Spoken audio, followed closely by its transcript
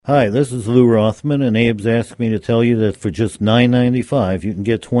Hi, this is Lou Rothman, and Abe's asked me to tell you that for just $9.95, you can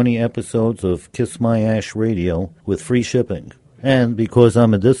get 20 episodes of Kiss My Ash Radio with free shipping. And because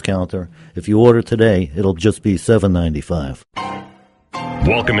I'm a discounter, if you order today, it'll just be $7.95.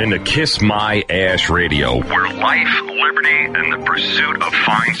 Welcome into Kiss My Ash Radio, where life, liberty, and the pursuit of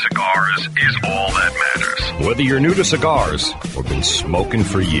fine cigars is all that matters. Whether you're new to cigars or been smoking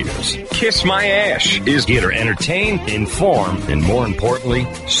for years, Kiss My Ash is here to entertain, inform, and more importantly,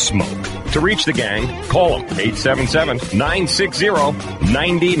 smoke. To reach the gang, call them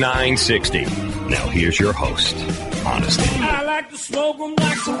 877-960-9960. Now here's your host, Honesty. I like to smoke them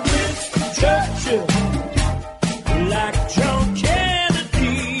like some Winston Churchill, like John Kennedy.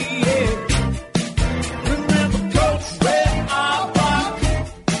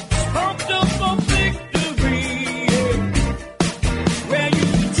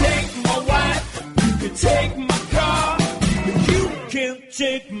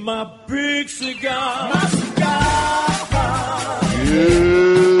 Take my big cigar. My cigar.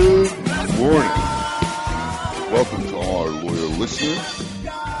 Good morning. Welcome to all our loyal listeners,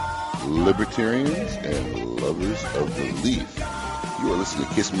 libertarians, and lovers of the leaf. You are listening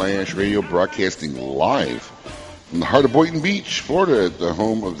to Kiss My Ash Radio, broadcasting live from the heart of Boynton Beach, Florida, at the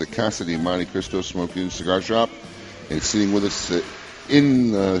home of the Casa de Monte Cristo Smoking Cigar Shop. And sitting with us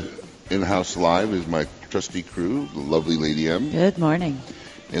in-house live is my trusty crew, the lovely Lady M. Good morning.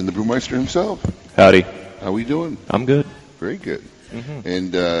 And the Brewmeister himself. Howdy. How we doing? I'm good. Very good. Mm-hmm.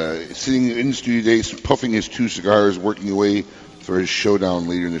 And sitting in the studio today, puffing his two cigars, working away for his showdown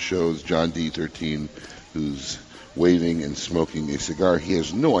later in the show is John D13, who's waving and smoking a cigar. He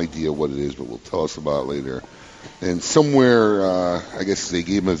has no idea what it is, but will tell us about it later. And somewhere, I guess they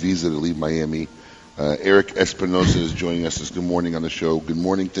gave him a visa to leave Miami. Eric Espinosa is joining us this good morning on the show. Good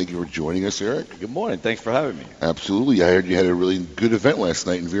morning. Thank you for joining us, Eric. Good morning. Thanks for having me. Absolutely. I heard you had a really good event last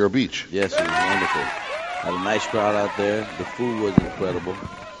night in Vero Beach. Yes, it was wonderful. Had a nice crowd out there. The food was incredible.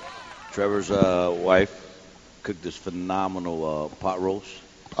 Trevor's wife cooked this phenomenal pot roast.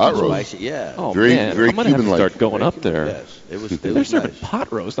 Pot roast? Spicy. Yeah. Oh, very, man. very I'm going to have to Cuban-like. start going up there. Yes. It was They're serving nice.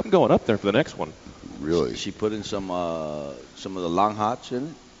 pot roast. I'm going up there for the next one. Really? She put in some of the long hots in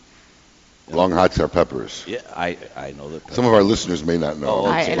it. Long hots are peppers. Yeah, I know that. Some of our listeners may not know.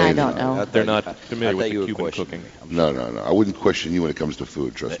 I don't know. They're not familiar with the Cuban cooking. No. I wouldn't question you when it comes to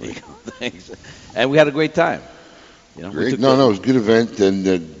food, trust me. Thanks. And we had a great time. You know, Great. No, it was a good event, and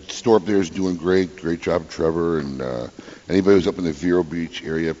the store up there is doing great. Great job, Trevor. And anybody who's up in the Vero Beach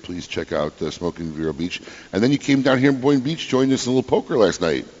area, please check out Smoking Vero Beach. And then you came down here in Boynton Beach, joined us in a little poker last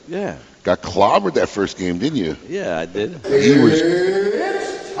night. Yeah. Got clobbered that first game, didn't you? Yeah, I did. He was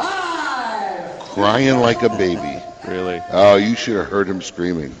crying like a baby. Really? Oh, you should have heard him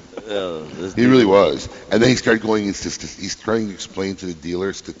screaming. He really was. And then he started going, he's trying to explain to the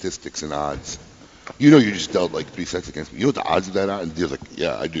dealer statistics and odds. You know, you just dealt like 3 sets against me. You know what the odds of that are? And the dealer's like,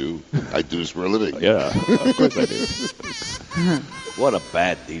 yeah, I do. I do this for a living. Yeah, of course I do. What a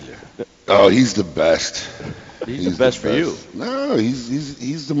bad dealer. Oh, he's the best. He's the best for you. No,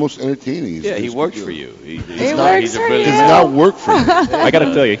 he's the most entertaining. Yeah, he works for you. He works for you. He does not work for me. I got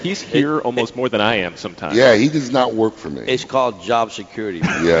to tell you, he's here almost more than I am sometimes. Yeah, he does not work for me. It's called job security.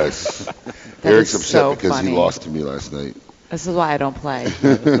 Yes. That Eric's is upset so because funny. he lost to me last night. This is why I don't play.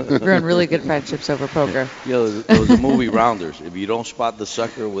 Ruin really good friendships over poker. You know, there was a movie, Rounders. If you don't spot the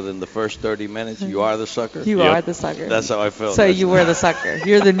sucker within the first 30 minutes, you are the sucker. You are the sucker. That's how I felt. So you were the sucker.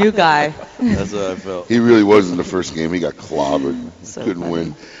 You're the new guy. That's how I felt. He really was in the first game. He got clobbered. So Couldn't funny.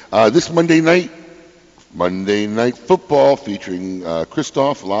 win. This Monday night football featuring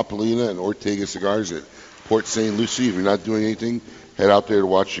Christoph, La Polina, and Ortega Cigars at Port St. Lucie. If you're not doing anything, head out there to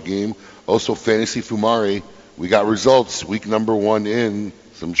watch the game. Also, Fantasy Fumare. We got results. Week number 1 in.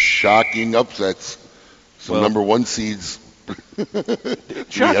 Some shocking upsets. Some number 1 seeds.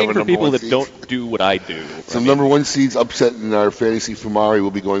 Shocking for people that don't do what I do. Some number 1 seeds upset in our Fantasy Fumare.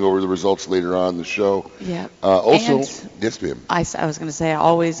 We'll be going over the results later on in the show. Yeah. Also, And yes, ma'am. I was going to say,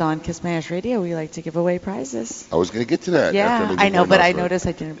 always on Kiss My Ash Radio, we like to give away prizes. I was going to get to that. Yeah, after I know, my but I announcement. noticed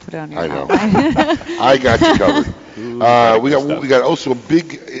I didn't put it on your I know. outline. I got you covered. We got also a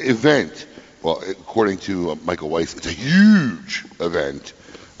big event. Well, according to Michael Weiss, it's a huge event.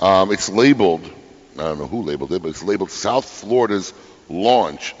 It's labeled, I don't know who labeled it, but it's labeled South Florida's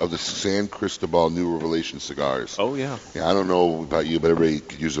launch of the San Cristobal New Revelation cigars. Oh, yeah. Yeah, I don't know about you, but everybody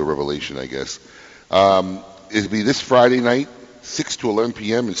could use a revelation, I guess. It'll be this Friday night, 6 to 11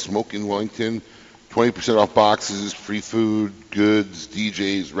 p.m. in Smoke in Wellington. 20% off boxes, free food, goods,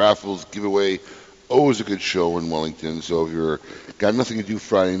 DJs, raffles, giveaway. Always a good show in Wellington. So if you're got nothing to do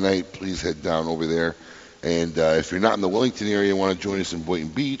Friday night, please head down over there. And if you're not in the Wellington area and want to join us in Boynton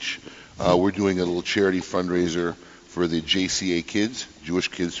Beach, we're doing a little charity fundraiser for the JCA kids, Jewish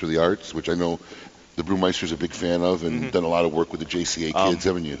Kids for the Arts, which I know the Brewmeister's a big fan of and done a lot of work with the JCA kids,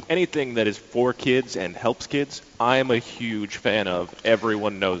 haven't you? Anything that is for kids and helps kids, I am a huge fan of.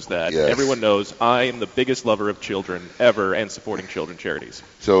 Everyone knows that. Yes. Everyone knows I am the biggest lover of children ever and supporting children charities.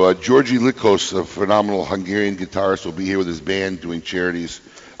 So Georgi Likos, a phenomenal Hungarian guitarist, will be here with his band doing charities,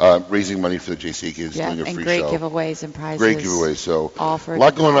 raising money for the JCA kids, doing a free great show. Giveaways and prizes. Great giveaways. So all for a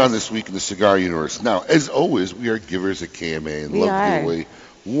lot going on this week in the cigar universe. Now, as always, we are givers at KMA and love to give away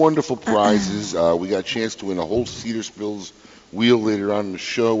wonderful prizes. We got a chance to win a whole Cedar Spills wheel later on in the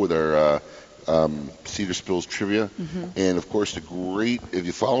show with our Cedar Spills trivia. And, of course, if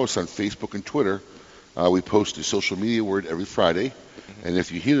you follow us on Facebook and Twitter, we post a social media word every Friday. And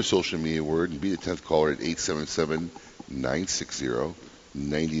if you hear the social media word and be the 10th caller at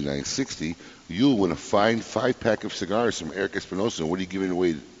 877-960-9960, you'll win a fine 5-pack of cigars from Eric Espinosa. What are you giving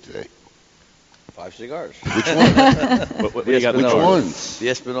away today? 5 cigars. Which one? What do you got? Which ones? The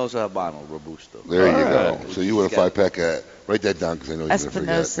Espinosa Habano Robusto. There you go. So you want a 5-pack. Write that down because I know you're going to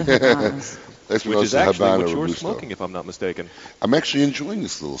forget. Which is actually what you're smoking, if I'm not mistaken. I'm actually enjoying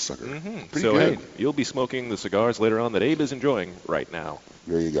this little sucker. Pretty good. Hey, you'll be smoking the cigars later on that Abe is enjoying right now.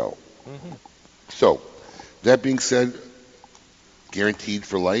 There you go. So, that being said, guaranteed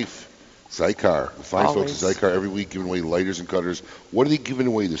for life. Zycar. The fine folks at Zycar every week giving away lighters and cutters. What are they giving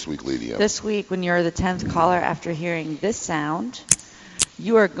away this week, Lady M? This week, when you're the 10th caller after hearing this sound,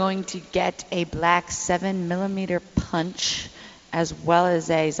 you are going to get a black 7mm punch as well as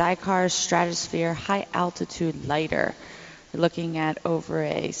a Zycar Stratosphere high-altitude lighter. You're looking at over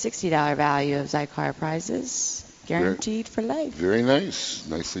a $60 value of Zycar prizes, guaranteed for life. Very nice.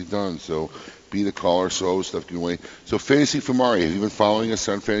 Nicely done. So be the caller, so all stuff can away. So Fantasy Fumari, have you been following us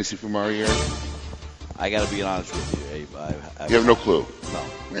on Fantasy Fumari, Aaron? I got to be honest with you, Abe. You have no clue?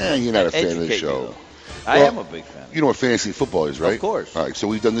 No. You're not a fan of the show. I am a big fan. You know what fantasy football is, right? Of course. All right, so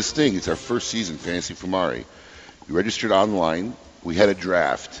we've done this thing. It's our first season, Fantasy Fumari. We registered online. We had a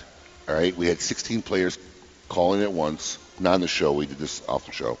draft. All right, we had 16 players calling at once. Not on the show. We did this off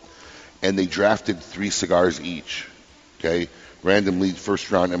the show. And they drafted 3 cigars each. Okay? Randomly,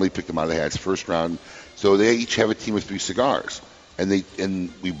 first round. Emily picked them out of the hats. First round. So they each have a team of 3 cigars. And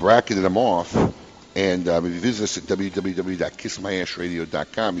we bracketed them off. And if you visit us at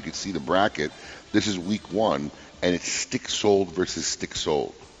www.kissmyashradio.com, you can see the bracket. This is week 1, and it's stick sold versus stick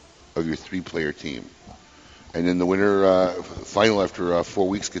sold of your 3-player team. And then the winner, final after 4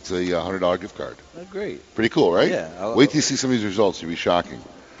 weeks, gets a $100 gift card. Oh, great. Pretty cool, right? Yeah. Wait till you see some of these results. You'll be shocking.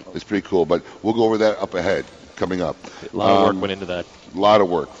 It's pretty cool. But we'll go over that up ahead, coming up. A lot of work went into that. A lot of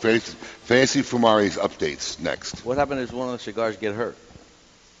work. Fantasy Fumari's updates next. What happened if one of the cigars get hurt?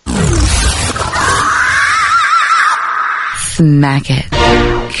 Smack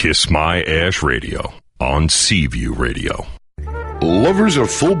it. Kiss My Ash Radio on Seaview Radio. Lovers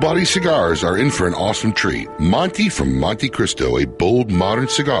of full-body cigars are in for an awesome treat. Monty from Monte Cristo, a bold, modern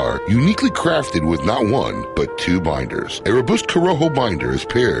cigar, uniquely crafted with not 1, but 2 binders. A robust Corojo binder is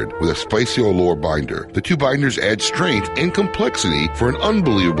paired with a spicy Olor binder. The 2 binders add strength and complexity for an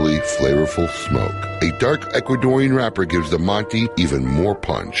unbelievably flavorful smoke. A dark Ecuadorian wrapper gives the Monte even more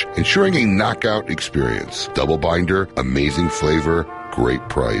punch, ensuring a knockout experience. Double binder, amazing flavor, great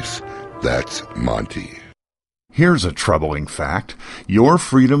price. That's Monte. Here's a troubling fact. Your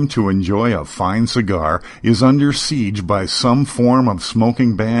freedom to enjoy a fine cigar is under siege by some form of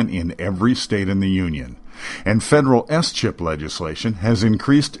smoking ban in every state in the Union. And federal S-chip legislation has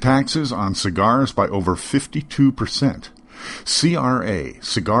increased taxes on cigars by over 52%. CRA,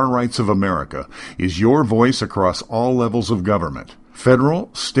 Cigar Rights of America, is your voice across all levels of government, federal,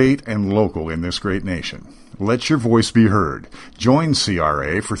 state, and local in this great nation. Let your voice be heard. Join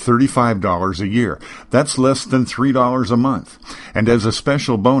CRA for $35 a year. That's less than $3 a month. And as a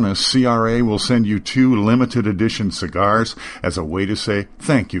special bonus, CRA will send you 2 limited edition cigars as a way to say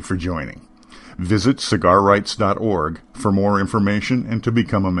thank you for joining. Visit cigarrights.org for more information and to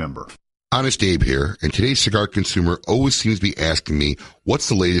become a member. Honest Abe here, and today's cigar consumer always seems to be asking me, what's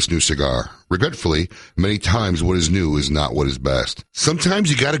the latest new cigar? Regretfully, many times what is new is not what is best. Sometimes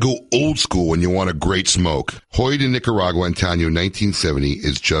you gotta go old school when you want a great smoke. Hoy de Nicaragua Antaño 1970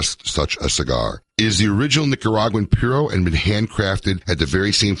 is just such a cigar. It is the original Nicaraguan Puro and been handcrafted at the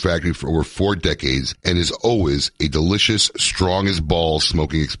very same factory for over 4 decades and is always a delicious, strong as balls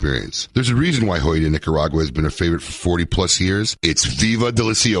smoking experience. There's a reason why Hoy de Nicaragua has been a favorite for 40 plus years. It's Viva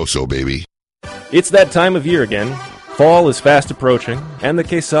Delicioso, baby. It's that time of year again. Fall is fast approaching, and the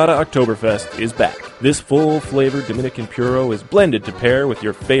Quesada Oktoberfest is back. This full-flavored Dominican Puro is blended to pair with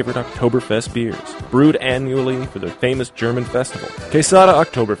your favorite Oktoberfest beers, brewed annually for the famous German festival. Quesada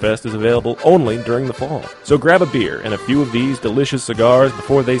Oktoberfest is available only during the fall. So grab a beer and a few of these delicious cigars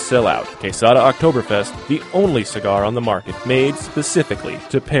before they sell out. Quesada Oktoberfest, the only cigar on the market made specifically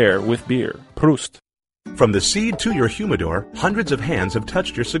to pair with beer. Prost. From the seed to your humidor, hundreds of hands have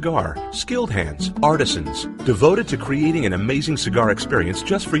touched your cigar. Skilled hands, artisans, devoted to creating an amazing cigar experience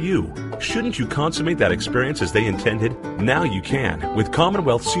just for you. Shouldn't you consummate that experience as they intended? Now you can with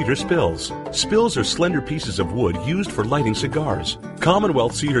Commonwealth Cedar Spills. Spills are slender pieces of wood used for lighting cigars.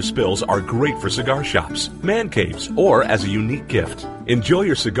 Commonwealth Cedar Spills are great for cigar shops, man caves, or as a unique gift. Enjoy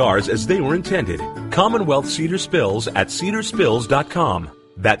your cigars as they were intended. Commonwealth Cedar Spills at cedarspills.com.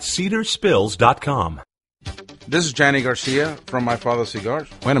 That's cedarspills.com. This is Johnny Garcia from My Father's Cigars.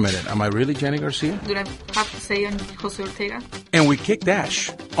 Wait a minute, am I really Johnny Garcia? Do I have to say I'm Jose Ortega? And we kicked ash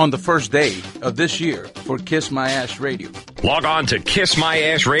on the first day of this year for Kiss My Ash Radio. Log on to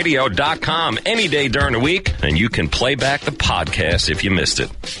kissmyashradio.com any day during the week, and you can play back the podcast if you missed it.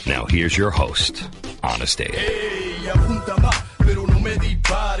 Now here's your host, Honest Abe. Pero no me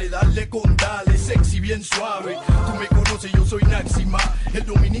dispare, dale con dale, sexy, bien suave. Tú me conoces, yo soy Náxima, el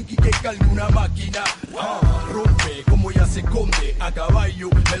dominiqui que carga una máquina. Rompe como ella se esconde, a caballo,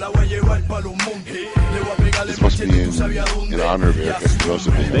 me la voy a llevar pa' los montes. Le voy a pegar el machete, tú sabes a dónde. In honor of Eric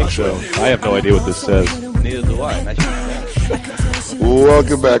Espinosa. I think so. I have no idea what this says. Neither do I.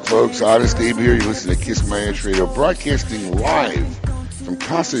 Welcome back, folks. Honest Abe here. You listen to Kiss My Ash Radio, broadcasting live from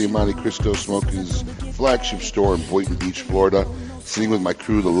Casa de Monte Cristo Smoking's flagship store in Boynton Beach, Florida. Sitting with my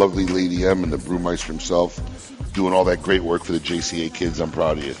crew, the lovely Lady M and the Brewmeister himself, doing all that great work for the JCA kids. I'm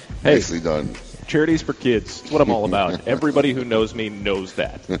proud of you. Hey. Nicely done. Charities for kids. That's what I'm all about. Everybody who knows me knows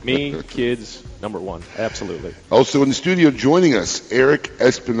that. Me, kids, number one. Absolutely. Also in the studio joining us, Eric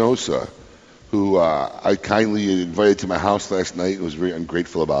Espinosa, who I kindly invited to my house last night and was very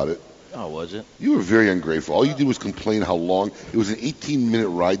ungrateful about it. Oh, was it? You were very ungrateful. All you did was complain how long. It was an 18-minute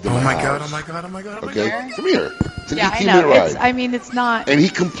ride to my house. Oh, my God. Okay? Come here. It's an Yeah, I 18-minute know. ride. It's not. And he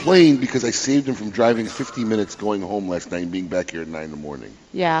complained because I saved him from driving 50 minutes going home last night and being back here at 9 in the morning.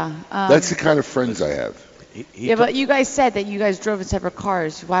 Yeah. That's the kind of friends I have. Yeah, but you guys said that you guys drove in separate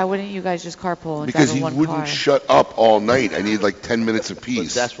cars. Why wouldn't you guys just carpool and Because drive in he one wouldn't car? shut up all night. I needed like 10 minutes of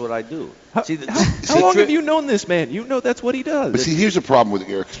peace. But that's what I do. How long have you known this man? You know that's what he does. But see, here's the problem with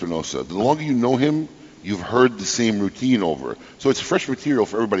Eric Espinosa. The longer you know him, you've heard the same routine over. So it's fresh material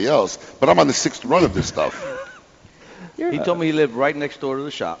for everybody else, but I'm on the 6th run of this stuff. He told me he lived right next door to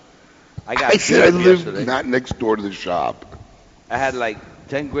the shop. I said I lived yesterday. not next door to the shop. I had like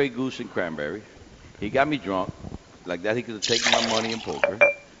 10 Grey Goose and cranberry. He got me drunk. Like that, he could have taken my money in poker.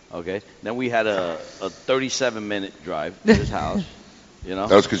 Okay. Then we had a 37-minute drive to his house. You know.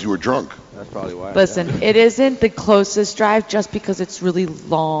 That was because you were drunk. That's probably why. Listen, it isn't the closest drive just because it's really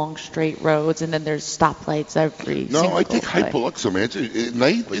long, straight roads, and then there's stoplights every No, single I take way. Hypoluxo, man. At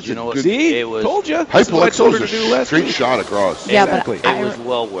night, But it's you know a what? good... See? It was- Told you. That's what I told her Hypoluxo's to do a last straight week. shot across. Yeah, Exactly. but It was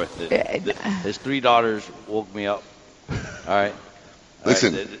well worth it. His 3 daughters woke me up. All right.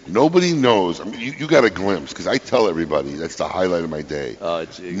 Listen, nobody knows. I mean, you got a glimpse because I tell everybody that's the highlight of my day.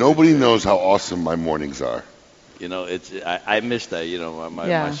 Nobody knows how awesome my mornings are. You know, I miss that. You know,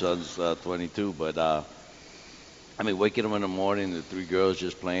 my son's 22, but I mean, waking up in the morning, the 3 girls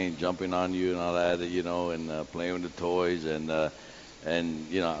just playing, jumping on you and all that, you know, and playing with the toys, and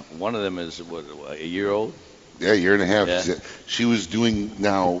you know, one of them is what, a year old. Yeah, a year and a half. Yeah. She was doing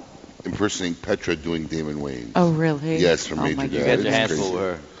now impersonating Petra doing Damon Wayans. Oh, really? Yes, from Oh, Major my Dad. You got your It's hands crazy. full with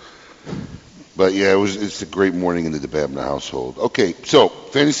her. But yeah, it's a great morning in the DeBabna household. Okay, so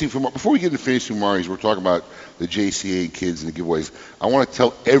fantasy Fumari. Before we get into fantasy Fumaris, we're talking about the JCA kids and the giveaways. I want to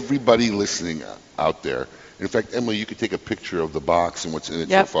tell everybody listening out there. In fact, Emily, you could take a picture of the box and what's in it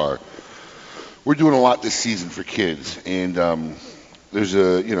so far. We're doing a lot this season for kids, and there's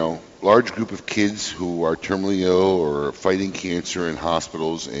a large group of kids who are terminally ill or fighting cancer in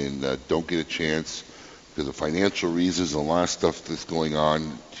hospitals and don't get a chance because of financial reasons and a lot of stuff that's going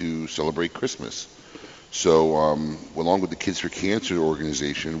on to celebrate Christmas. So along with the Kids for Cancer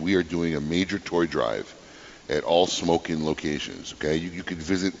organization, we are doing a major toy drive at all smoke-in locations. Okay, you can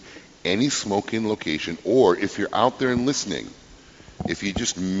visit any smoke-in location, or if you're out there and listening, if you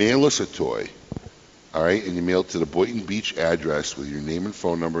just mail us a toy, all right, and you mail it to the Boynton Beach address with your name and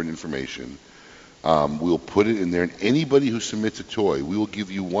phone number and information, we'll put it in there, and anybody who submits a toy, we will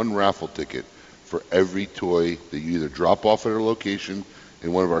give you 1 raffle ticket for every toy that you either drop off at our location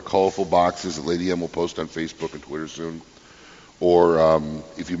in one of our colorful boxes that Lady M will post on Facebook and Twitter soon, or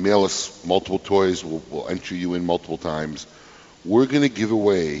if you mail us multiple toys, we'll enter you in multiple times. We're going to give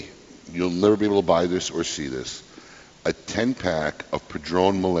away you'll never be able to buy this or see this, a 10-pack of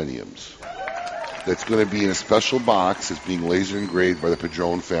Padron Millenniums. That's going to be in a special box. It's being laser engraved by the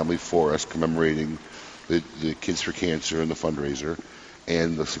Padron family for us, commemorating the Kids for Cancer and the fundraiser.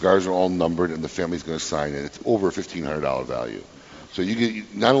 And the cigars are all numbered, and the family's going to sign it. It's over a $1,500 value. So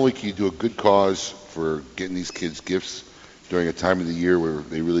not only can you do a good cause for getting these kids gifts during a time of the year where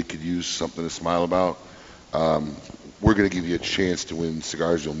they really could use something to smile about, we're going to give you a chance to win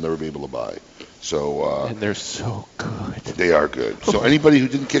cigars you'll never be able to buy. So and they're so good. They are good. So anybody who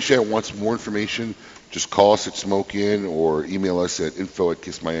didn't catch that and wants more information, just call us at Smoke In or email us at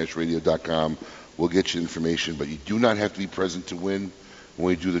info@kissmyashradio.com. We'll get you information, but you do not have to be present to win. When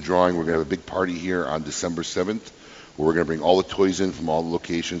we do the drawing, we're going to have a big party here on December 7th, where we're going to bring all the toys in from all the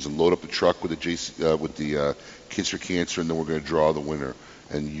locations and load up the truck with the Kids for Cancer, and then we're going to draw the winner.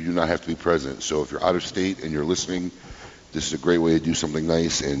 And you do not have to be present. So if you're out of state and you're listening, this is a great way to do something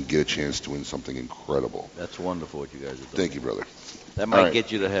nice and get a chance to win something incredible. That's wonderful what you guys are doing. Thank you, brother. That might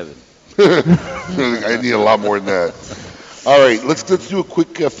get you to heaven. I need a lot more than that. All right, let's do a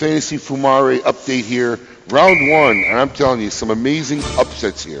quick Fantasy Fumare update here. Round 1, and I'm telling you, some amazing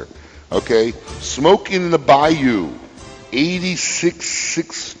upsets here. Okay, Smoke in the Bayou,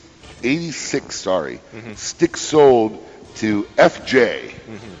 86, sticks sold to FJ,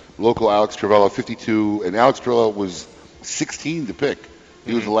 local Alex Travello, 52, and Alex Travello was 16 to pick.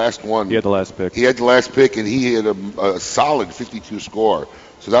 He was the last one. He had the last pick. He had the last pick, and he had a solid 52 score.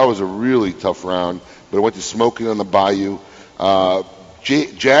 So that was a really tough round. But it went to Smoking on the Bayou.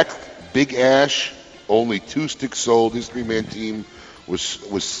 Jack, Big Ash, only 2 sticks sold. His 3-man team was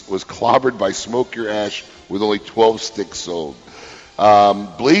clobbered by Smoke Your Ash with only 12 sticks sold.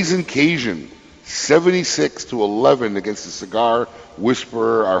 Blazing Cajun, 76-11 against the Cigar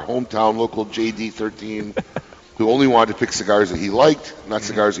Whisperer, our hometown local JD13, who only wanted to pick cigars that he liked, not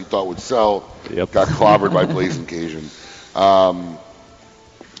cigars he thought would sell. Yep. Got clobbered by Blazing Cajun.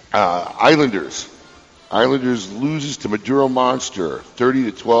 Islanders loses to Maduro Monster,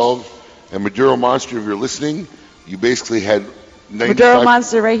 30-12. And Maduro Monster, if you're listening, you basically had 95%. Maduro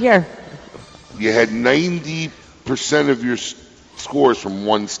Monster right here. You had 90% of your scores from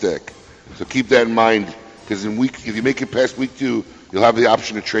one stick. So keep that in mind, because if you make it past week 2, you'll have the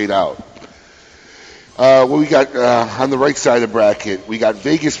option to trade out. What we got on the right side of the bracket, we got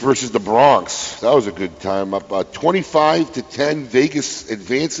Vegas versus the Bronx. That was a good time. Up 25-10, Vegas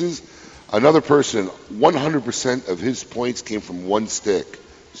advances. Another person, 100% of his points came from one stick.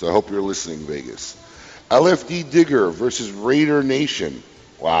 So I hope you're listening, Vegas. LFD Digger versus Raider Nation.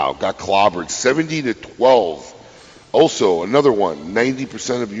 Wow, got clobbered, 70-12. Also, another one,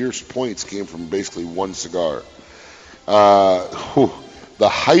 90% of your points came from basically one cigar. The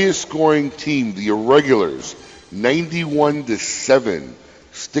highest scoring team, the Irregulars, 91-7.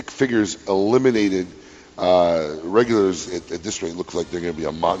 Stick figures eliminated. Regulars at this rate looks like they're going to be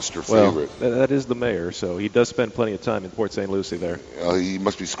a monster favorite. Well, that is the mayor, so he does spend plenty of time in Port St. Lucie there. He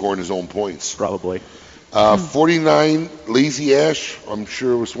must be scoring his own points. Probably. 49, Lazy Ash. I'm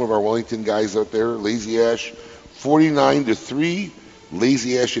sure it was one of our Wellington guys out there. Lazy Ash, 49-3.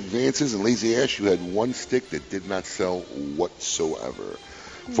 Lazy Ash advances, and Lazy Ash, you had one stick that did not sell whatsoever.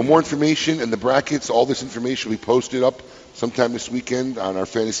 For more information and the brackets, all this information will be posted up sometime this weekend on our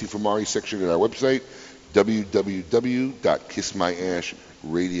Fantasy Fumari section at our website,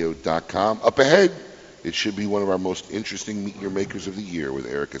 www.kissmyashradio.com. Up ahead, it should be one of our most interesting Meet Your Makers of the year with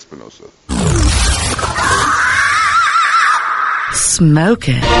Eric Espinosa.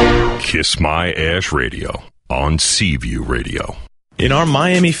 Smoking. Kiss My Ash Radio on Seaview Radio. In our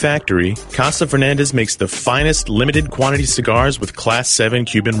Miami factory, Casa Fernandez makes the finest limited quantity cigars with Class 7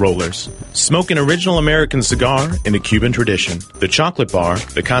 Cuban rollers. Smoke an original American cigar in the Cuban tradition. The chocolate bar,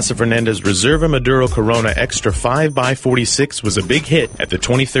 the Casa Fernandez Reserva Maduro Corona Extra 5x46 was a big hit at the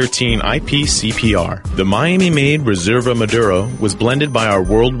 2013 IPCPR. The Miami-made Reserva Maduro was blended by our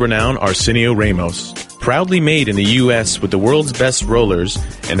world-renowned Arsenio Ramos. Proudly made in the U.S. with the world's best rollers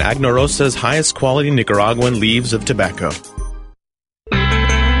and Agnarosa's highest quality Nicaraguan leaves of tobacco.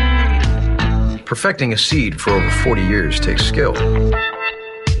 Perfecting a seed for over 40 years takes skill. Then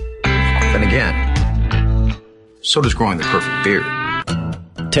again, so does growing the perfect beard.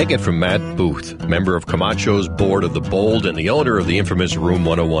 Take it from Matt Booth, member of Camacho's Board of the Bold and the owner of the infamous Room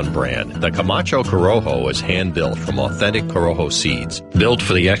 101 brand. The Camacho Corojo is hand-built from authentic Corojo seeds, built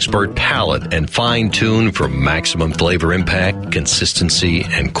for the expert palate and fine-tuned for maximum flavor impact, consistency,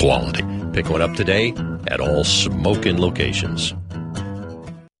 and quality. Pick one up today at all Smokin' locations.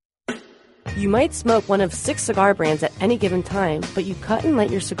 You might smoke one of 6 cigar brands at any given time, but you cut and light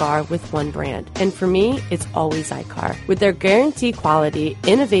your cigar with one brand. And for me, it's always Zycar. With their guaranteed quality,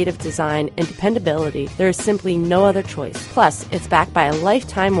 innovative design, and dependability, there is simply no other choice. Plus, it's backed by a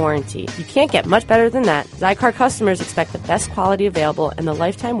lifetime warranty. You can't get much better than that. Zycar customers expect the best quality available, and the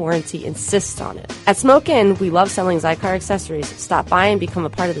lifetime warranty insists on it. At Smoke Inn, we love selling Zycar accessories. Stop by and become a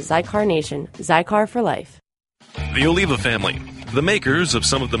part of the Zycar Nation. Zycar for life. The Oliva family, the makers of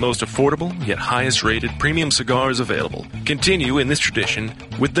some of the most affordable yet highest rated premium cigars available, continue in this tradition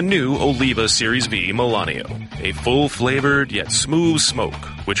with the new Oliva Series V Melanio, a full-flavored yet smooth smoke,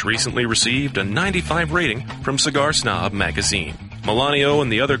 which recently received a 95 rating from Cigar Snob magazine. Melanio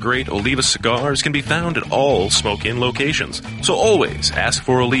and the other great Oliva cigars can be found at all Smoke Inn locations, so always ask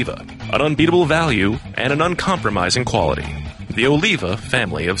for Oliva, an unbeatable value and an uncompromising quality. The Oliva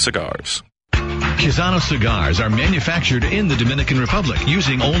family of cigars. Quezano cigars are manufactured in the Dominican Republic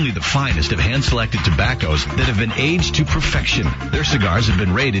using only the finest of hand-selected tobaccos that have been aged to perfection. Their cigars have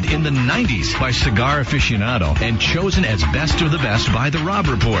been rated in the 90s by Cigar Aficionado and chosen as best of the best by the Rob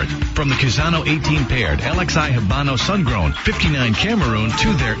Report. From the Quezano 18-paired LXI Habano Sun-Grown 59 Cameroon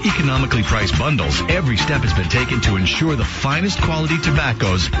to their economically priced bundles, every step has been taken to ensure the finest quality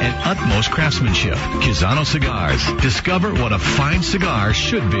tobaccos and utmost craftsmanship. Quezano cigars. Discover what a fine cigar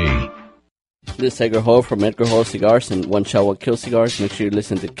should be. This is Edgar Hall from Edgar Hall Cigars and One Shot Will Kill Cigars. Make sure you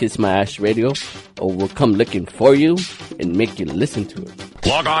listen to Kiss My Ash Radio, or we'll come looking for you and make you listen to it.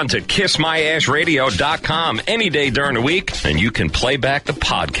 Log on to KissMyAshRadio.com any day during the week, and you can play back the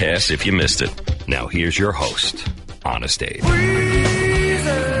podcast if you missed it. Now here's your host, Honest Abe.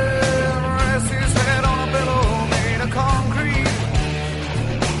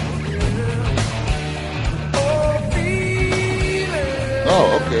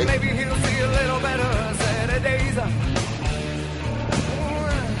 Oh, okay.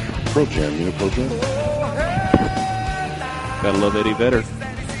 Pro Jam, you know Pro Jam? Gotta love Eddie Vedder.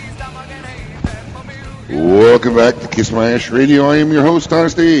 Welcome back to Kiss My Ash Radio. I am your host,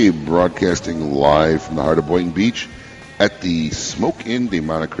 Honest Abe, broadcasting live from the heart of Boynton Beach at the Smoke Inn de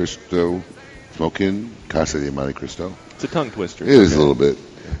Monte Cristo. Smoke Inn Casa de Monte Cristo. It's a tongue twister. It is a little bit.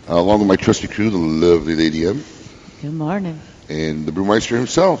 Along with my trusty crew, the lovely Lady M. Good morning. And the Brewmeister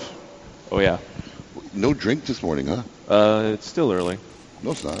himself. Oh, yeah. No drink this morning, huh? It's still early.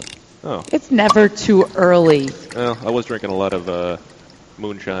 No, it's not. Oh. It's never too early. Well, I was drinking a lot of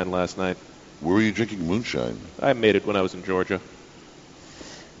moonshine last night. Where were you drinking moonshine? I made it when I was in Georgia.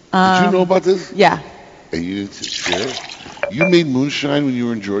 Did you know about this? Yeah. And you didn't share it? You made moonshine when you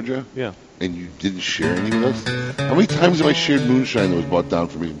were in Georgia? Yeah. And you didn't share any with us? How many times have I shared moonshine that was brought down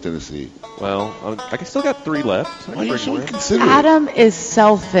for me from Tennessee? Well, I still got 3 left. Why are you so inconsiderate? Adam is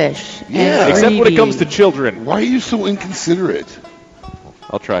selfish. Yeah. And except when it greedy. comes to children. Why are you so inconsiderate?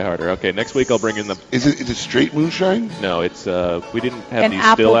 I'll try harder. Okay, next week I'll bring in the... Is it straight moonshine? No, it's, we didn't have An these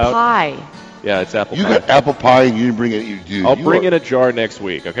apple still out. pie. Yeah, it's apple You pie. got apple pie and you didn't bring it. I'll bring in a jar next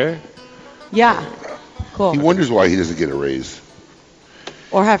week, okay? Yeah. Cool. He wonders why he doesn't get a raise.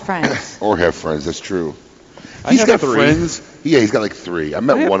 Or have friends. Or have friends, that's true. I He's have got 3. friends. Yeah, he's got like 3. I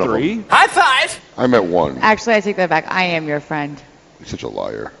met one of them. High five! I met one. Actually, I take that back. I am your friend. You're such a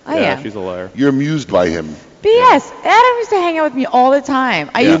liar. I am. She's a liar. You're amused by him. BS. Adam used to hang out with me all the time.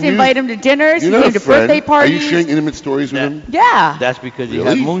 I used to invite him to dinners. He You're not came a to friend. birthday parties. Are you sharing intimate stories with him? Yeah. That's because you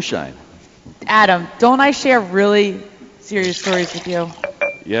Really? have moonshine. Adam, don't I share really serious stories with you?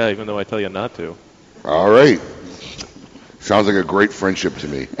 Yeah, even though I tell you not to. All right. Sounds like a great friendship to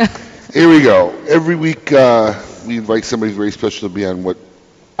me. Here we go. Every week we invite somebody very special to be on what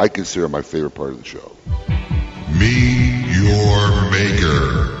I consider my favorite part of the show. Me, your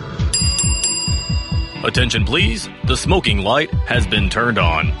maker. Attention please, the smoking light has been turned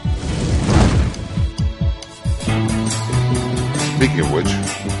on. Speaking of which,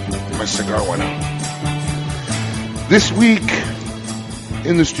 my cigar went out. This week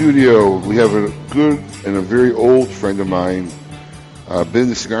in the studio, we have a good and a very old friend of mine. Been in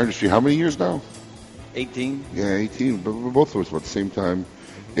the cigar industry how many years now? 18. Yeah, 18. But we're both of us about the same time.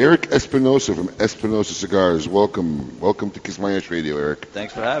 Eric Espinosa from Espinosa Cigars. Welcome to Kiss My Ash Radio, Eric.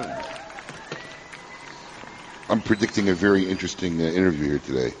 Thanks for having me. I'm predicting a very interesting interview here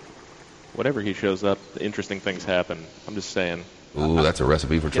today. Whenever he shows up, interesting things happen. I'm just saying. Ooh, that's a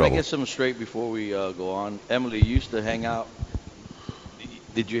recipe for Can trouble. I get something straight before we go on? Emily, you used to hang out.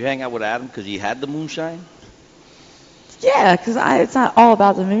 Did you hang out with Adam because he had the moonshine? Yeah, because it's not all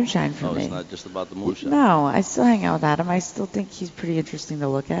about the moonshine for No, me. it's not just about the moonshine. No, I still hang out with Adam. I still think he's pretty interesting to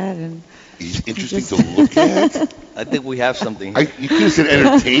look at. And he's interesting to look at? I think we have something. You could have said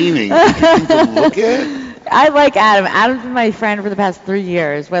entertaining. Interesting to look at? I like Adam. Adam's been my friend for the past 3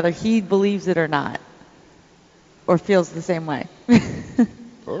 years, whether he believes it or not, or feels the same way.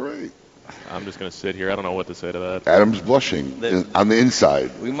 All right. I'm just going to sit here. I don't know what to say to that. Adam's blushing on the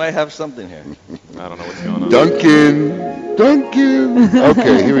inside. We might have something here. I don't know what's going on. Duncan.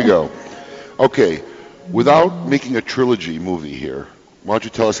 Okay, here we go. Okay, without making a trilogy movie here, why don't you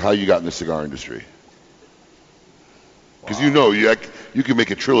tell us how you got in the cigar industry? Because you can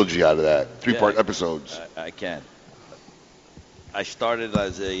make a trilogy out of that, 3-part episodes. I can. I started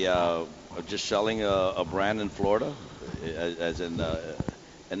as just selling a brand in Florida, as an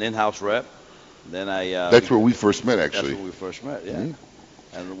in-house rep. Then that's where we first met, actually. That's where we first met, yeah.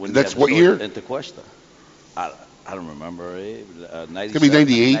 Mm-hmm. And when that's what year? In Tequesta. I don't remember. 97, it could be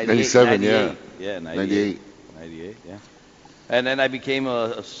 98, 97, 98, yeah. Yeah, 98, yeah. And then I became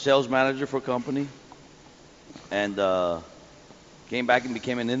a sales manager for a company, and came back and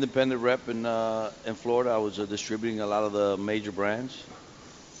became an independent rep in Florida. I was distributing a lot of the major brands,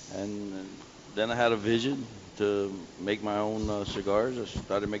 and then I had a vision to make my own cigars. I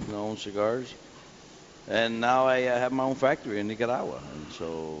started making my own cigars, and now I have my own factory in Nicaragua, and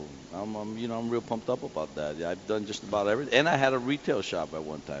so I'm real pumped up about that. I've done just about everything, and I had a retail shop at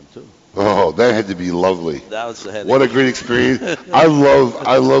one time too. Oh, that had to be lovely. That was the headache. What a great experience! I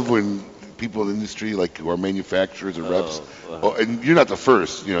love when people in the industry, like who are manufacturers or reps, and you're not the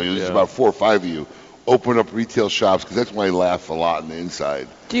first. There's about 4 or 5 of you. Open up retail shops, because that's when I laugh a lot on the inside.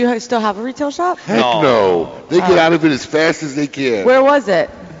 Do you still have a retail shop? Heck no. They get out of it as fast as they can. Where was it?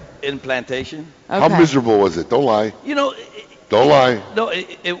 In Plantation. Okay. How miserable was it? Don't lie. Don't lie. No,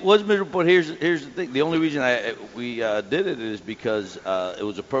 it was miserable. But here's the thing. The only reason we did it is because it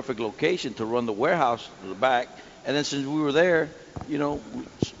was a perfect location to run the warehouse to the back. And then since we were there, we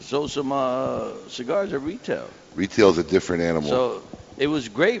sold some cigars at retail. Retail's a different animal. So it was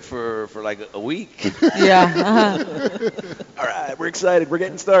great for like a week. Yeah. All right, we're excited. We're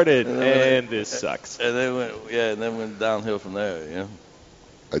getting started, and this sucks. And then went downhill from there.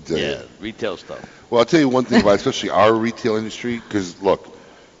 I tell you. Retail stuff. Well, I'll tell you one thing about especially our retail industry, because look,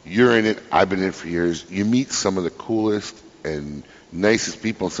 you're in it. I've been in it for years. You meet some of the coolest and nicest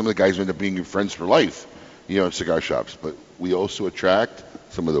people, and some of the guys end up being your friends for life. In cigar shops, but we also attract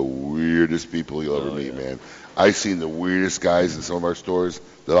some of the weirdest people you'll ever meet, man. I've seen the weirdest guys in some of our stores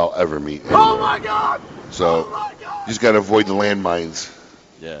that I'll ever meet. Anywhere. Oh my God! So, you just got to avoid the landmines.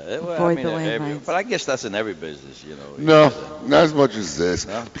 Yeah, avoid the landmines. But I guess that's in every business, No, not as much as this,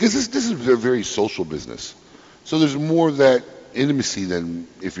 because this is a very social business. So there's more of that intimacy than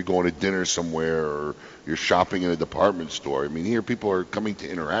if you're going to dinner somewhere or you're shopping in a department store. I mean, here people are coming to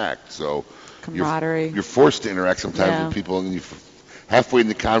interact, so. Camaraderie. You're forced to interact sometimes with people, and halfway in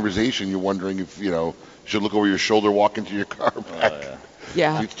the conversation, you're wondering if you should look over your shoulder, walk into your car back.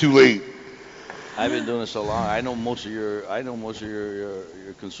 Yeah. It's too late. I've been doing it so long. I know most of your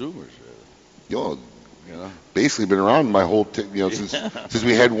consumers. Basically been around my whole since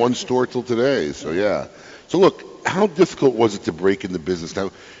we had one store till today. So yeah. So look, how difficult was it to break in the business? Now,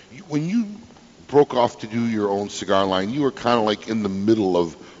 when you broke off to do your own cigar line, you were kind of like in the middle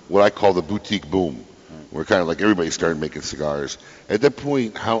of what I call the boutique boom. Where kind of like everybody started making cigars. At that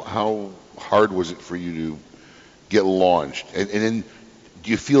point, how hard was it for you to get launched? And then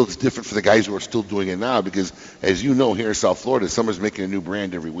do you feel it's different for the guys who are still doing it now? Because as you know, here in South Florida, someone's making a new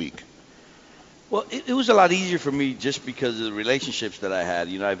brand every week. Well, it was a lot easier for me just because of the relationships that I had.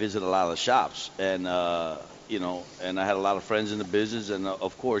 I visited a lot of the shops, and and I had a lot of friends in the business, and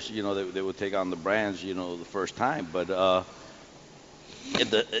of course, they would take on the brands, the first time. But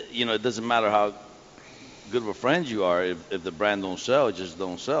it doesn't matter how good of a friend you are if the brand don't sell, it just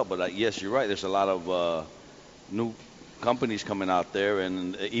don't sell. But yes, you're right. There's a lot of new companies coming out there,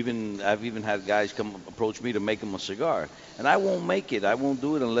 and I've even had guys come approach me to make them a cigar, and I won't make it. I won't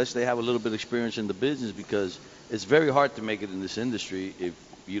do it unless they have a little bit of experience in the business, because it's very hard to make it in this industry if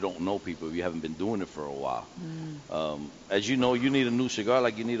you don't know people, if you haven't been doing it for a while. As you know, you need a new cigar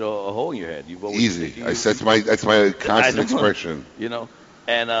like you need a hole in your head. You've always easy. That's my constant expression.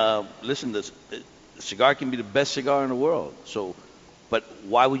 And listen, the cigar can be the best cigar in the world. So, but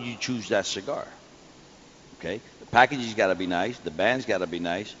why would you choose that cigar? Okay, the packaging's got to be nice, the band's got to be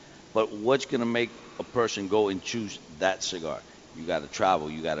nice, but what's going to make a person go and choose that cigar? You got to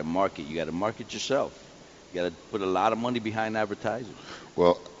travel, you got to market yourself. You got to put a lot of money behind advertising.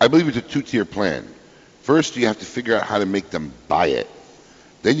 Well, I believe it's a two-tier plan. First, you have to figure out how to make them buy it.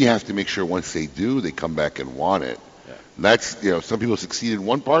 Then you have to make sure once they do, they come back and want it. Yeah. And that's, some people succeed in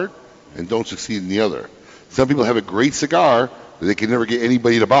one part and don't succeed in the other. Some people have a great cigar that they can never get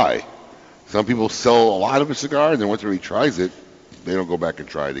anybody to buy. Some people sell a lot of a cigar, and then once everybody tries it, they don't go back and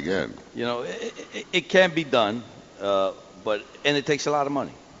try it again. You know, it can be done, but it takes a lot of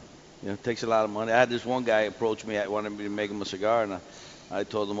money. You know, it takes a lot of money. I had this one guy approach me. I wanted me to make him a cigar, and I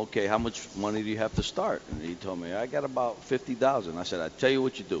told him, okay, how much money do you have to start? And he told me, I got about $50,000. I said, I tell you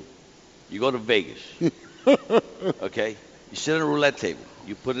what you do. You go to Vegas, okay? You sit at a roulette table.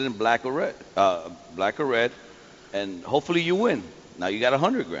 You put it in black or red, and hopefully you win. Now you got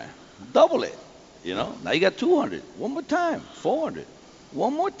 $100,000. Double it, you know? Now you got 200. One more time, 400.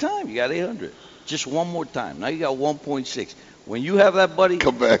 One more time, you got 800. Just one more time. Now you got 1.6. When you have that, buddy,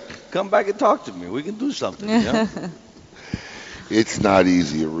 come back and talk to me. We can do something. You know? It's not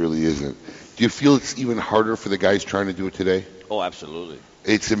easy. It really isn't. Do you feel it's even harder for the guys trying to do it today? Oh, absolutely.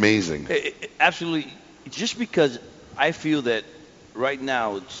 It's amazing. Absolutely. Just because I feel that right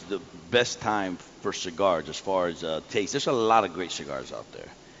now it's the best time for cigars as far as taste. There's a lot of great cigars out there.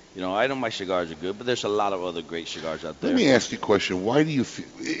 You know, I know my cigars are good, but there's a lot of other great cigars out there. Let me ask you a question. Why do you feel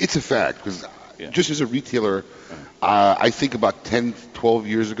it's a fact? Because just as a retailer, I think about 10, 12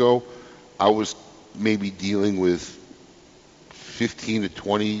 years ago, I was maybe dealing with 15 to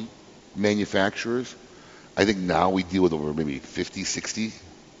 20 manufacturers. I think now we deal with over maybe 50, 60,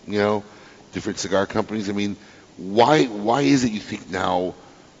 you know, different cigar companies. I mean, why is it you think now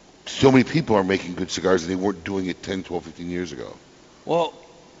so many people are making good cigars and they weren't doing it 10, 12, 15 years ago? Well,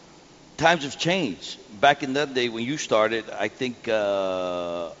 times have changed. Back in that day when you started, I think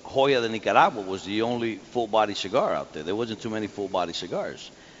Joya de Nicaragua was the only full-body cigar out there. There wasn't too many full-body cigars.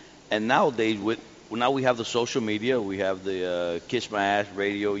 And nowadays, now we have the social media, we have the Kiss My Ash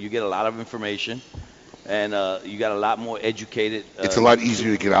radio, you get a lot of information, and you got a lot more educated. It's a lot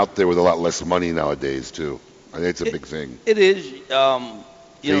easier to get out there with a lot less money nowadays, too. I think it's a big thing. It is.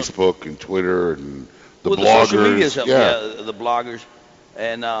 Facebook and Twitter and the bloggers. The social media stuff, the bloggers.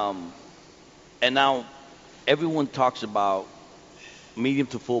 And now everyone talks about medium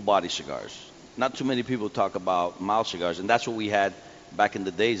to full body cigars. Not too many people talk about mild cigars, and that's what we had back in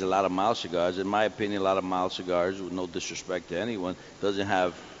the days, a lot of mild cigars. In my opinion, a lot of mild cigars, with no disrespect to anyone, doesn't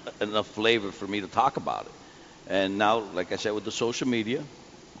have enough flavor for me to talk about it. And now, like I said, with the social media,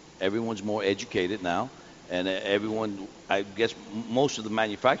 everyone's more educated now, and everyone, I guess most of the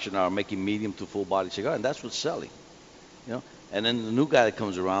manufacturers now are making medium to full body cigars, and that's what's selling, you know. And then the new guy that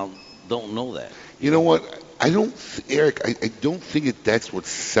comes around don't know that. You know what? Eric, I don't think that's what's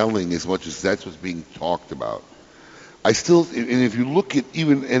selling as much as that's what's being talked about. And if you look at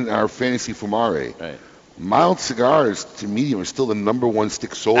even in our Fantasy Fumare, right, mild cigars to medium are still the number one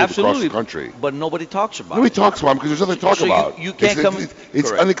stick sold across the country. But nobody talks about it. Nobody talks about them because there's nothing to talk about. You can't it's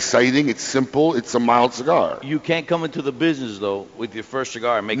unexciting, it's simple, it's a mild cigar. You can't come into the business, though, with your first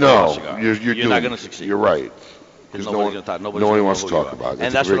cigar and make a mild cigar. You're not going to succeed. You're right. Because nobody's going to talk. Nobody wants to talk about it.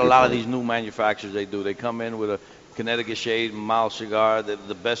 And that's what a lot of these new manufacturers, they do. They come in with a Connecticut Shade mild cigar,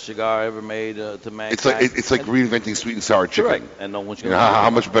 the best cigar ever made to manufacture. It's like reinventing sweet and sour chicken. Correct. And no one's going to how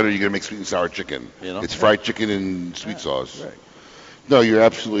much better are you going to make sweet and sour chicken? You know? It's fried chicken and sweet sauce. Right. No, you're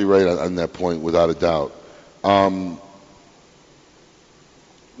absolutely right on that point, without a doubt.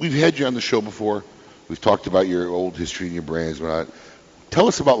 We've had you on the show before. We've talked about your old history and your brands. Tell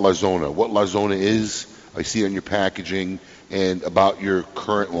us about La Zona, what La Zona is. I see on your packaging, and about your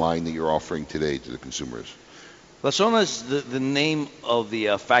current line that you're offering today to the consumers. La Zona is the name of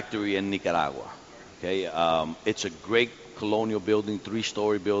the factory in Nicaragua. Okay, it's a great colonial building,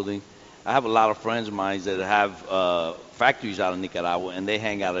 3-story building. I have a lot of friends of mine that have factories out in Nicaragua, and they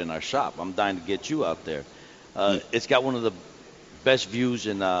hang out in our shop. I'm dying to get you out there. It's got one of the best views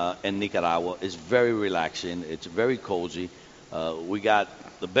in Nicaragua. It's very relaxing. It's very cozy. We got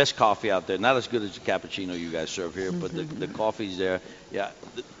the best coffee out there. Not as good as the cappuccino you guys serve here, but the coffee's there. Yeah,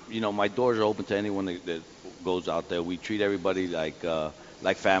 my doors are open to anyone that goes out there. We treat everybody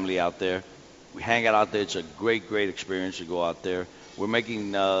like family out there. We hang out there. It's a great experience to go out there. We're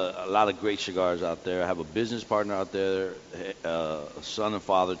making a lot of great cigars out there. I have a business partner out there, a son and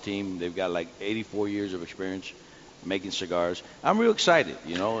father team. They've got like 84 years of experience making cigars. I'm real excited,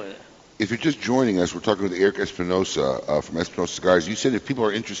 If you're just joining us, we're talking with Eric Espinosa from Espinosa Cigars. You said if people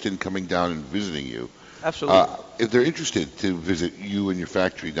are interested in coming down and visiting you, absolutely. If they're interested to visit you and your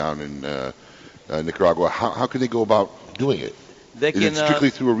factory down in Nicaragua, how can they go about doing it? Is it strictly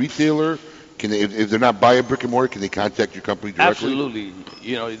through a retailer? Can they, if they're not buying brick and mortar, can they contact your company directly? Absolutely.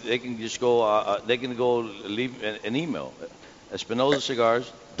 They can just go. They can go leave an email,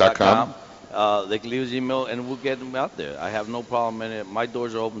 EspinosaCigars.com. They can leave his email, and we'll get them out there. I have no problem in it. My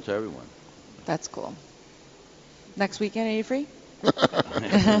doors are open to everyone. That's cool. Next weekend, are you free?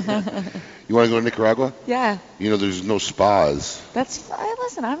 You want to go to Nicaragua? Yeah. There's no spas.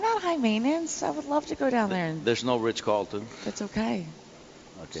 Listen, I'm not high maintenance. I would love to go down there. And There's no Ritz-Carlton. That's okay.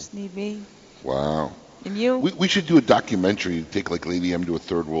 Just need me. Wow. And you? We should do a documentary. Take Lady M to a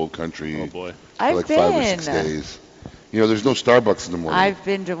third world country. Oh boy. For I've 5 or 6 days. There's no Starbucks in the morning. I've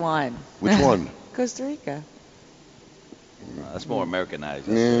been to one. Which one? Costa Rica. That's more Americanized.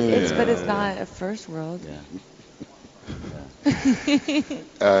 But it's not a first world. Yeah.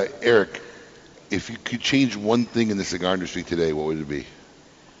 Eric, if you could change one thing in the cigar industry today, what would it be?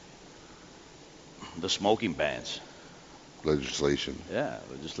 The smoking bans. Legislation. Yeah,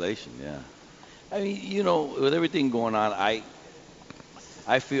 legislation, yeah. I mean, with everything going on, I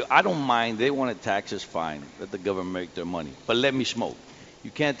feel, I don't mind. They want to tax us, fine. Let the government make their money. But let me smoke.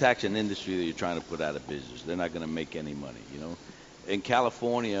 You can't tax an industry that you're trying to put out of business. They're not going to make any money, In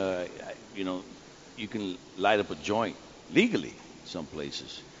California, you can light up a joint legally some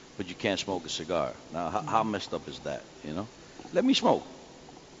places, but you can't smoke a cigar. Now, how messed up is that, Let me smoke.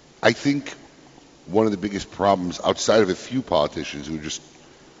 I think one of the biggest problems, outside of a few politicians who are just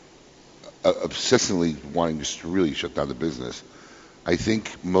obsessively wanting just to really shut down the business, I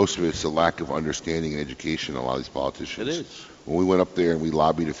think most of it's a lack of understanding and education in a lot of these politicians. It is. When we went up there and we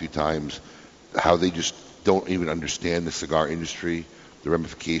lobbied a few times, how they just don't even understand the cigar industry, the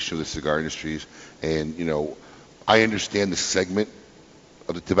ramification of the cigar industries. And, I understand the segment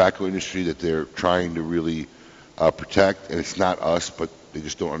of the tobacco industry that they're trying to really protect, and it's not us, but they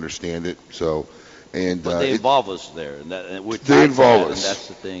just don't understand it. So, but they involve us there, and they involve us, and that's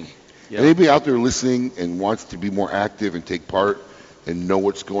the thing. Yeah. Anybody out there listening and wants to be more active and take part and know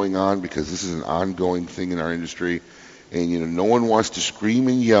what's going on, because this is an ongoing thing in our industry, and no one wants to scream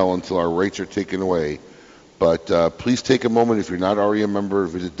and yell until our rights are taken away. But please take a moment, if you're not already a member,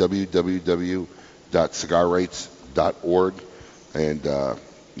 visit www.cigarrights.org and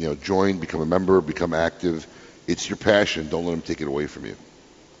join, become a member, become active. It's your passion. Don't let them take it away from you.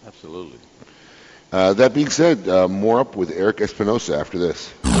 Absolutely. That being said, more up with Eric Espinosa after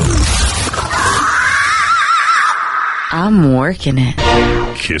this. I'm working it.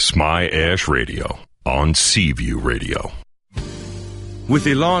 Kiss My Ash Radio on Seaview Radio. With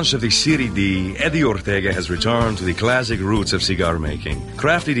the launch of the Serie D, Eddie Ortega has returned to the classic roots of cigar making.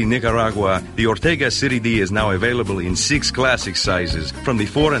 Crafted in Nicaragua, the Ortega Serie D is now available in 6 classic sizes, from the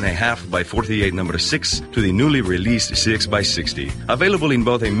 4.5 by 48 number 6 to the newly released 6 by 60. Available in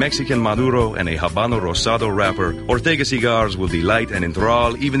both a Mexican Maduro and a Habano Rosado wrapper, Ortega cigars will delight and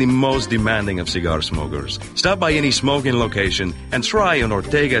enthrall even the most demanding of cigar smokers. Stop by any smoking location and try an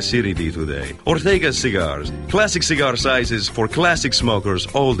Ortega Serie D today. Ortega cigars, classic cigar sizes for classic smokers,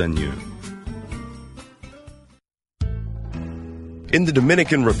 old and new. In the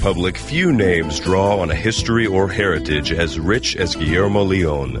Dominican Republic, few names draw on a history or heritage as rich as Guillermo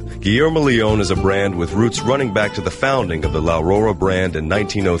Leon. Guillermo Leon is a brand with roots running back to the founding of the La Aurora brand in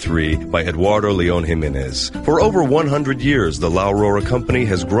 1903 by Eduardo Leon Jimenez. For over 100 years, the La Aurora company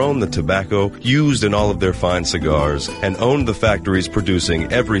has grown the tobacco used in all of their fine cigars and owned the factories producing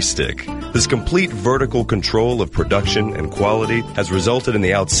every stick. This complete vertical control of production and quality has resulted in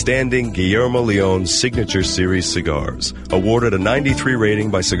the outstanding Guillermo Leon Signature Series cigars, awarded a 93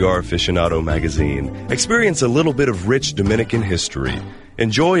 rating by Cigar Aficionado magazine. Experience a little bit of rich Dominican history.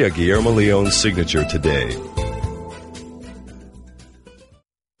 Enjoy a Guillermo Leon signature today.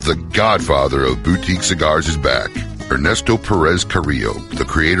 The godfather of boutique cigars is back. Ernesto Perez Carrillo, the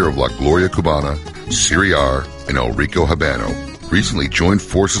creator of La Gloria Cubana, Siri R, and El Rico Habano, recently joined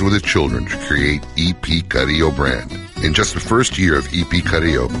forces with his children to create EP Carrillo brand. In just the first year of EP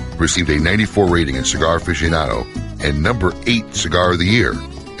Carrillo, received a 94 rating in Cigar Aficionado and number 8 Cigar of the Year,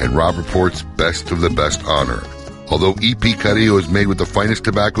 and Rob Report's Best of the Best honor. Although EP Carrillo is made with the finest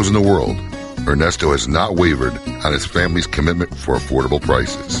tobaccos in the world, Ernesto has not wavered on his family's commitment for affordable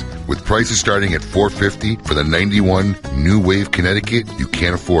prices. With prices starting at $4.50 for the 91 New Wave Connecticut, you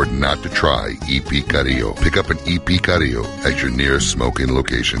can't afford not to try EP Carrillo. Pick up an EP Carrillo at your nearest smoking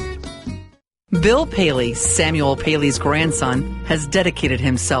location. Bill Paley, Samuel Paley's grandson, has dedicated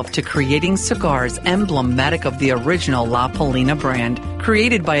himself to creating cigars emblematic of the original La Polina brand,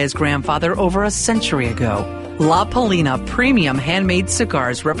 created by his grandfather over a century ago. La Polina premium handmade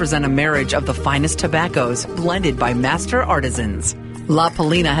cigars represent a marriage of the finest tobaccos blended by master artisans. La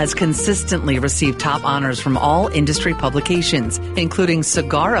Polina has consistently received top honors from all industry publications, including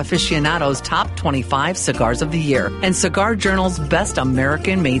Cigar Aficionado's Top 25 Cigars of the Year and Cigar Journal's Best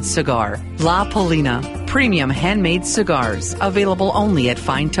American-Made Cigar. La Polina, premium handmade cigars, available only at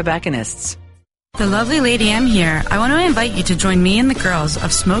fine tobacconists. The lovely Lady M here. I want to invite you to join me and the girls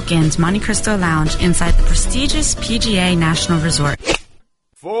of Smoke Inn's Monte Cristo Lounge inside the prestigious PGA National Resort.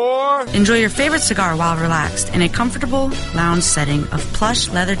 4. Enjoy your favorite cigar while relaxed in a comfortable lounge setting of plush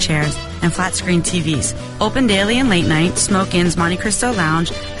leather chairs and flat-screen TVs. Open daily and late night, Smoke Inn's Monte Cristo Lounge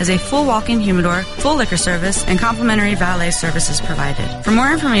has a full walk-in humidor, full liquor service, and complimentary valet services provided. For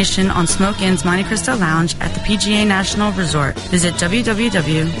more information on Smoke Inn's Monte Cristo Lounge at the PGA National Resort, visit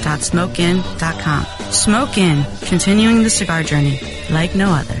www.smokeinn.com. Smoke Inn, continuing the cigar journey like no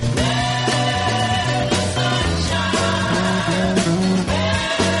other.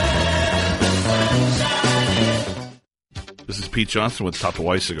 This is Pete Johnson with Top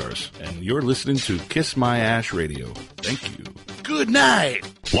Hawaii Cigars, and you're listening to Kiss My Ash Radio. Thank you. Good night.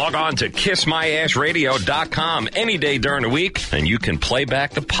 Log on to kissmyashradio.com any day during the week, and you can play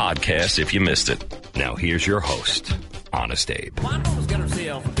back the podcast if you missed it. Now here's your host, Honest Abe. My mama's got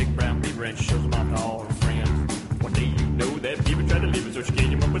herself a big brown beaver and she shows them off to all her friends. One day you know that beaver tried to leave it, so she gave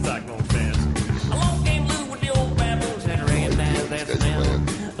him up with cyclone fast. Along came Lou with the old baboons and her ringing down that smell.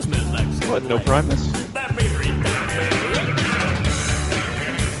 It smells like What, no Primus? that beaver ain't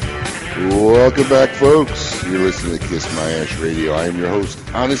Welcome back, folks. You're listening to Kiss My Ash Radio. I am your host,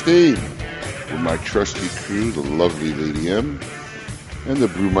 Honest Abe, with my trusty crew, the lovely Lady M, and the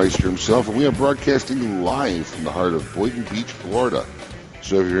Brewmeister himself. And we are broadcasting live from the heart of Boynton Beach, Florida.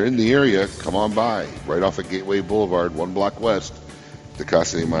 So if you're in the area, come on by, right off of Gateway Boulevard, 1 block west, the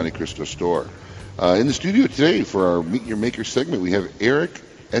Casa de Monte Cristo store. In the studio today for our Meet Your Maker segment, we have Eric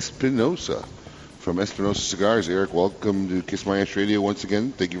Espinosa from Espinosa Cigars. Eric, welcome to Kiss My Ash Radio once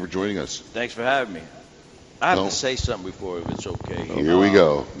again. Thank you for joining us. Thanks for having me. I have to say something before, if it's okay. Here we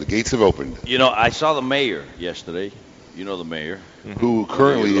go. The gates have opened. You know, I saw the mayor yesterday. You know the mayor. Who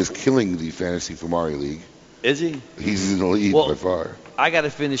currently is killing the Fantasy Fumari League. Is he? He's in the lead by far. I got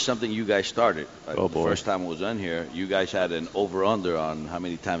to finish something you guys started. Oh, boy. The first time I was on here, you guys had an over-under on how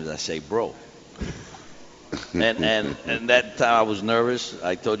many times I say bro. and that time I was nervous.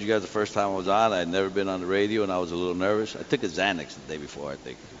 I told you guys the first time I was on, I had never been on the radio, and I was a little nervous. I took a Xanax the day before, I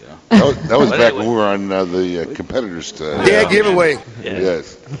think. You know? That was back when we were on the competitors. Giveaway. Yeah.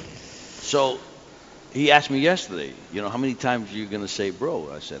 Yes. So he asked me yesterday, you know, how many times are you going to say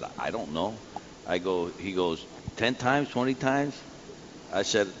bro? I said, I don't know. He goes, 10 times, 20 times?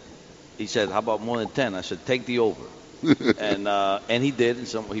 He said, how about more than 10? I said, take the over. and he did, and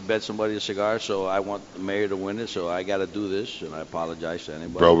he bet somebody a cigar, so I want the mayor to win it, so I got to do this, and I apologize to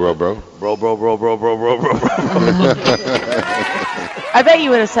anybody. Bro. Bro. I bet you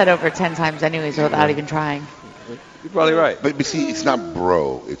would have said over 10 times anyways without even trying. You're probably right. But see, it's not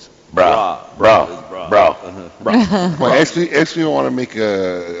bro, it's bro. Come on, ask me if I want to make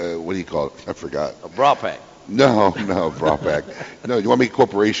a, what do you call it? I forgot. A bra pack. No, bra pack. No, you want to make a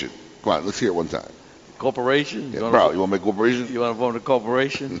corporation. Come on, let's hear it one time. Corporation? Yeah, you want to make a corporation? You want to form a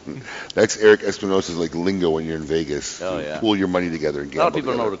corporation? That's Eric Espinosa's like lingo when you're in Vegas. Oh, You yeah. pool your money together and A gamble lot of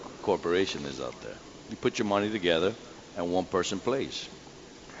people together. know what a corporation is out there. You put your money together, and one person plays.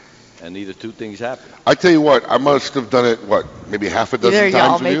 And either two things happen. I tell you what, I must have done it, maybe half a dozen Either times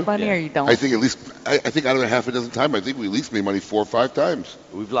y'all with make you? money or you don't. I think I think out of the half a dozen times, I think we at least made money 4 or 5 times.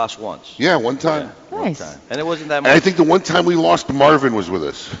 We've lost once. Yeah, one time. Nice. One time. And it wasn't that And much. I think the one time we lost, Marvin was with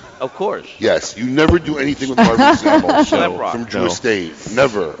us. Of course. Yes, you never do anything with Marvin Sample Never. from Drew Estate.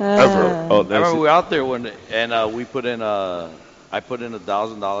 Never, ever. Oh, I remember we were out there and we put in I put in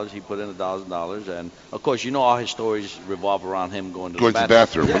 $1,000. He put in $1,000, and of course, you know all his stories revolve around him going to Going the to the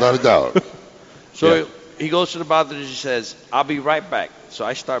bathroom, without a doubt. So he goes to the bathroom and he says, "I'll be right back." So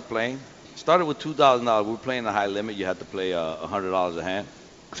I start playing. Started with $2,000. We were playing the high limit. You had to play $100 a hand.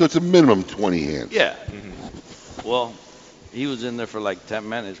 So it's a minimum 20 hands. Yeah. Well, he was in there for like 10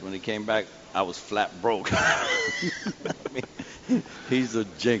 minutes. When he came back, I was flat broke. I mean, he's the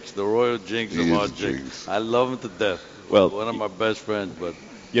jinx, the royal jinx He of is all the jinx. jinx. I love him to death. Well, one of my best friends, but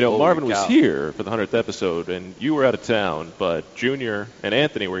you know, holy Marvin was cow. here for the 100th episode, and you were out of town, but Junior and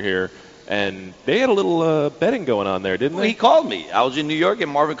Anthony were here, and they had a little betting going on there, didn't Well, they? he called me. I was in New York,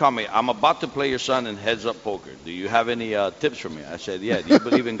 and Marvin called me. I'm about to play your son in heads-up poker. Do you have any tips for me? I said, yeah. Do you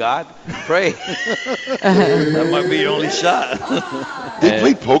believe in God? Pray. That might be your only shot. They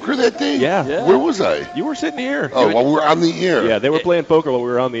played poker that day? Yeah. Where was I? You were sitting here. Oh, while we were on the air. Yeah, they were playing poker while we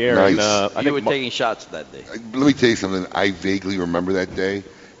were on the air. Nice. And, I You think were taking shots that day. Let me tell you something. I vaguely remember that day,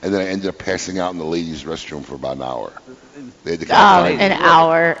 and then I ended up passing out in the ladies' restroom for about an hour. They had to find me. An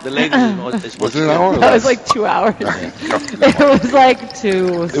hour. The ladies Was it an hour? That was like 2 hours. It was like 2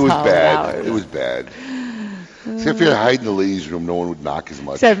 It was solid bad. hours. It was bad. See, if you had to hide in the ladies' room, no one would knock as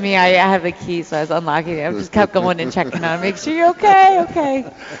much. Except me, I have the key, so I was unlocking it. I just kept going and checking on, make sure you're okay, okay.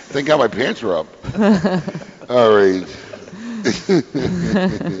 Thank God my pants were up. All right.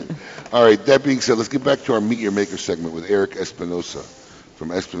 All right, that being said, let's get back to our Meet Your Maker segment with Eric Espinosa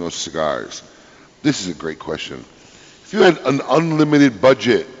from Espinosa Cigars. This is a great question. If you had an unlimited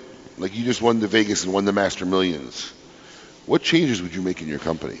budget, like you just won the Vegas and won the Master Millions, what changes would you make in your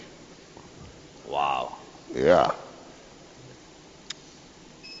company? Wow. Yeah.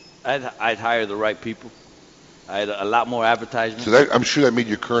 I'd hire the right people. I had a lot more advertising. So I'm sure that made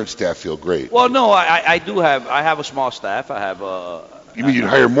your current staff feel great. Well, no, I have a small staff. I have You mean you'd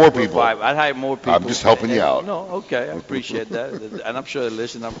hire more people? I'd hire more people. I'm just helping you out. No, okay, I appreciate that, and I'm sure they're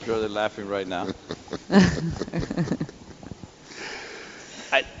listening. I'm sure they're laughing right now.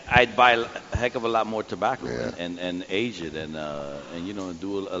 I'd buy a heck of a lot more tobacco and age it and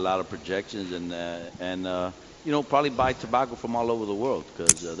do a lot of projections and probably buy tobacco from all over the world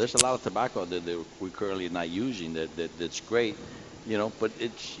because there's a lot of tobacco that we're currently not using that's great, but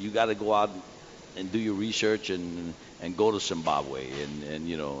you got to go out and do your research and go to Zimbabwe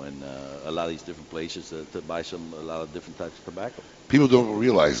and a lot of these different places to buy a lot of different types of tobacco. People don't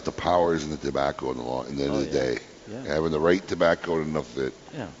realize the power is in the tobacco in the end of the day. Yeah. Having the right tobacco and enough of it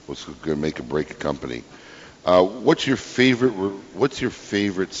was going to make or break a company. What's your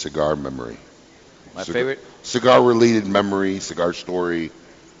favorite cigar memory? My favorite? Cigar-related memory, cigar story.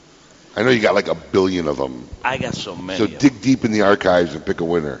 I know you got like a billion of them. I got so many. So dig deep in the archives and pick a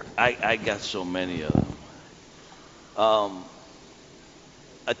winner. I got so many of them.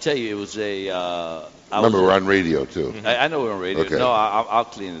 I tell you, it was Remember, we're on radio too. I know we're on radio. Okay. No, I'll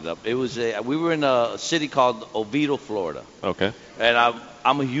clean it up. It was we were in a city called Oviedo, Florida. Okay. And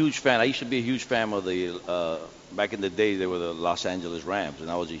I'm a huge fan. I used to be a huge fan of the back in the day they were the Los Angeles Rams, and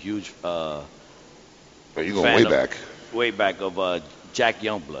I was a huge. You going way back? Way back of Jack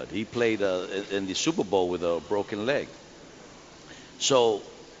Youngblood. He played in the Super Bowl with a broken leg. So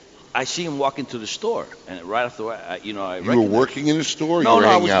I see him walk into the store, and right after I You were working in a store? Or No, you were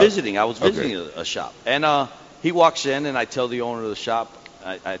I hanging was out? visiting. I was visiting a shop, and he walks in, and I tell the owner of the shop.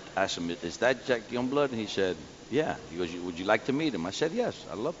 I asked him, "Is that Jack Youngblood?" And he said, "Yeah." He goes, "Would you like to meet him?" I said, "Yes,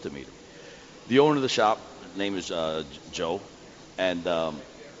 I'd love to meet him." The owner of the shop, his name is Joe, and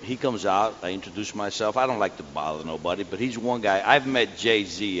he comes out. I introduce myself. I don't like to bother nobody, but he's one guy. I've met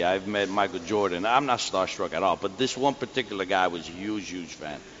Jay-Z. I've met Michael Jordan. I'm not starstruck at all, but this one particular guy was a huge, huge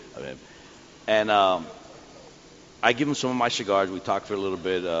fan of him. And I give him some of my cigars. We talked for a little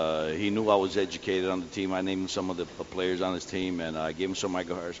bit. He knew I was educated on the team. I named him some of the players on his team, and I gave him some of my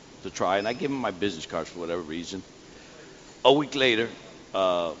cigars to try. And I gave him my business cards for whatever reason. A week later,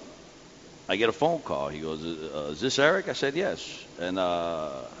 I get a phone call. He goes, "Is this Eric?" I said, "Yes." And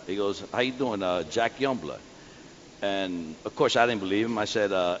he goes, "How you doing, Jack Youngblood?" And, of course, I didn't believe him. I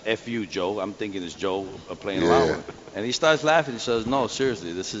said, F you, Joe. I'm thinking it's Joe playing around with him. And he starts laughing. He says, "No,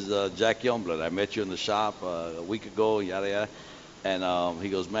 seriously, this is Jack Youngblood. I met you in the shop a week ago, yada, yada." And he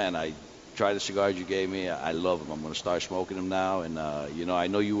goes, "Man, I tried the cigars you gave me. I love them. I'm going to start smoking them now. And, I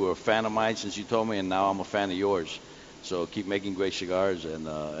know you were a fan of mine since you told me, and now I'm a fan of yours. So keep making great cigars, and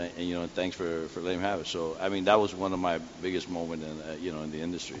thanks for letting him have it." So, I mean, that was one of my biggest moments, in the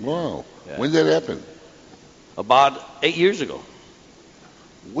industry. Wow. Yeah. When did that happen? About 8 years ago.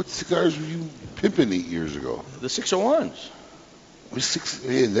 What cigars were you pimping 8 years ago? The 601s.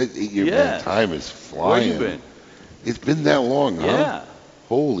 That 8 year time is flying. Where you been? It's been that long, huh? Yeah.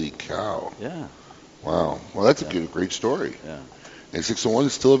 Holy cow. Yeah. Wow. Well, that's a great story. Yeah. And 601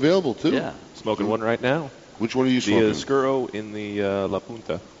 is still available, too. Yeah. Smoking one right now. Which one are you smoking? The Oscuro in the La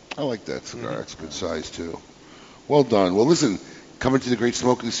Punta. I like that cigar. That's a good size, too. Well done. Well, listen, coming to the Great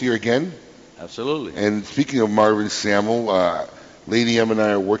Smoke this year again. Absolutely. And speaking of Marvin Samuel, Lady M and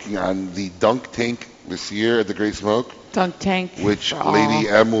I are working on the Dunk Tank this year at the Great Smoke. Dunk Tank. Which Lady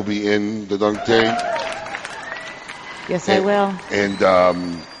M will be in the Dunk Tank. Yes, I will. And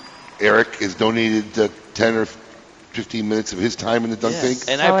Eric has donated 10 or 15 minutes of his time in the Dunk Tank.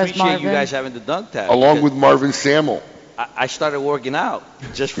 And I appreciate you guys having the Dunk Tank. Along with Marvin Samuel. I started working out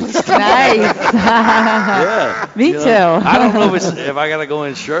just for this. Nice. Yeah. Me too. I don't know if I got to go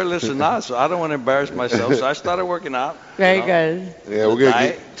in shirtless or not, so I don't want to embarrass myself. So I started working out. Very good. Yeah, we're going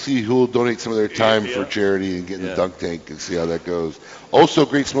to see who will donate some of their time for charity and get in the Dunk Tank and see how that goes. Also,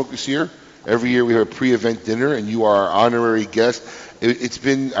 Great Smoke this year. Every year we have a pre-event dinner, and you are our honorary guest. It's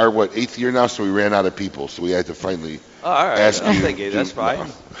been our, 8th year now, so we ran out of people, so we had to finally ask you. That's fine.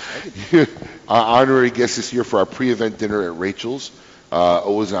 Our honorary guest this year for our pre-event dinner at Rachel's.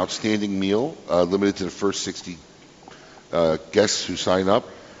 It was an outstanding meal, limited to the first 60 guests who sign up.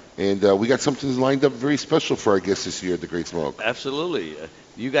 And we got something lined up very special for our guests this year at the Great Smoke. Absolutely.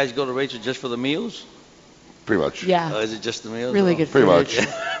 You guys go to Rachel just for the meals? Pretty much. Yeah. Is it just the meals? Really good Pretty food. much.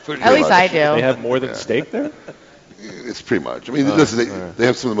 At least I do. They have more than steak there? It's pretty much. I mean, listen, they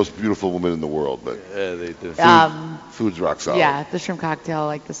have some of the most beautiful women in the world, but yeah, they do. Food's rock solid. Yeah, the shrimp cocktail,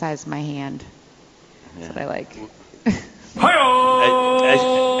 like the size of my hand. That's what I like.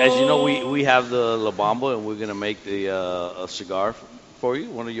 As you know, we have the La Bamba, and we're going to make a cigar for you,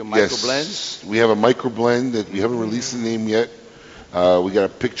 one of your micro blends. Yes, we have a micro blend that we haven't released the name yet. We got a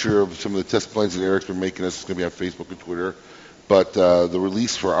picture of some of the test blends that Eric's been making us. It's going to be on Facebook and Twitter. But the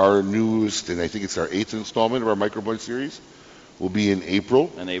release for our newest, and I think it's our 8th installment of our micro blend series, will be in April.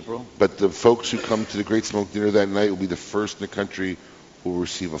 But the folks who come to the Great Smoke Dinner that night will be the first in the country who will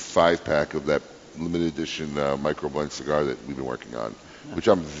receive a 5-pack of that limited edition micro blend cigar that we've been working on, which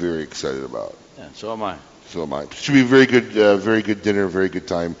I'm very excited about. Yeah, so am I. Should be a very good dinner, very good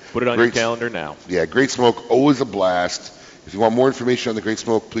time. Put it on your calendar now. Yeah, Great Smoke, always a blast. If you want more information on the Great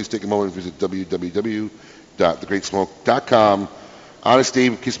Smoke, please take a moment and visit www.thegreatsmoke.com. Honest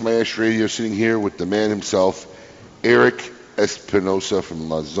Dave, Kiss My Ash Radio, sitting here with the man himself, Eric Espinosa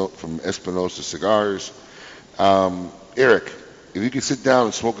from Espinosa Cigars. Eric, if you could sit down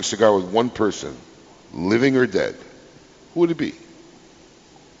and smoke a cigar with one person, living or dead, who would it be?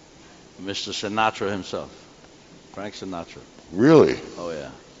 Mr. Sinatra himself, Frank Sinatra. Really? Oh, yeah.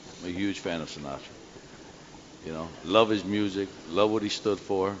 I'm a huge fan of Sinatra. You know, love his music, love what he stood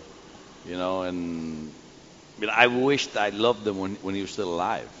for, you know, and I wished I loved him when he was still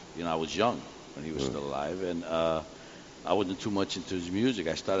alive. You know, I was young when he was still alive, and I wasn't too much into his music.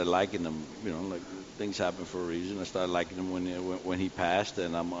 I started liking him, you know, like things happen for a reason. I started liking him when he passed,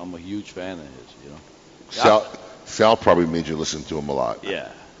 and I'm a huge fan of his, you know. Sal probably made you listen to him a lot.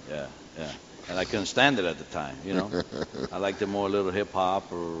 Yeah. And I couldn't stand it at the time, you know. I liked it more a little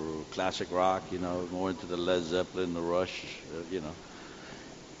hip-hop or classic rock, you know, more into the Led Zeppelin, the Rush, you know.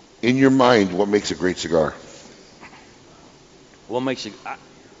 In your mind, what makes a great cigar? What makes it...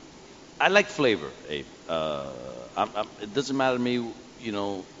 I like flavor, Abe. It doesn't matter to me, you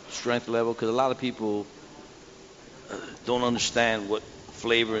know, strength level, because a lot of people don't understand what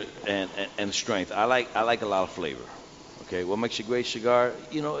flavor and strength. I like a lot of flavor. Okay, what makes a great cigar?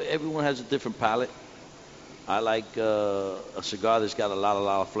 You know, everyone has a different palate. I like a cigar that's got a lot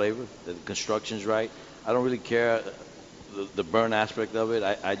of flavor, that the construction's right. I don't really care the burn aspect of it.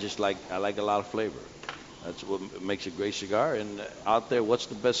 I like a lot of flavor. That's what makes a great cigar. And out there, what's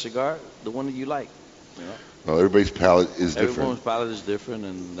the best cigar? The one that you like. You know? Well, everybody's palate is different. Everyone's palate is different,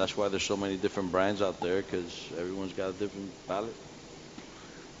 and that's why there's so many different brands out there, because everyone's got a different palate.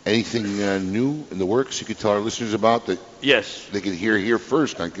 Anything new in the works you could tell our listeners about that? Yes. They can hear here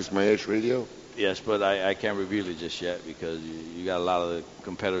first on Kiss My Ash Radio? Yes, but I can't reveal it just yet, because you got a lot of the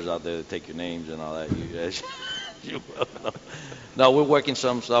competitors out there that take your names and all that. No, we're working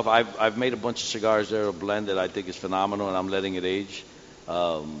some stuff. I've made a bunch of cigars there, a blend that I think is phenomenal, and I'm letting it age.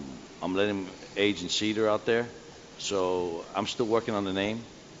 I'm letting it age in cedar out there. So I'm still working on the name,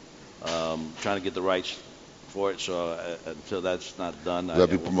 trying to get the rights for it. So until that's not done, that'll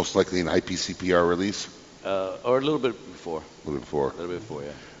be most likely an IPCPR release, or a little bit before. A little bit before,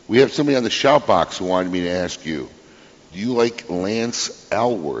 yeah. We have somebody on the shout box who wanted me to ask you: do you like Lance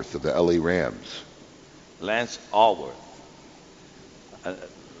Alworth of the LA Rams? Lance Alworth.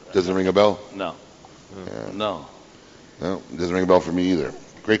 Doesn't ring a bell? No. Yeah. No. No, it doesn't ring a bell for me either.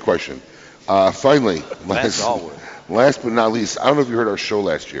 Great question. Finally, last but not least, I don't know if you heard our show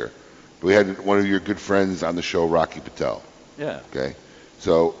last year, but we had one of your good friends on the show, Rocky Patel. Yeah. Okay.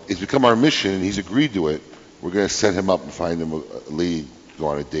 So it's become our mission, and he's agreed to it. We're going to set him up and find him a lead to go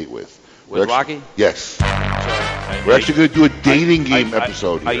on a date with. Rocky? Yes. We're actually going to do a dating game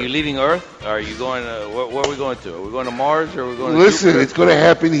episode here. Are you leaving Earth? Are you going to, where are we going to? Are we going to Mars or are we going to Listen, Jupiter? it's going to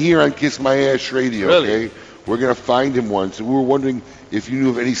happen here on Kiss My Ash Radio, Really? okay? We're going to find him one. So we were wondering if you knew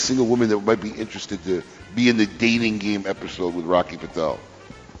of any single women that might be interested to be in the dating game episode with Rocky Patel.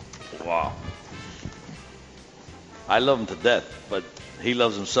 Wow. I love him to death, but he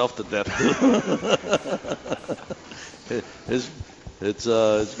loves himself to death. It's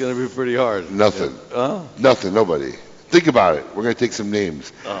going to be pretty hard. Nothing. Huh? Nothing. Nobody. Think about it. We're going to take some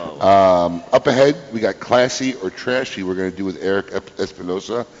names. Up ahead, we got Classy or Trashy we're going to do with Eric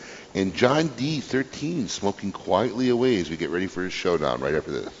Espinosa. And John D13 smoking quietly away as we get ready for his showdown right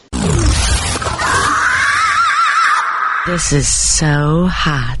after this. This is so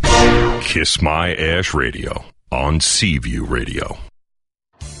hot. Kiss My Ash Radio on Seaview Radio.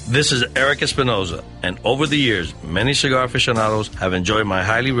 This is Eric Espinosa, and over the years, many cigar aficionados have enjoyed my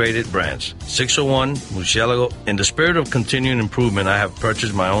highly rated brands. 601, Murcielago. In the spirit of continuing improvement, I have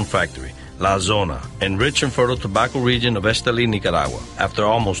purchased my own factory. La Zona, and rich and fertile tobacco region of Esteli, Nicaragua. After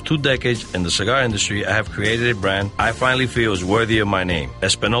almost 2 decades in the cigar industry, I have created a brand I finally feel is worthy of my name.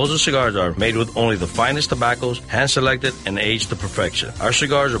 Espinosa cigars are made with only the finest tobaccos, hand-selected and aged to perfection. Our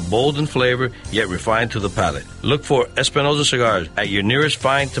cigars are bold in flavor, yet refined to the palate. Look for Espinosa Cigars at your nearest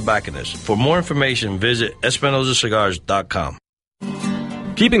fine tobacconist. For more information, visit EspinosaCigars.com.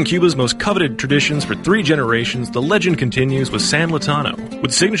 Keeping Cuba's most coveted traditions for 3 generations, the legend continues with San Latano.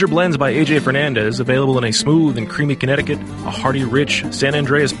 With signature blends by A.J. Fernandez available in a smooth and creamy Connecticut, a hearty, rich San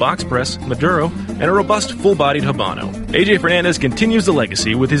Andreas box press, Maduro, and a robust, full-bodied Habano. A.J. Fernandez continues the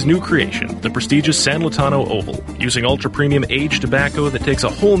legacy with his new creation, the prestigious San Latano Oval. Using ultra-premium aged tobacco that takes a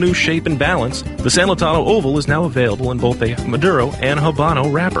whole new shape and balance, the San Latano Oval is now available in both a Maduro and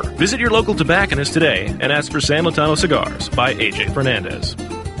Habano wrapper. Visit your local tobacconist today and ask for San Latano Cigars by A.J. Fernandez.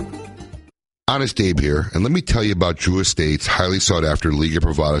 Honest Abe here, and let me tell you about Drew Estate's highly sought-after Liga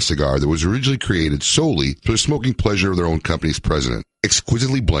Privada cigar that was originally created solely for the smoking pleasure of their own company's president.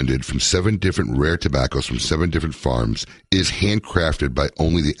 Exquisitely blended from 7 different rare tobaccos from 7 different farms, it is handcrafted by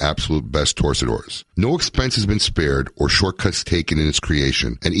only the absolute best torcedores. No expense has been spared or shortcuts taken in its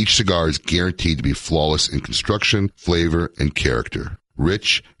creation, and each cigar is guaranteed to be flawless in construction, flavor, and character.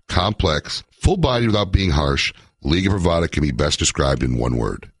 Rich, complex, full-bodied without being harsh, Liga Privada can be best described in one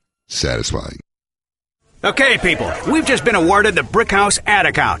word: satisfying. Okay, people, we've just been awarded the Brickhouse Ad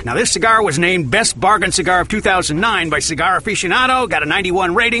Account. Now, this cigar was named Best Bargain Cigar of 2009 by Cigar Aficionado, got a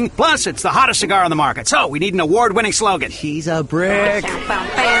 91 rating, plus it's the hottest cigar on the market. So, we need an award-winning slogan. He's a brick.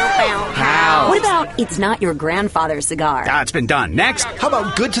 How? What about it's not your grandfather's cigar? It's been done. Next. How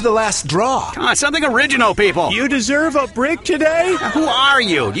about good to the last draw? Come on, something original, people. You deserve a brick today? Who are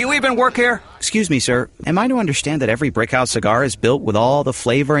you? Do you even work here? Excuse me, sir. Am I to understand that every Brickhouse cigar is built with all the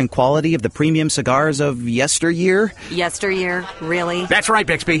flavor and quality of the premium cigars of yesteryear? Yesteryear? Really? That's right,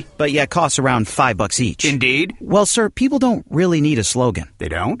 Bixby. But yet costs around $5 each. Indeed. Well, sir, people don't really need a slogan. They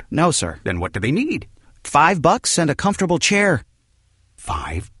don't? No, sir. Then what do they need? $5 and a comfortable chair.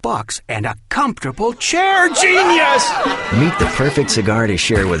 $5 and a comfortable chair, genius! Meet the perfect cigar to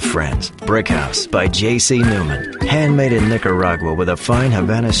share with friends. Brickhouse by J.C. Newman. Handmade in Nicaragua with a fine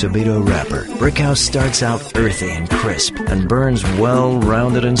Havana Subito wrapper. Brickhouse starts out earthy and crisp and burns well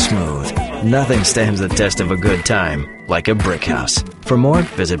rounded and smooth. Nothing stands the test of a good time like a Brickhouse. For more,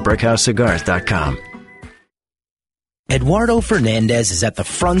 visit BrickHouseCigars.com. Eduardo Fernandez is at the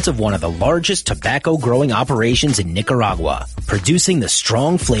front of one of the largest tobacco growing operations in Nicaragua, producing the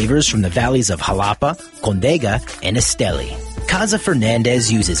strong flavors from the valleys of Jalapa, Condega, and Esteli. Casa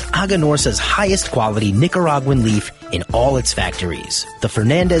Fernandez uses Aganorsa's highest quality Nicaraguan leaf in all its factories. The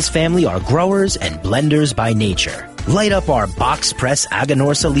Fernandez family are growers and blenders by nature. Light up our box press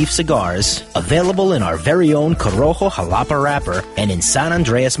Aganorsa leaf cigars, available in our very own Corojo Jalapa wrapper and in San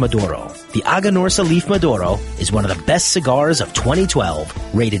Andreas Maduro. The Aganorsa Leaf Maduro is one of the best cigars of 2012,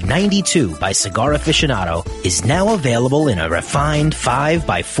 rated 92 by Cigar Aficionado, is now available in a refined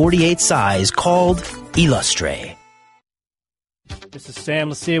 5x48 size called Ilustre. This is Sam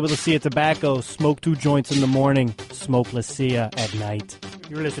Lucia with Lucia Tobacco. Smoke 2 joints in the morning, smoke Lucia at night.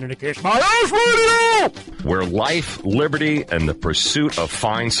 You're listening to Kiss My Ass Radio! Where life, liberty, and the pursuit of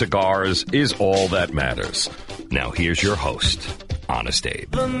fine cigars is all that matters. Now here's your host, Honest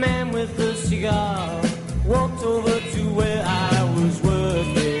Abe. The man with the cigar walked over to where I was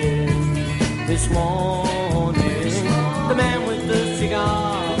working this morning. The man with the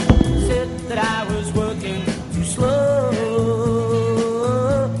cigar said that I was working too slow,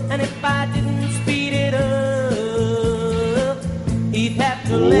 and if I didn't speed it up, he'd have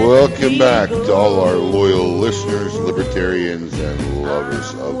to let Welcome back to all our loyal listeners, libertarians, and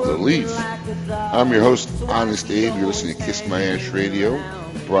lovers of the leaf. I'm your host, Honest Abe. You're listening to Kiss My Ash Radio,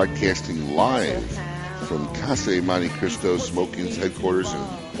 broadcasting live from Casa Monte Cristo Smoking's headquarters in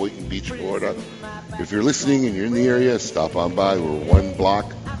Boynton Beach, Florida. If you're listening and you're in the area, stop on by. We're 1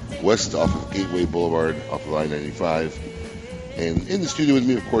 block west off of Gateway Boulevard, off of I-95. And in the studio with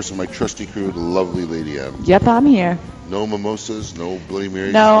me, of course, is my trusty crew, the lovely Lady M. Yep, I'm here. No mimosas, no Bloody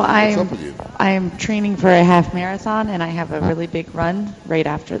Marys. No, What's up with you? I'm training for a half marathon, and I have a really big run right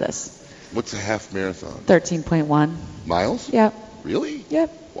after this. What's a half marathon? 13.1. Miles? Yep. Really? Yep.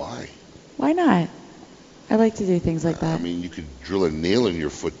 Why? Why not? I like to do things like that. I mean, you could drill a nail in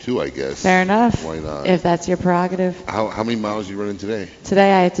your foot, too, I guess. Fair enough. Why not? If that's your prerogative. How many miles are you running today?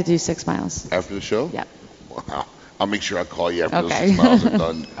 Today I had to do 6 miles. After the show? Yep. Wow. I'll make sure I call you after Okay. those 6 miles are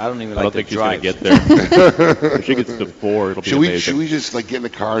done. I don't even I don't like think to she's going drive. to get there. If she gets to 4, it'll be amazing. Should we just like get in the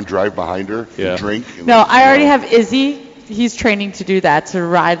car and drive behind her and drink? And No, I already have Izzy. He's training to do that, to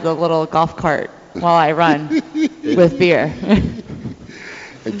ride the little golf cart while I run with beer.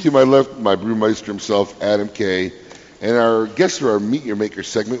 And to my left, my brewmeister himself, Adam K. And our guest for our Meet Your Maker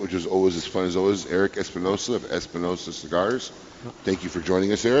segment, which is always as fun as always, Eric Espinosa of Espinosa Cigars. Thank you for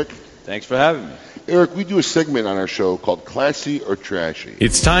joining us, Eric. Thanks for having me. Eric, we do a segment on our show called Classy or Trashy.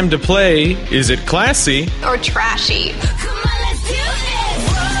 It's time to play Is It Classy or Trashy? You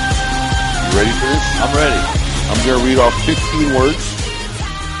ready for this? I'm ready. I'm going to read off 15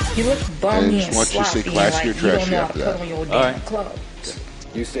 words. You look bummy and I want you to say classy or trashy after that. All right. Clothes.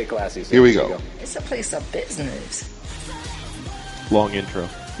 You stay classy. Here we go. It's a place of business. Long intro.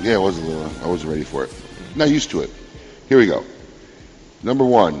 Yeah, I wasn't ready for it. Not used to it. Here we go. Number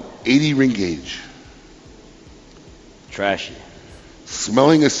 1, 80 ring gauge. Trashy.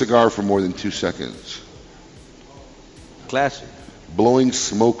 Smelling a cigar for more than 2 seconds. Classy. Blowing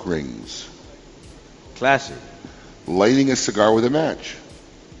smoke rings. Classy. Lighting a cigar with a match.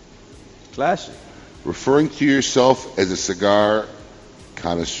 Classy. Referring to yourself as a cigar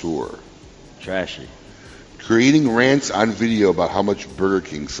connoisseur. Trashy. Creating rants on video about how much Burger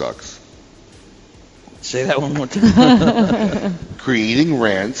King sucks. Say that one more time. Creating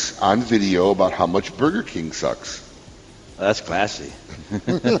rants on video about how much Burger King sucks. That's classy.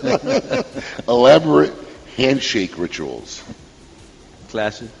 Elaborate handshake rituals.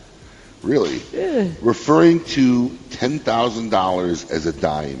 Classy. Really? Yeah. Referring to $10,000 as a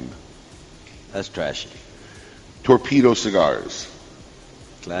dime. That's trashy. Torpedo cigars.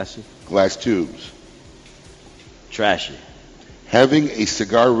 Classy. Glass tubes. Trashy. Having a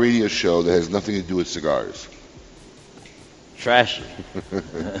cigar radio show that has nothing to do with cigars. Trashy.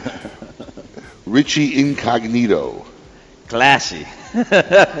 Richie Incognito. Classy.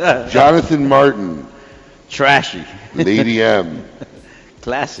 Jonathan Martin. Trashy. Lady M.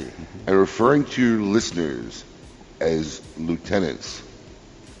 Classy. And referring to your listeners as lieutenants.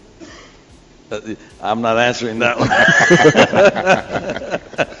 I'm not answering that one.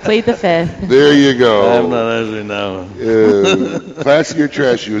 Plead the fifth. There you go. I'm not answering that one. Classy or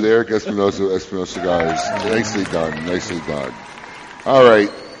Trashy with Eric Espinosa, Espinosa Cigars. Nicely done. Nicely done. All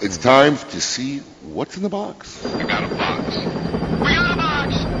right. It's time to see what's in the box. We got a box. We got a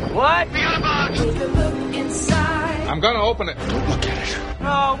box. What? We got a box. Take a look inside. I'm gonna open it. Don't look at it.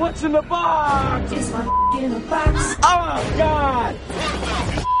 Oh, what's in the box? It's my in a box. Oh, God.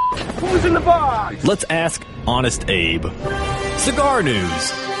 Who's in the box? Let's ask Honest Abe. Cigar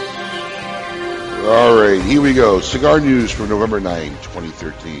news. All right, here we go. Cigar news for November 9,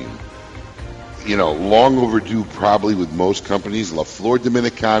 2013. You know, long overdue probably with most companies. La Flor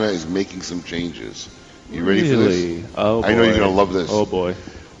Dominicana is making some changes. You ready for this? Oh, boy. I know you're going to love this. Oh, boy.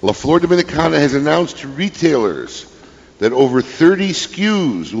 La Flor Dominicana has announced to retailers that over 30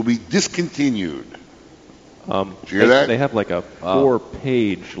 SKUs will be discontinued. Did you hear that? They have like a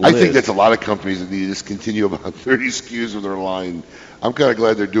 4-page list. I think that's a lot of companies that need to discontinue about 30 SKUs of their line. I'm kind of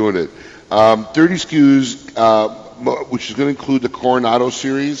glad they're doing it. 30 SKUs, which is going to include the Coronado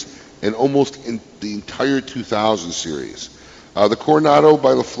series and almost the entire 2000 series. The Coronado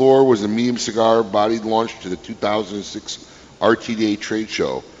by La Flor was a medium cigar body launched to the 2006 RTDA trade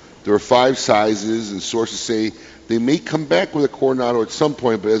show. There are 5 sizes, and sources say they may come back with a Coronado at some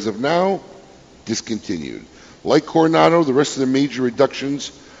point, but as of now, discontinued. Like Coronado, the rest of the major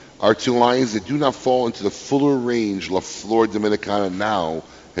reductions are to lines that do not fall into the fuller range La Flor Dominicana now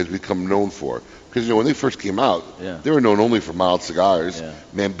has become known for. Because, you know, when they first came out, they were known only for mild cigars. Yeah.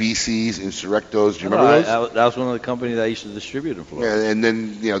 Mambises, Insurrectos. Do you remember those? That was one of the companies that used to distribute them for. Yeah, and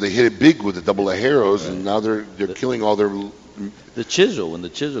then, you know, they hit it big with the double Ajeros, and now they're killing all their... The Chisel, when the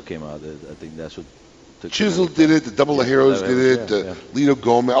Chisel came out, I think that's what... Chisel did it, the double Ajeros did it, the Lido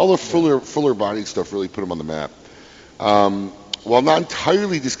Gomez, all the fuller bodied stuff really put them on the map. While not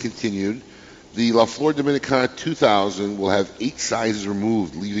entirely discontinued, the La Flor Dominicana 2000 will have 8 sizes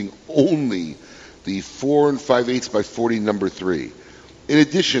removed, leaving only the 4 5/8 by 40 number 3. In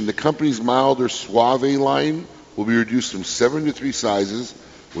addition, the company's milder Suave line will be reduced from 7 to 3 sizes,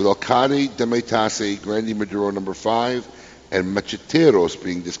 with Alcade, Demetase, Grande Maduro number 5, and Macheteros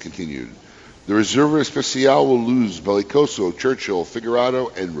being discontinued. The Reserva Especial will lose Bellicoso, Churchill, Figurado,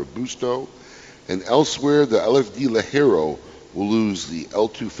 and Robusto. And elsewhere, the LFD Ligero will lose the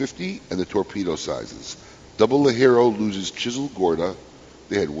L250 and the Torpedo sizes. Double Ligero loses Chisel Gorda.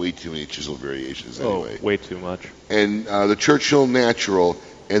 They had way too many Chisel variations anyway. Oh, way too much. And the Churchill Natural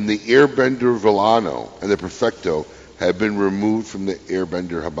and the Airbender Villano and the Perfecto have been removed from the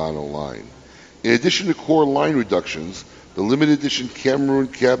Airbender Habano line. In addition to core line reductions, the limited edition Cameroon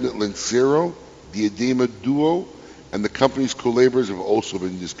Cabinet Lancero, Diadema Duo, and the company's Colabras have also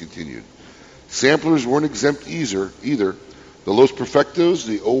been discontinued. Samplers weren't exempt either. The Los Perfectos,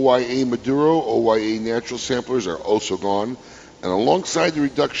 the OYA Maduro, OYA Natural samplers are also gone. And alongside the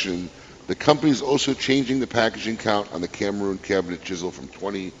reduction, the company is also changing the packaging count on the Cameroon cabinet chisel from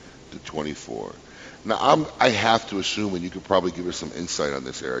 20 to 24. Now, I have to assume, and you could probably give us some insight on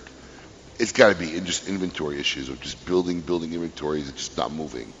this, Eric, it's got to be just inventory issues of just building inventories. It's just not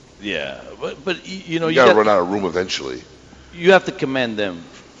moving. Yeah, but you know, you got to run out of room eventually. You have to commend them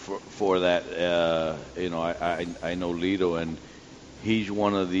for that. You know, I know Lido, and he's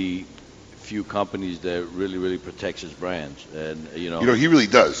one of the few companies that really protects his brands, and you know he really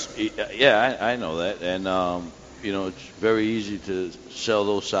does. Yeah, I know that, and you know, it's very easy to sell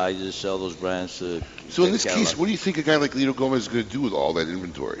those sizes, sell those brands. So in this case, what do you think a guy like Lido Gomez is going to do with all that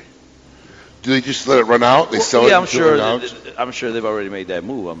inventory? Do they just let it run out? They sell it. Yeah, I'm sure they've already made that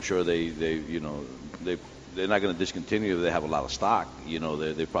move. I'm sure they're not going to discontinue if they have a lot of stock. You know,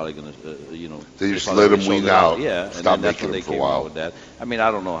 they're probably going to they just let them wean out. Yeah, stop and then that's making when they them for a came while. out with that. I mean, I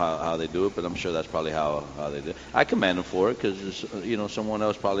don't know how they do it, but I'm sure that's probably how they do it. I commend them for it because you know, someone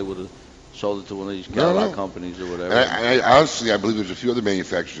else probably would have sold it to one of these catalog companies or whatever. And I honestly, I believe there's a few other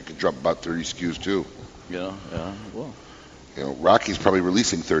manufacturers that could drop about 30 SKUs too. Yeah. Well, you know, Rocky's probably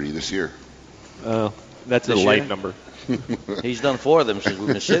releasing 30 this year. That's a light number. He's done 4 of them since we've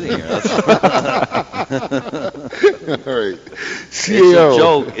been sitting here. All right.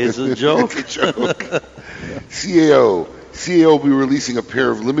 CAO. It's a joke. It's a joke. CAO will be releasing a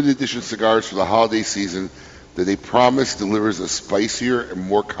pair of limited edition cigars for the holiday season that they promise delivers a spicier and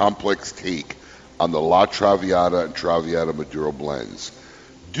more complex take on the La Traviata and Traviata Maduro blends,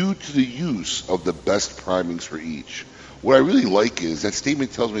 due to the use of the best primings for each. What I really like is that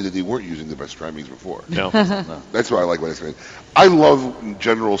statement tells me that they weren't using the best primings before. No. That's what I like about that statement. I love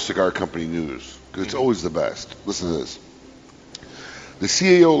general cigar company news because it's always the best. Listen to this. The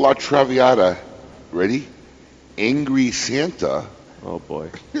CAO La Traviata, ready? Angry Santa. Oh, boy.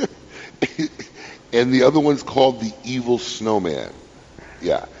 And the other one's called the Evil Snowman.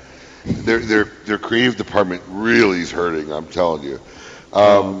 Yeah. Their creative department really is hurting, I'm telling you.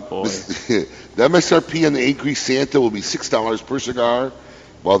 Boy. The MSRP on the Angry Santa will be $6 per cigar,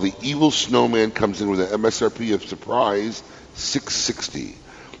 while the Evil Snowman comes in with an MSRP of surprise $6.60.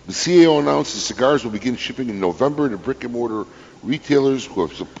 The CAO announced the cigars will begin shipping in November to brick-and-mortar retailers who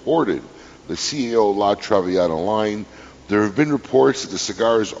have supported the CAO La Traviata line. There have been reports that the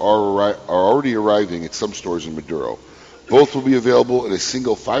cigars are already arriving at some stores in Maduro. Both will be available in a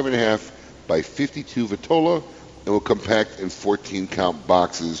single 5.5 by 52 Vitola and will come packed in 14-count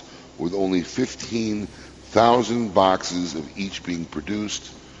boxes, with only 15,000 boxes of each being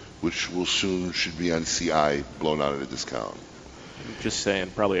produced, which will soon should be on CI, blown out at a discount. Just saying,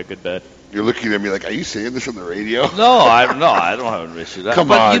 probably a good bet. You're looking at me like, are you saying this on the radio? No, I don't have an issue with that.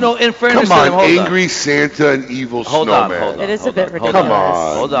 Come on. But, you know, in fairness come on, to them, Angry Santa and Evil Snowman. It is a bit ridiculous. Come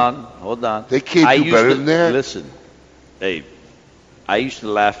on. Hold on. They can't do better than that. Listen, Abe, I used to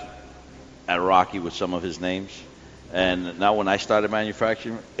laugh at Rocky with some of his names. And now when I started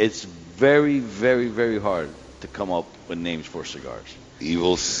manufacturing, it's very, very, very hard to come up with names for cigars.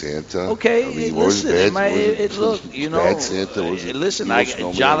 Evil Santa. Okay, I mean, listen, look, you know, Bad Santa, listen,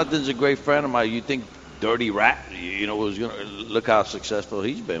 Jonathan's a great friend of mine. You think Dirty Rat, you know, was going to look how successful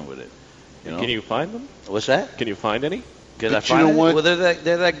he's been with it. You know? Can you find them? What's that? Can you find any? Can I find them? What? Well,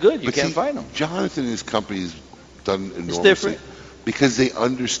 they're that good. You can't find them. Jonathan and his company's done enormously. It's different. Because they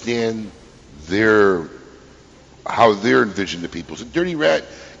understand how they're envisioned to people. So Dirty Rat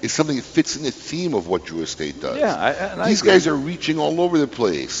is something that fits in the theme of what Drew Estate does. Yeah, These guys are reaching all over the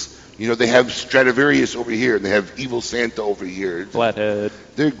place. You know, they have Stradivarius over here, and they have Evil Santa over here. Flathead.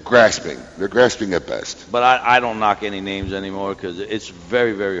 They're grasping. They're grasping at best. But I don't knock any names anymore because it's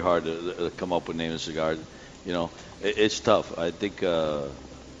very, very hard to come up with names of cigars. You know, it's tough. I think,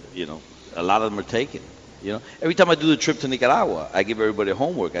 you know, a lot of them are taken. You know, every time I do the trip to Nicaragua, I give everybody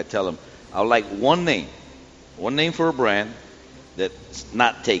homework. I tell them, I would like one name for a brand that's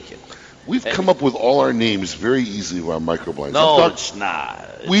not taken. We've come up with all our names very easily with our microblends. No, it's not.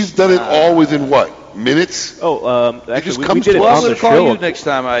 We've done it all within what? Minutes? Actually, we did it on the show. I'll call you next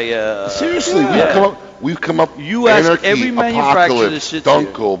time. Seriously, we've come up. You ask Anarchy, every manufacturer that sits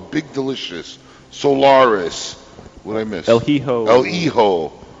Dunkel, Big Delicious, Solaris. What did I miss? El Hijo. El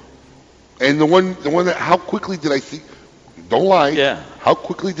Hijo. And the one that, how quickly did I think? Don't lie. Yeah. How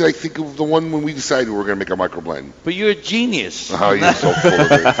quickly did I think of the one when we decided we were going to make a microblend? But you're a genius. Oh, you're so full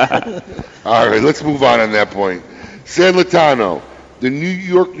of it. All right, let's move on that point. San Latano. The New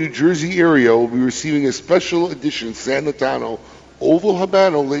York, New Jersey area will be receiving a special edition San Latano Oval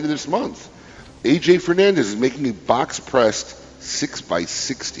Habano later this month. AJ Fernandez is making a box-pressed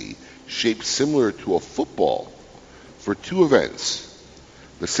 6x60, shaped similar to a football, for 2 events.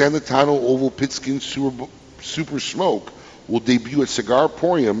 The San Latano Oval Pitskin Super Smoke will debut at Cigar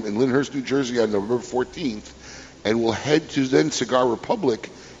Emporium in Lyndhurst, New Jersey on November 14th, and will head to then Cigar Republic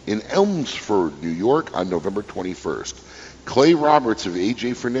in Elmsford, New York on November 21st. Clay Roberts of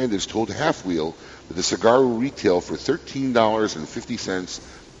A.J. Fernandez told Half Wheel that the cigar will retail for $13.50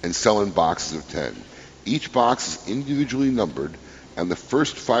 and sell in boxes of 10. Each box is individually numbered, and the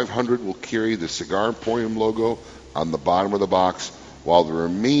first 500 will carry the Cigar Emporium logo on the bottom of the box, while the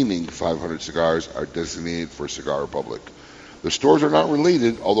remaining 500 cigars are designated for Cigar Republic. The stores are not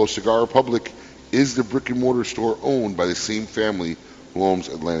related, although Cigar Republic is the brick-and-mortar store owned by the same family who owns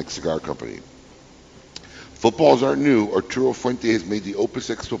Atlantic Cigar Company. Footballs aren't new. Arturo Fuente has made the Opus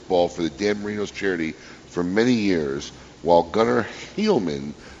X football for the Dan Marino's charity for many years, while Gunnar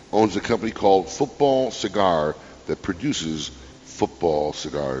Heilman owns a company called Football Cigar that produces football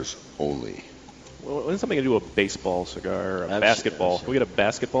cigars only. Well, when's something going to do a baseball cigar or a basketball? Can we get a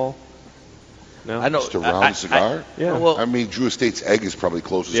basketball? No? I know. Just a round cigar? Yeah. Well, I mean, Drew Estate's Egg is probably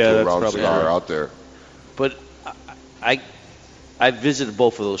closest to a round cigar out there. But I visited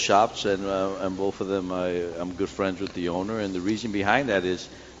both of those shops, and both of them I'm good friends with the owner. And the reason behind that is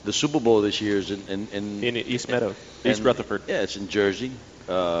the Super Bowl this year is in East Meadow, East Rutherford. Yeah, it's in Jersey,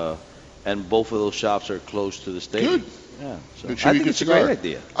 and both of those shops are close to the stadium. Good. Yeah, so It I should be think a it's good a cigar. great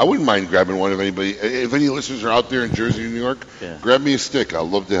idea. I wouldn't mind grabbing one if any listeners are out there in Jersey or New York, grab me a stick. I'd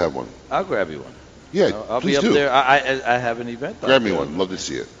love to have one. I'll grab you one. Yeah, I'll please be up do. there. I have an event. Grab me one. Love to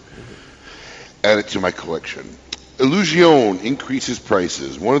see it. Add it to my collection. Illusion increases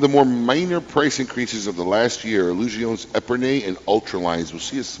prices. One of the more minor price increases of the last year, Illusion's Epernay and Ultra lines will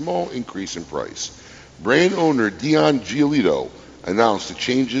see a small increase in price. Brand owner Dion Giolito announced the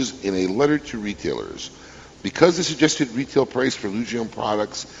changes in a letter to retailers. Because the suggested retail price for Illusion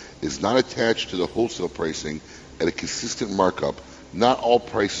products is not attached to the wholesale pricing at a consistent markup, not all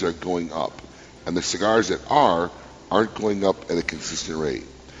prices are going up, and the cigars that aren't going up at a consistent rate.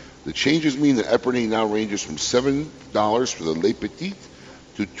 The changes mean that Epernay now ranges from $7 for the Le Petit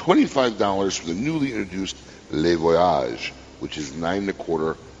to $25 for the newly introduced Le Voyage, which is 9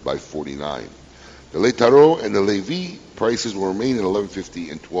 1/4 by 49. The Le Tarot and the Le Vie prices will remain at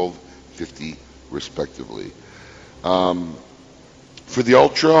 $11.50 and $12.50 respectively. For the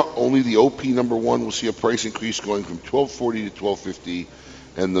Ultra, only the OP number 1 will see a price increase going from $12.40 to $12.50,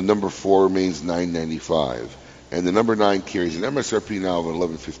 and the number 4 remains $9.95. And the number 9 carries an MSRP now of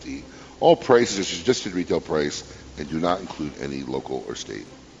 $11.50. All prices are suggested retail price and do not include any local or state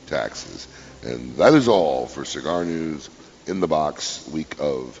taxes. And that is all for Cigar News in the Box, week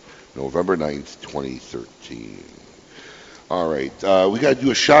of November 9th, 2013. All right, we got to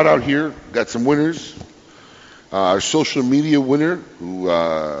do a shout out here. Got some winners. Our social media winner who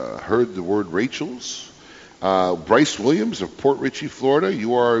heard the word Rachel's, Bryce Williams of Port Richey, Florida.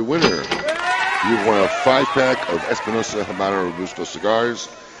 You are a winner. You've won a 5-pack of Espinosa Habano Robusto cigars.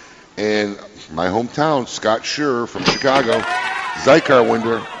 And my hometown, Scott Schur from Chicago, Zycar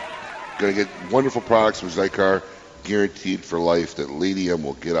winner. Going to get wonderful products from Zycar, guaranteed for life, that Lady M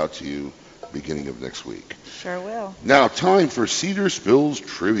will get out to you beginning of next week. Sure will. Now, time for Cedar Spills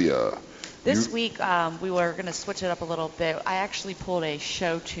Trivia. This week, we were going to switch it up a little bit. I actually pulled a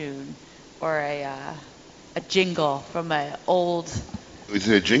show tune or a jingle from an old... Is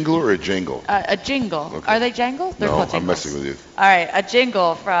it a jingle or a jangle? A jingle. Okay. Are they jangle? They're no, called jingles. I'm messing with you. All right, a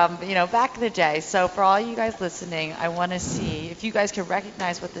jingle from, back in the day. So for all you guys listening, I want to see if you guys can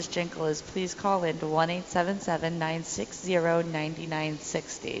recognize what this jingle is. Please call in to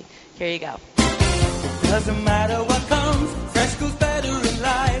 1-877-960-9960. Here you go. Doesn't matter what comes, fresh goes better in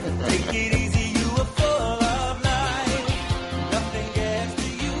life. Take it easy, you are full of life. Nothing gets to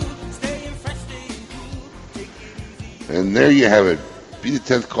you, staying fresh, staying cool. Take it easy. And there you have it. Be the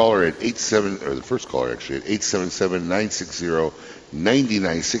 10th caller at the first caller actually, at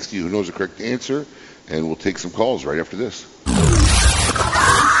 877-960-9960 who knows the correct answer, and we'll take some calls right after this.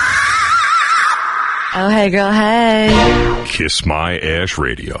 Oh, hey, girl, hey. Kiss My Ash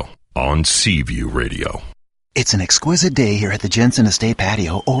Radio on Seaview Radio. It's an exquisite day here at the Jensen Estate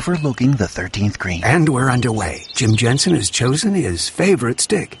patio overlooking the 13th green. And we're underway. Jim Jensen has chosen his favorite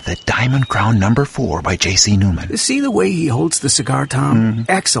stick. The Diamond Crown No. 4 by J.C. Newman. See the way he holds the cigar, Tom?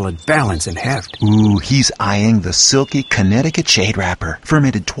 Excellent balance and heft. Ooh, he's eyeing the silky Connecticut shade wrapper,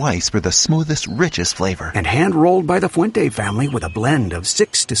 fermented twice for the smoothest, richest flavor. And hand-rolled by the Fuente family with a blend of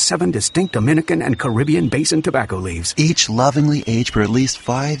 6 to 7 distinct Dominican and Caribbean basin tobacco leaves. Each lovingly aged for at least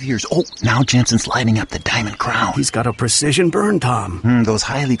 5 years. Oh, now Jensen's lighting up the Diamond Crown. He's got a precision burn, Tom. Those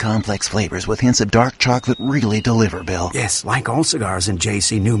highly complex flavors with hints of dark chocolate really deliver, Bill. Yes, like all cigars in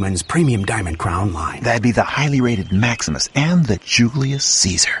J.C. Newman's Premium Diamond Crown line. That'd be the highly rated Maximus and the Julius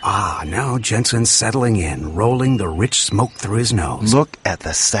Caesar. Ah, now Jensen's settling in, rolling the rich smoke through his nose. Look at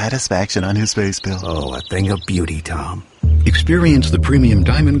the satisfaction on his face, Bill. Oh, a thing of beauty, Tom. Experience the Premium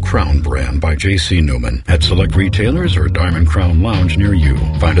Diamond Crown brand by J.C. Newman at select retailers or Diamond Crown Lounge near you.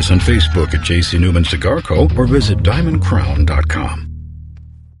 Find us on Facebook at J.C. Newman Cigar Co. or visit diamondcrown.com.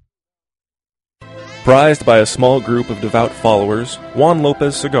 Prized by a small group of devout followers, Juan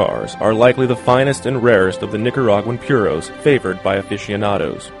Lopez cigars are likely the finest and rarest of the Nicaraguan puros favored by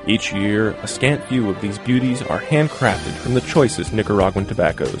aficionados. Each year, a scant few of these beauties are handcrafted from the choicest Nicaraguan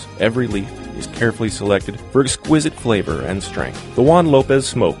tobaccos. Every leaf is carefully selected for exquisite flavor and strength. The Juan Lopez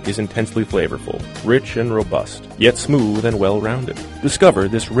smoke is intensely flavorful, rich and robust, yet smooth and well-rounded. Discover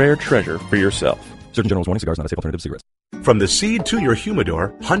this rare treasure for yourself. Surgeon General's warning: cigars not a safe alternative to cigarettes. From the seed to your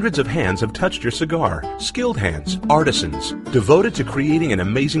humidor, hundreds of hands have touched your cigar. Skilled hands, artisans, devoted to creating an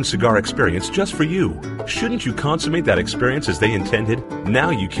amazing cigar experience just for you. Shouldn't you consummate that experience as they intended?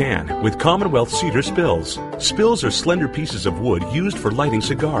 Now you can with Commonwealth Cedar Spills. Spills are slender pieces of wood used for lighting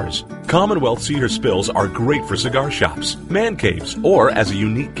cigars. Commonwealth Cedar Spills are great for cigar shops, man caves, or as a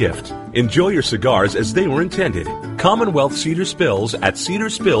unique gift. Enjoy your cigars as they were intended. Commonwealth Cedar Spills at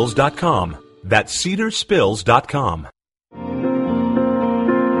cedarspills.com. That's cedarspills.com.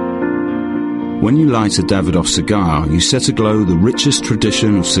 When you light a Davidoff cigar, you set aglow the richest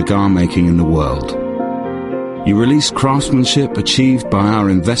tradition of cigar making in the world. You release craftsmanship achieved by our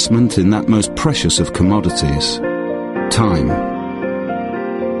investment in that most precious of commodities, time.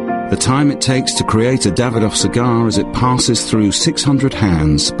 The time it takes to create a Davidoff cigar as it passes through 600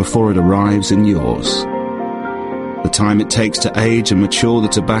 hands before it arrives in yours. The time it takes to age and mature the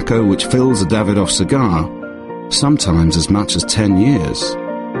tobacco which fills a Davidoff cigar, sometimes as much as 10 years.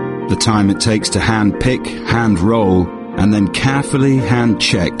 The time it takes to hand-pick, hand-roll, and then carefully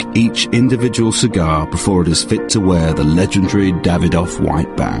hand-check each individual cigar before it is fit to wear the legendary Davidoff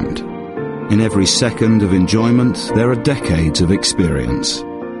white band. In every second of enjoyment, there are decades of experience.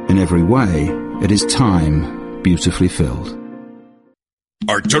 In every way, it is time beautifully filled.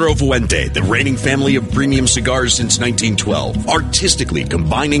 Arturo Fuente, the reigning family of premium cigars since 1912, artistically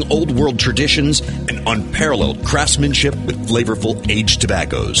combining old-world traditions and unparalleled craftsmanship with flavorful aged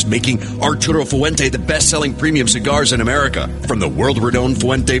tobaccos, making Arturo Fuente the best-selling premium cigars in America. From the world-renowned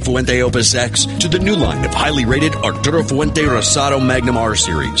Fuente Opus X to the new line of highly rated Arturo Fuente Rosado Magnum R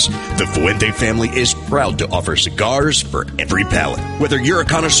Series, the Fuente family is proud to offer cigars for every palate. Whether you're a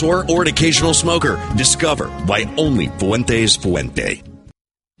connoisseur or an occasional smoker, discover why only Fuente is Fuente.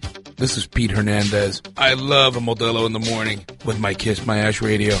 This is Pete Hernandez. I love a Modelo in the morning with my Kiss My Ash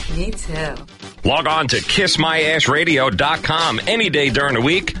radio. Me too. Log on to kissmyashradio.com any day during the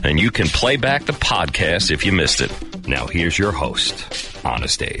week, and you can play back the podcast if you missed it. Now here's your host,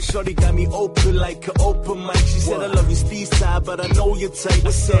 Honest Abe. Shorty got me open like an open mic. She said, I love your speed side, but I know you're tight. I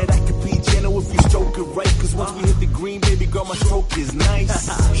said I could be gentle if you stroke it right. Cause once we hit the green, baby girl, my stroke is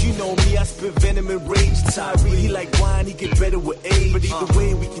nice. She know me, I spit venom and rage. Tyree, he like wine, he get better with age. But either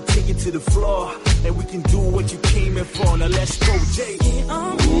way, we can take it to the floor, and we can do what you came in for. Now let's go, Jay.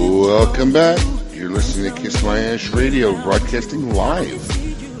 Welcome back. You're listening to Kiss My Ash Radio, broadcasting live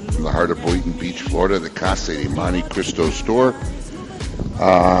from the heart of Boynton Beach, Florida, the Casa de Monte Cristo store.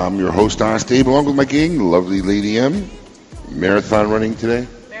 I'm your host, Honest Abe, along with my gang, the lovely Lady M. Marathon running today.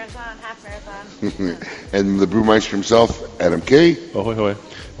 Marathon, half marathon. And the brewmeister himself, Adam K. Ahoy, hoy.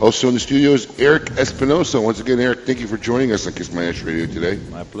 Also in the studio is Eric Espinosa. Once again, Eric, thank you for joining us on Kiss My Ash Radio today.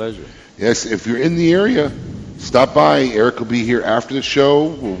 My pleasure. Yes, if you're in the area, stop by. Eric will be here after the show.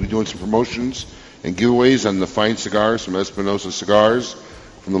 We'll be doing some promotions and giveaways on the fine cigars from Espinosa Cigars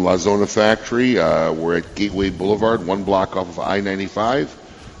from the La Zona factory. We're at Gateway Boulevard, one block off of I-95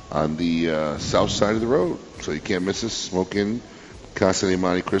 on the south side of the road. So you can't miss us. Smoke in Casa de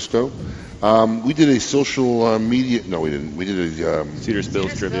Monte Cristo. We did a social media... No, we didn't. We did a... Cedar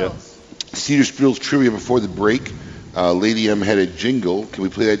Spills trivia. Cedar Spills trivia before the break. Lady M had a jingle. Can we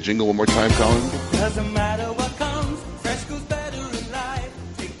play that jingle one more time, Colin? Doesn't matter what comes, fresh goes better in life.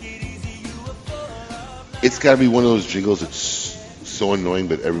 Take it easy, you are full of life. It's got to be one of those jingles that's so annoying,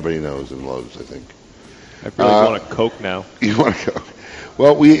 but everybody knows and loves, I think. I feel like you want a Coke now. You want a Coke?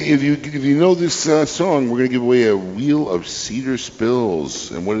 Well, if you know this song, we're going to give away a wheel of Cedar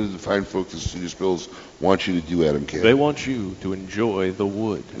Spills. And what do the fine folks at Cedar Spills want you to do, Adam K? They want you to enjoy the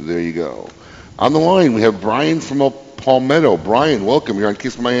wood. There you go. On the line, we have Brian from Palmetto. Brian, welcome. You're on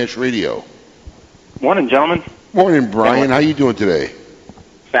Kiss My Ash Radio. Morning, gentlemen. Morning, Brian. How you doing today?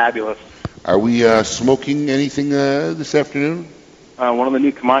 Fabulous. Are we smoking anything this afternoon? One of the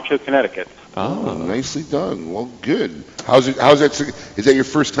new Camacho Connecticut's. Oh, nicely done. Well, good. How's that? Is that your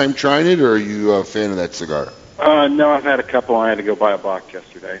first time trying it, or are you a fan of that cigar? No, I've had a couple. I had to go buy a box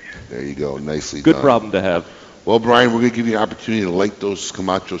yesterday. There you go. Nicely Good done. problem to have. Well, Brian, we're going to give you an opportunity to light those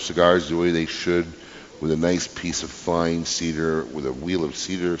Camacho cigars the way they should, with a nice piece of fine cedar, with a wheel of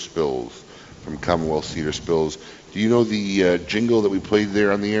cedar spills from Commonwealth Cedar Spills. Do you know the jingle that we played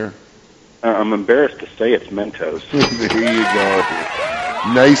there on the air? I'm embarrassed to say it's Mentos. There you go.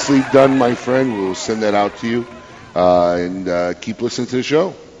 Nicely done, my friend. We'll send that out to you. And keep listening to the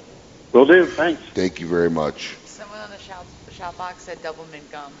show. Will do. Thanks. Thank you very much. Someone on the shout box said double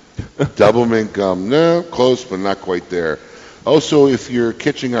mint gum. Double mint gum. No, close, but not quite there. Also, if you're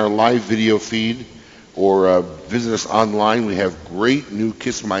catching our live video feed or visit us online, we have great new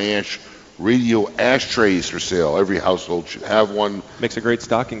Kiss My Ash radio ashtrays for sale. Every household should have one. Makes a great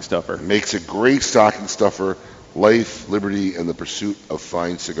stocking stuffer. Makes a great stocking stuffer. Life, liberty, and the pursuit of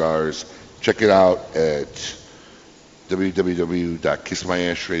fine cigars. Check it out at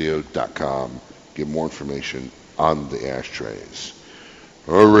www.kissmyashradio.com. Get more information on the ashtrays.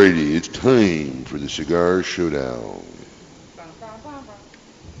 Alrighty, it's time for the Cigar Showdown.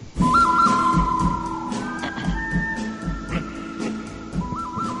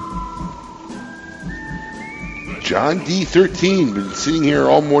 John D13, been sitting here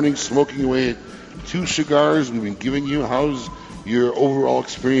all morning smoking away at 2 cigars we've been giving you. How's your overall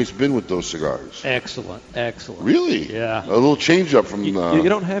experience been with those cigars? Excellent. Really? Yeah. A little change up from... You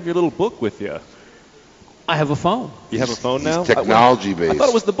don't have your little book with you. I have a phone. You have a phone now? Technology-based. I thought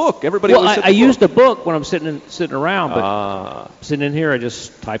it was the book. Everybody well, always said I the used book. the book when I'm sitting around, but sitting in here, I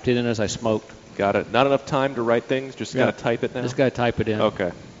just typed it in as I smoked. Got it. Not enough time to write things? Just got to type it now? Just got to type it in.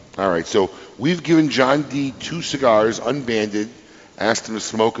 Okay. All right, so we've given John D 2 cigars, unbanded, asked him to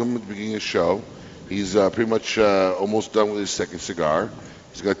smoke them at the beginning of the show. He's pretty much almost done with his second cigar.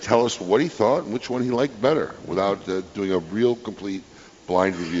 He's going to tell us what he thought and which one he liked better without doing a real complete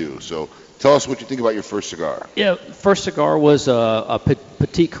blind review. So tell us what you think about your first cigar. Yeah, first cigar was a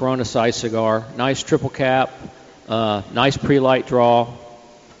petite Corona size cigar. Nice triple cap, nice pre-light draw.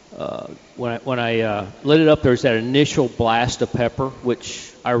 When I lit it up, there was that initial blast of pepper, which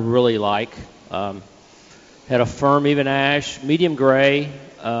I really like. Had a firm, even ash, medium gray.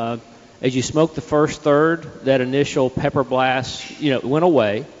 As you smoke the first third, that initial pepper blast, went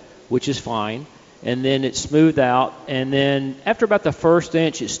away, which is fine. And then it smoothed out. And then after about the first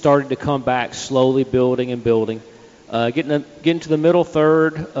inch, it started to come back, slowly building and building. Getting to the middle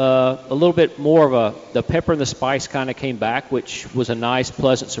third, a little bit more of the pepper and the spice kind of came back, which was a nice,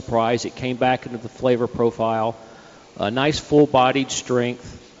 pleasant surprise. It came back into the flavor profile. A nice full-bodied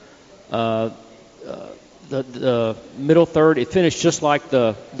strength. The middle third, it finished just like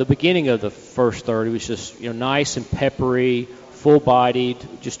the beginning of the first third. It was just nice and peppery, full-bodied,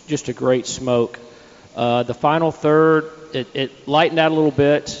 just a great smoke. The final third, it lightened out a little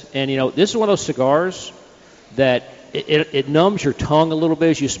bit, and this is one of those cigars that it numbs your tongue a little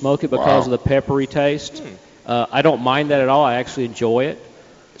bit as you smoke it because of the peppery taste. I don't mind that at all. I actually enjoy it.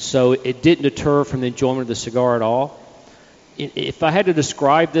 So it didn't deter from the enjoyment of the cigar at all. If I had to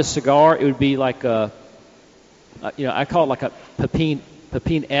describe this cigar, it would be like I call it like a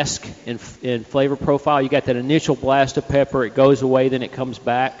Pepin-esque in flavor profile. You got that initial blast of pepper. It goes away, then it comes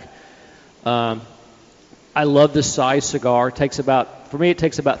back. I love this size cigar. It takes about 30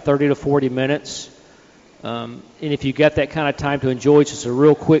 to 40 minutes. And if you get that kind of time to enjoy it, it's just a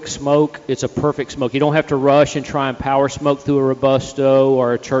real quick smoke. It's a perfect smoke. You don't have to rush and try and power smoke through a Robusto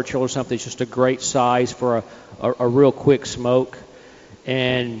or a Churchill or something. It's just a great size for a real quick smoke.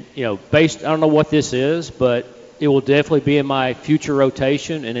 And, I don't know what this is, but it will definitely be in my future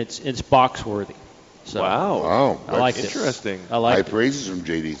rotation, and it's box worthy. So, wow. I like it. Interesting. I like High praises from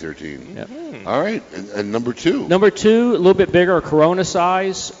JD13. Yep. All right, and number 2. Number 2, a little bit bigger, a Corona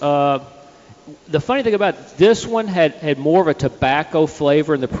size. The funny thing about this one had more of a tobacco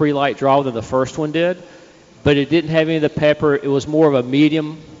flavor in the pre-light draw than the first one did, but it didn't have any of the pepper. It was more of a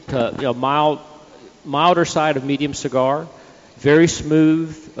medium to milder side of medium cigar. Very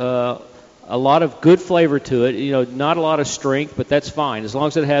smooth, a lot of good flavor to it. Not a lot of strength, but that's fine as long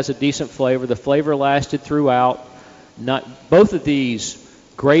as it has a decent flavor. The flavor lasted throughout. Both of these.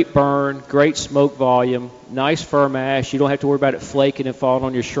 Great burn, great smoke volume, nice firm ash. You don't have to worry about it flaking and falling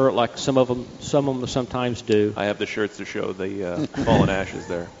on your shirt like some of them sometimes do. I have the shirts to show the fallen ashes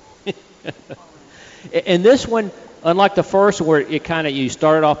there. And this one, unlike the first one where you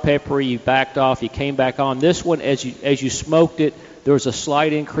started off peppery, you backed off, you came back on. This one, as you smoked it, there was a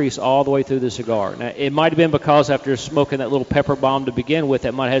slight increase all the way through the cigar. Now, it might have been because after smoking that little pepper bomb to begin with,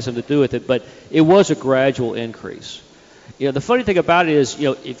 that might have something to do with it, but it was a gradual increase. The funny thing about it is,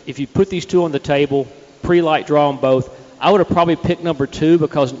 if you put these two on the table, pre-light draw them both, I would have probably picked number 2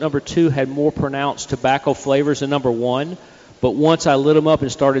 because number 2 had more pronounced tobacco flavors than number 1. But once I lit them up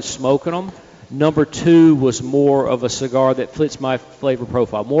and started smoking them, number 2 was more of a cigar that fits my flavor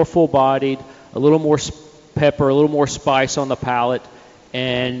profile. More full-bodied, a little more pepper, a little more spice on the palate.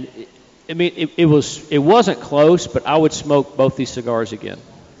 And, I mean, it wasn't close, but I would smoke both these cigars again.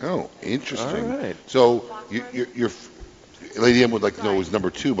 Oh, interesting. All right. So your Lady M would like to know, is number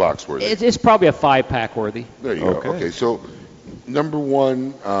 2 box worthy? It's probably a 5-pack worthy. There you go. Okay, so number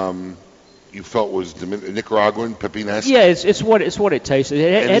 1, you felt was Nicaraguan, Pepinasque? Yeah, it's what it tasted.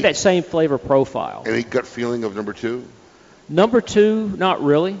 It had that same flavor profile. Any gut feeling of number 2? Number 2, not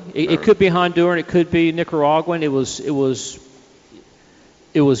really. It could be Honduran, it could be Nicaraguan. It was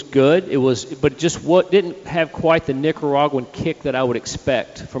good. But just didn't have quite the Nicaraguan kick that I would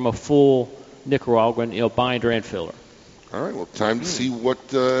expect from a full Nicaraguan, binder and filler. All right, well, time to see what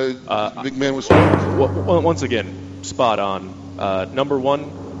big man was smoking. Once again, spot on. Number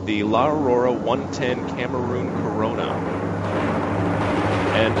 1, the La Aurora 110 Cameroon Corona.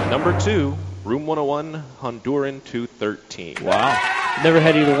 And number 2, Room 101 Honduran 213. Wow. Never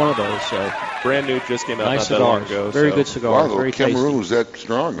had either one of those. So brand new, just came out nice not that long ago. Very good cigar. Wow, very Cameroon tasty. was that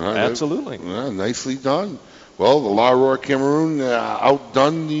strong, huh? Absolutely. Nicely done. Well, the La Aurora Cameroon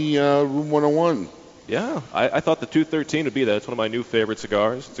outdone the Room 101. Yeah, I thought the 213 would be that. It's one of my new favorite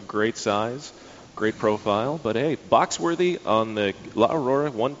cigars. It's a great size, great profile. But, hey, box worthy on the La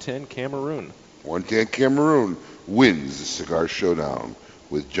Aurora 110 Cameroon. 110 Cameroon wins the Cigar Showdown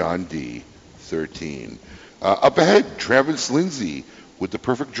with John D. 13. Up ahead, Travis Lindsay with the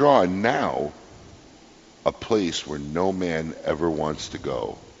perfect draw. And now, a place where no man ever wants to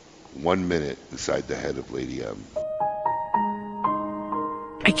go. 1 minute inside the head of Lady M.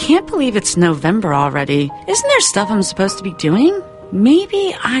 I can't believe it's November already. Isn't there stuff I'm supposed to be doing?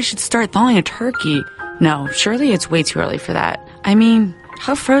 Maybe I should start thawing a turkey. No, surely it's way too early for that. I mean,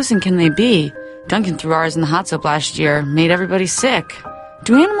 how frozen can they be? Duncan threw ours in the hot tub last year, made everybody sick.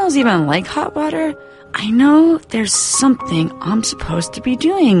 Do animals even like hot water? I know there's something I'm supposed to be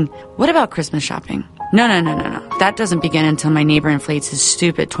doing. What about Christmas shopping? No. That doesn't begin until my neighbor inflates his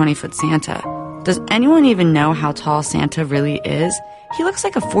stupid 20-foot Santa. Does anyone even know how tall Santa really is? He looks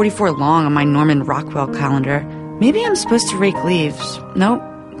like a 44 long on my Norman Rockwell calendar. Maybe I'm supposed to rake leaves. Nope,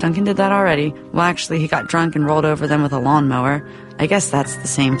 Duncan did that already. Well, actually, he got drunk and rolled over them with a lawnmower. I guess that's the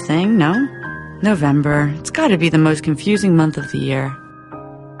same thing, no? November. It's got to be the most confusing month of the year.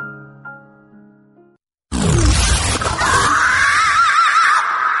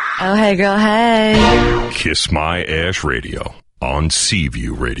 Oh, hey, girl, hey. Kiss My Ash Radio on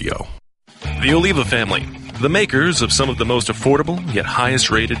Seaview Radio. The Oliva family, the makers of some of the most affordable yet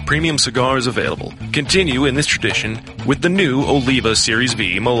highest rated premium cigars available, continue in this tradition with the new Oliva Series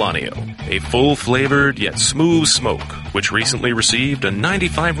V Melanio, a full-flavored yet smooth smoke, which recently received a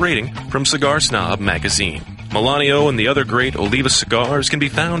 95 rating from Cigar Snob magazine. Melanio and the other great Oliva cigars can be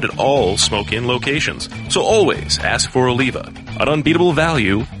found at all smoke-in locations, so always ask for Oliva, an unbeatable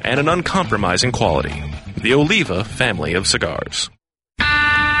value and an uncompromising quality. The Oliva family of cigars.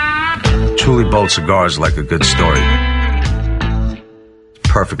 Truly bold cigars like a good story.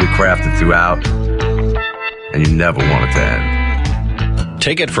 Perfectly crafted throughout, and you never want it to end.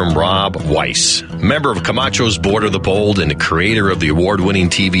 Take it from Rob Weiss, member of Camacho's Border the Bold and the creator of the award-winning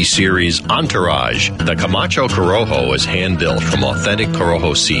TV series Entourage. The Camacho Corojo is hand-built from authentic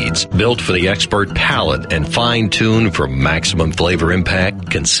Corojo seeds, built for the expert palate and fine-tuned for maximum flavor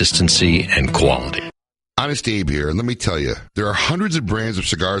impact, consistency, and quality. Honest Abe here, and let me tell you, there are hundreds of brands of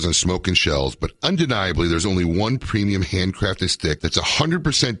cigars on smoking shelves, but undeniably there's only one premium handcrafted stick that's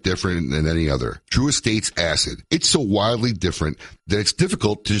 100% different than any other. Drew Estates Acid. It's so wildly different that it's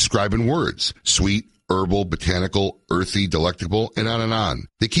difficult to describe in words. Sweet, herbal, botanical, earthy, delectable, and on and on.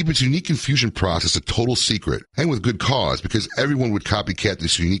 They keep its unique infusion process a total secret, and with good cause, because everyone would copycat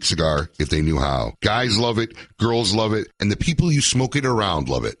this unique cigar if they knew how. Guys love it, girls love it, and the people you smoke it around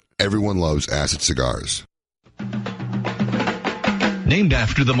love it. Everyone loves Acid cigars. Named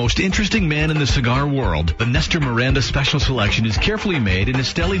after the most interesting man in the cigar world, the Nestor Miranda Special Selection is carefully made in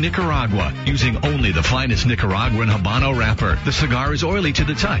Esteli, Nicaragua, using only the finest Nicaraguan Habano wrapper. The cigar is oily to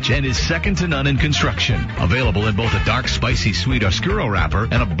the touch and is second to none in construction. Available in both a dark, spicy, sweet Oscuro wrapper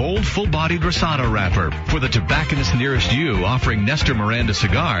and a bold, full-bodied Rosado wrapper. For the tobacconist nearest you offering Nestor Miranda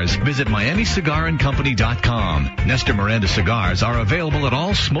cigars, visit MiamiCigarandCompany.com. Nestor Miranda cigars are available at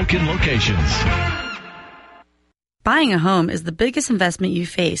all smoke-in locations. Buying a home is the biggest investment you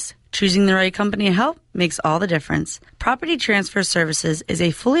face. Choosing the right company to help makes all the difference. Property Transfer Services is a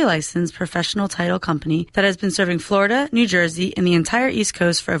fully licensed professional title company that has been serving Florida, New Jersey, and the entire East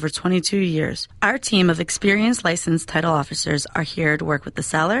Coast for over 22 years. Our team of experienced licensed title officers are here to work with the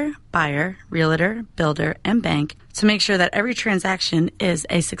seller, buyer, realtor, builder, and bank to make sure that every transaction is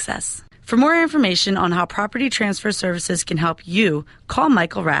a success. For more information on how Property Transfer Services can help you, call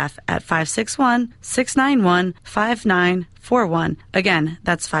Michael Raff at 561-691-5941. Again,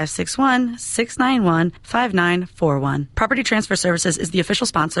 that's 561-691-5941. Property Transfer Services is the official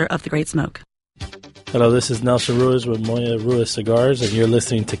sponsor of The Great Smoke. Hello, this is Nelson Ruiz with Moya Ruiz Cigars, and you're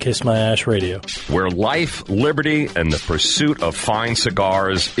listening to Kiss My Ash Radio. Where life, liberty, and the pursuit of fine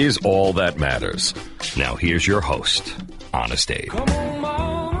cigars is all that matters. Now here's your host, Honest Abe.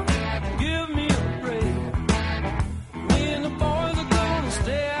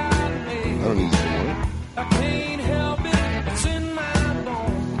 I don't need some more. I can't help it, it's in my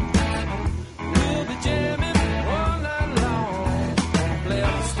bones. We'll be jamming all night long. Play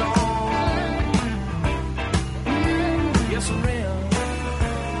up the storm. Yes, I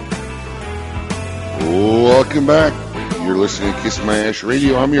am. Welcome back. You're listening to Kiss My Ash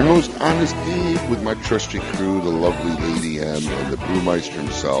Radio. I'm your host, Honest Abe, with my trusty crew, the lovely Lady M and the brewmeister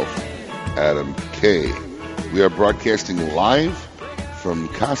himself, Adam K. We are broadcasting live from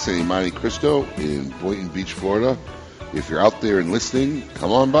Casa de Monte Cristo in Boynton Beach, Florida. If you're out there and listening,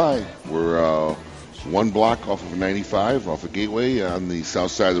 come on by. We're one block off of 95, off of Gateway on the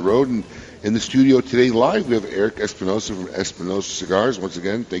south side of the road. And in the studio today live, we have Eric Espinosa from Espinosa Cigars. Once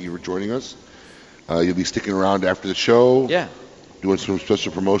again, thank you for joining us. You'll be sticking around after the show. Yeah. Doing some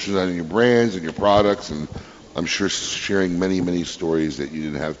special promotions on your brands and your products, and I'm sure sharing many, many stories that you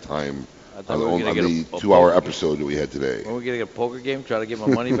didn't have time on the 2-hour episode that we had today. Are we going to get a poker game, try to get my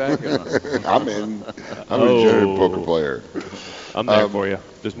money back? Or not? I'm in. I'm a degenerate poker player. I'm there for you.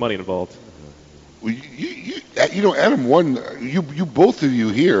 There's money involved. Well, you know, Adam won. You both of you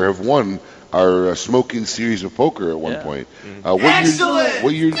here have won our smoking series of poker at one point. Excellent!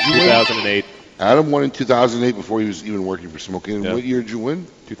 What year did you win? 2008. Adam won in 2008 before he was even working for smoking. Yeah. What year did you win?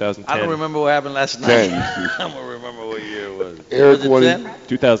 2010. I don't remember what happened last night. 10. I don't remember what year it was. Eric won in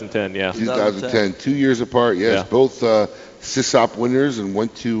 2010, yeah. 2010. 2 years apart, yes. Yeah. Both CISOP winners, and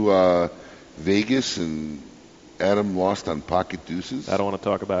went to Vegas, and Adam lost on pocket deuces. I don't want to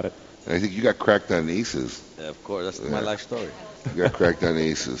talk about it. And I think you got cracked on aces. Yeah, of course, that's my life story. You got cracked on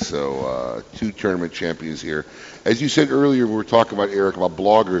aces. So 2 tournament champions here. As you said earlier, we were talking about, Eric, about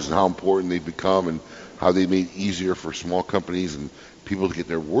bloggers and how important they've become and how they made it easier for small companies and people to get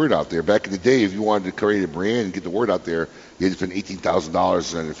their word out there. Back in the day, if you wanted to create a brand and get the word out there, you had to spend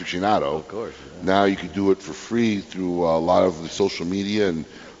 $18,000 on an aficionado. Of course. Yeah. Now you can do it for free through a lot of the social media and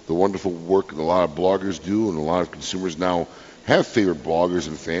the wonderful work that a lot of bloggers do, and a lot of consumers now have favorite bloggers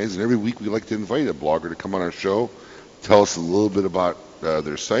and fans. And every week we like to invite a blogger to come on our show, tell us a little bit about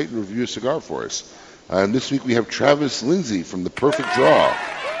their site, and review a cigar for us. And this week we have Travis Lindsay from The Perfect Draw.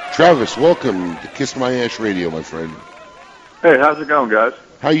 Travis, welcome to Kiss My Ash Radio, my friend. Hey, how's it going, guys?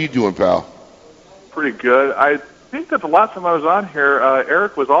 How you doing, pal? Pretty good. I think that the last time I was on here,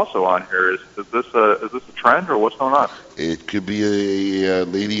 Eric was also on here. Is this a trend, or what's going on? It could be a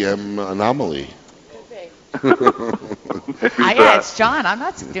Lady M anomaly. It's John. I'm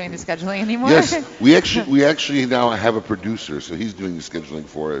not doing the scheduling anymore. Yes, we actually now have a producer, so he's doing the scheduling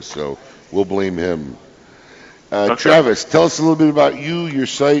for us. So we'll blame him. Okay. Travis, tell us a little bit about you, your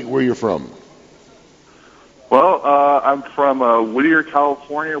site, where you're from. Well, I'm from Whittier,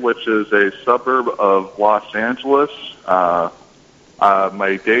 California, which is a suburb of Los Angeles.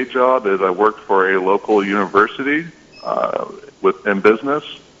 My day job is I work for a local university in business.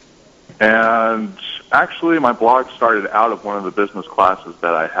 And actually, my blog started out of one of the business classes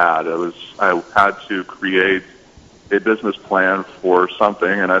that I had. I had to create a business plan for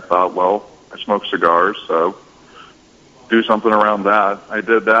something, and I thought, well, I smoke cigars, so do something around that. I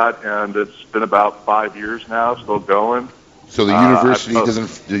did that, and it's been about 5 years now, still going. So the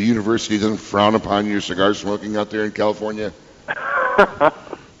university doesn't frown upon your cigar smoking out there in California?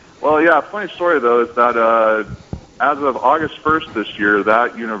 Well, yeah. Funny story though is that as of August 1st this year,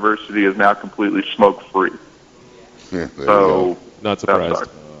 that university is now completely smoke free. Yeah, so not surprised.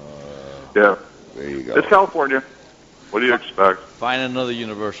 Yeah, there you go. It's California. What do you expect? Find another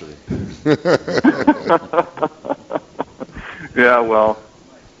university. Yeah, well,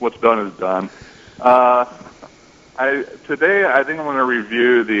 what's done is done. Today, I think I'm going to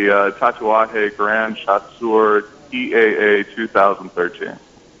review the Tatuaje Grand Chasseur EAA 2013.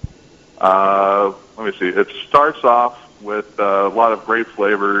 Let me see. It starts off with a lot of great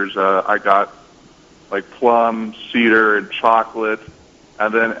flavors. I got like plum, cedar, and chocolate.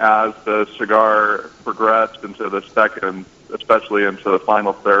 And then as the cigar progressed into the second, especially into the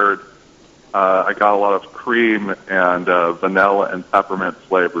final third, I got a lot of cream and vanilla and peppermint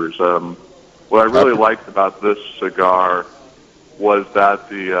flavors. What I really liked about this cigar was that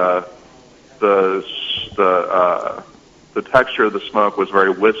the texture of the smoke was very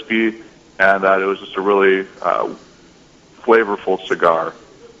wispy, and that it was just a really flavorful cigar.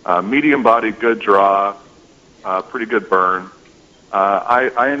 Medium body, good draw, pretty good burn.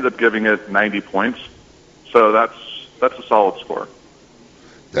 I ended up giving it 90 points, so that's a solid score.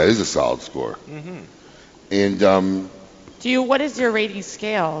 That is a solid score. Mm-hmm. And what is your rating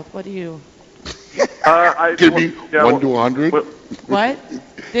scale? What do you? Give me 1 to 100. What?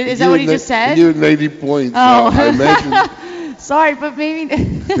 Is that what he just said? You 90 points. Oh, I imagine. Sorry, but maybe. I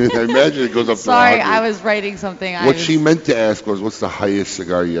imagine it goes up to 100. Sorry, I was writing something. What she meant to ask was, what's the highest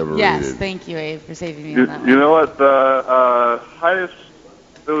cigar you ever rated? Yes, thank you, Abe, for saving me on that one. You know what? The highest,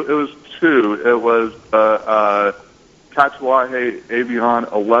 it was 2. It was Tatuaje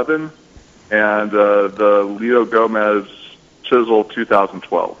Avion 11 and the Leo Gomez Chisel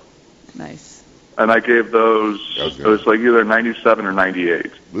 2012. Nice. And I gave those, it was like either 97 or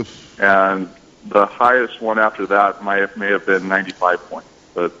 98. Oof. And the highest one after that may have been 95 points.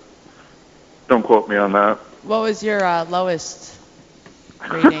 But don't quote me on that. What was your lowest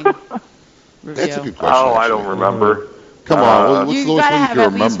rating review? That's a good question. Oh, I don't remember. Come on, what's You've the lowest got to one you have can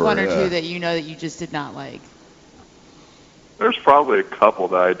at least remember? one or two that you know that you just did not like. There's probably a couple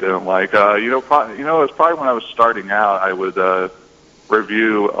that I didn't like. It was probably when I was starting out, I would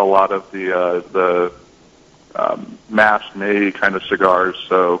review a lot of the mass made kind of cigars.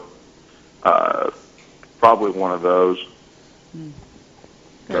 So probably one of those.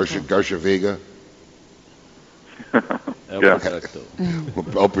 Garcia Vega. El Producto.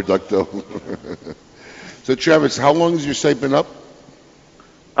 El Producto. So, Travis, how long has your site been up?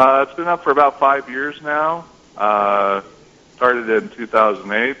 It's been up for about 5 years now. Started in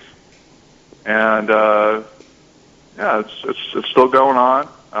 2008, and it's still going on.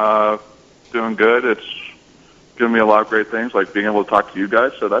 Doing good. It's giving me a lot of great things, like being able to talk to you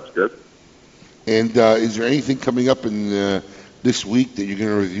guys. So that's good. And is there anything coming up in this week that you're going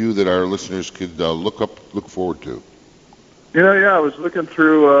to review that our listeners could look forward to? I was looking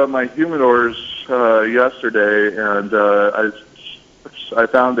through my humidors yesterday, and I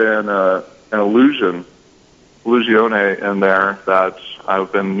found an Illusione in there that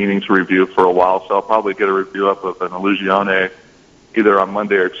I've been meaning to review for a while. So I'll probably get a review up of an Illusione either on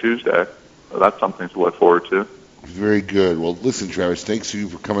Monday or Tuesday. So that's something to look forward to. Very good. Well, listen, Travis, thanks to you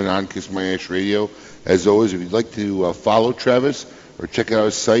for coming on Kiss My Ash Radio. As always, if you'd like to follow Travis or check out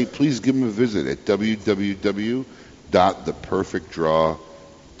his site, please give him a visit at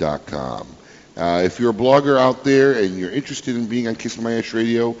www.theperfectdraw.com. If you're a blogger out there and you're interested in being on Kiss My Ash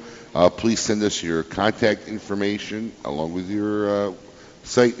Radio, please send us your contact information along with your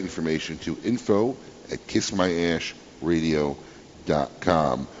site information to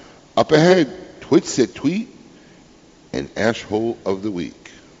info@kissmyashradio.com. Up ahead, Twit Set Tweet and Ash Hole of the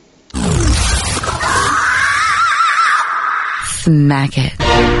Week. Smack it.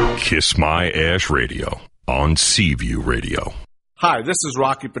 Kiss My Ash Radio on Seaview Radio. Hi, this is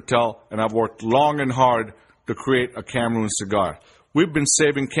Rocky Patel, and I've worked long and hard to create a Cameroon cigar. We've been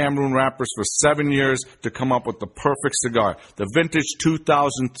saving Cameroon wrappers for 7 years to come up with the perfect cigar, the Vintage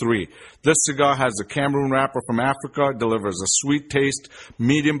 2003. This cigar has a Cameroon wrapper from Africa, delivers a sweet taste,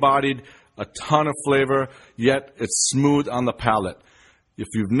 medium-bodied, a ton of flavor, yet it's smooth on the palate. If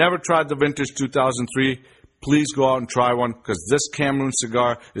you've never tried the Vintage 2003, please go out and try one, because this Cameroon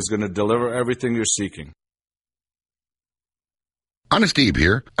cigar is going to deliver everything you're seeking. Honest Abe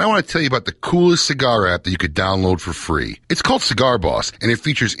here. I want to tell you about the coolest cigar app that you could download for free. It's called Cigar Boss, and it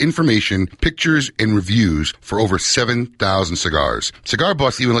features information, pictures, and reviews for over 7,000 cigars. Cigar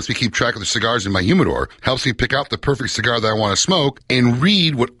Boss even lets me keep track of the cigars in my humidor, helps me pick out the perfect cigar that I want to smoke, and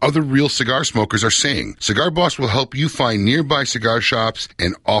read what other real cigar smokers are saying. Cigar Boss will help you find nearby cigar shops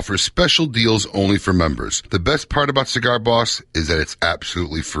and offers special deals only for members. The best part about Cigar Boss is that it's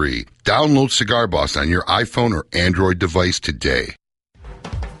absolutely free. Download Cigar Boss on your iPhone or Android device today.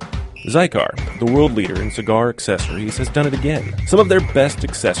 Zycar, the world leader in cigar accessories, has done it again. Some of their best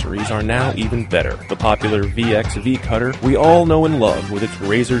accessories are now even better. The popular VX V-Cutter we all know and love with its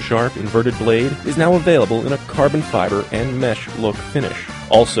razor-sharp inverted blade is now available in a carbon fiber and mesh look finish.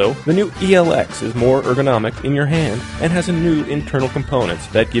 Also, the new ELX is more ergonomic in your hand and has a new internal components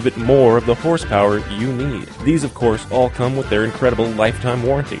that give it more of the horsepower you need. These, of course, all come with their incredible lifetime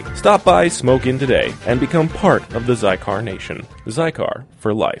warranty. Stop by Smoke In today and become part of the Zycar Nation. Zycar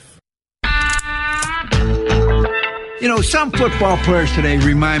for life. You know, some football players today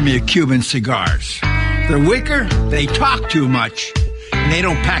remind me of Cuban cigars. They're weaker, they talk too much, and they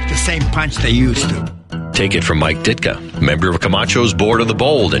don't pack the same punch they used to. Take it from Mike Ditka, member of Camacho's Board of the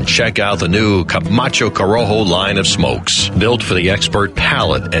Bold, and check out the new Camacho Corojo line of smokes. Built for the expert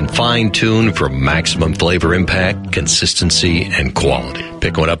palate and fine-tuned for maximum flavor impact, consistency, and quality.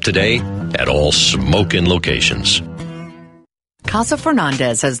 Pick one up today at all smoking locations. Casa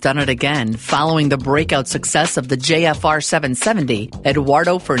Fernandez has done it again. Following the breakout success of the JFR 770,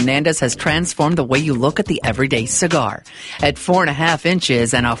 Eduardo Fernandez has transformed the way you look at the everyday cigar. At 4.5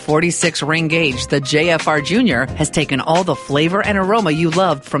 inches and a 46 ring gauge, the JFR Jr. has taken all the flavor and aroma you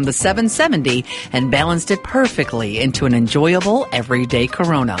loved from the 770 and balanced it perfectly into an enjoyable everyday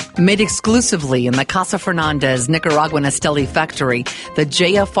Corona. Made exclusively in the Casa Fernandez Nicaraguan Esteli factory, the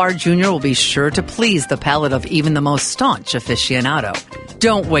JFR Jr. will be sure to please the palate of even the most staunch aficionado.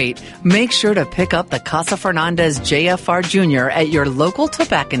 Don't wait. Make sure to pick up the Casa Fernandez JFR Jr. at your local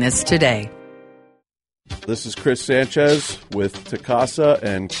tobacconist today. This is Chris Sanchez with Tecasa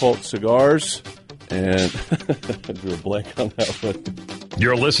and Colt Cigars. And I drew a blank on that one.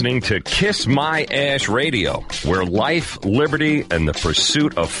 You're listening to Kiss My Ash Radio, where life, liberty, and the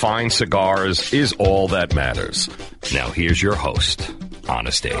pursuit of fine cigars is all that matters. Now here's your host,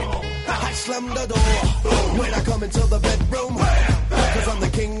 Honest Abe. I slam the door when I come into the bedroom, cause I'm the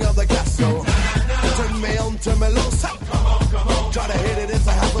king of the castle. Turn me on, turn me loose. Try to hit it, it's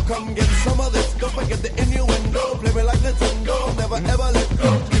a hassle. Come get some of this. Don't forget the innuendo. Play me like Nintendo. Never ever let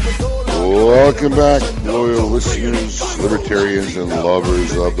go. Keep it so loud. Welcome back, loyal listeners, libertarians, and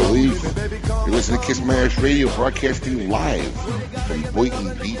lovers of the leaf. You're listening to Kiss My Ash Radio, broadcasting live from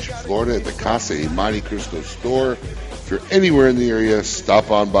Boynton Beach, Florida, at the Casa de Monte Cristo store. If you're anywhere in the area,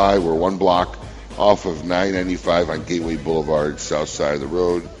 stop on by. We're one block off of 995 on Gateway Boulevard, south side of the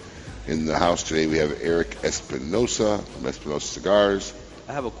road. In the house today, we have Eric Espinosa from Espinosa Cigars.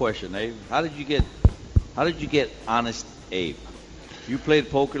 I have a question, Abe. How did you get Honest Abe? You played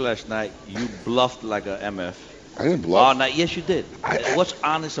poker last night. You bluffed like a MF. I didn't bluff. Oh, no, yes, you did. What's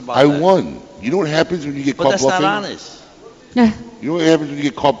honest about I that? won. You know what happens when you get caught bluffing? But that's not honest. You know what happens when you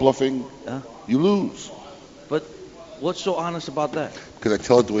get caught bluffing? You lose. But what's so honest about that? Because I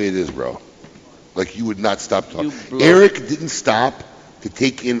tell it the way it is, bro. Like you would not stop talking. bluff. Eric didn't stop to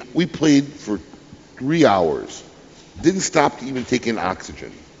take in. We played for 3 hours. Didn't stop to even take in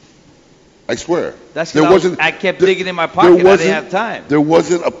oxygen. I swear. That's because I kept digging in my pocket. I didn't have time. There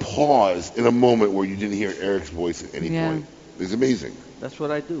wasn't a pause in a moment where you didn't hear Eric's voice at any point. It was amazing. That's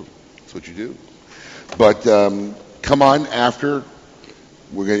what I do. That's what you do. But come on after.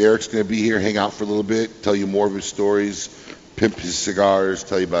 Eric's going to be here, hang out for a little bit, tell you more of his stories, pimp his cigars,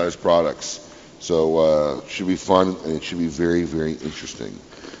 tell you about his products. So it should be fun, and it should be very, very interesting.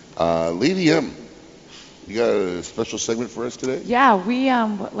 Lady M, you got a special segment for us today? Yeah, we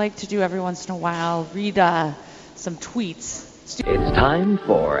like to do every once in a while, read some tweets. It's time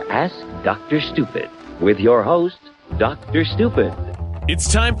for Ask Dr. Stupid with your host, Dr. Stupid.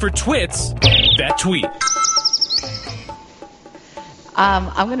 It's time for Twits That Tweet.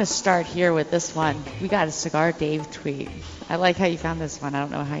 I'm going to start here with this one. We got a Cigar Dave tweet. I like how you found this one. I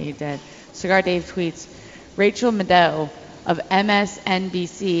don't know how you did. Cigar Dave tweets, Rachel Maddow of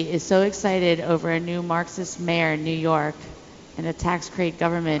MSNBC is so excited over a new Marxist mayor in New York and a tax crate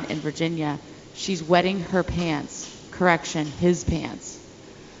government in Virginia. She's wetting her pants. Correction, his pants.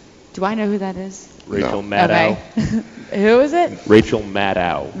 Do I know who that is? Rachel Maddow. Okay. Who is it? Rachel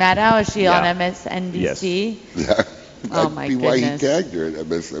Maddow. Maddow, is she on MSNBC? Yeah. Oh, my That'd be why he goodness. tagged her at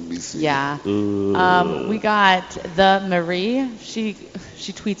MSNBC. Yeah. We got the Marie. She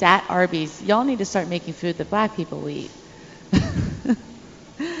tweets at Arby's. Y'all need to start making food that black people eat.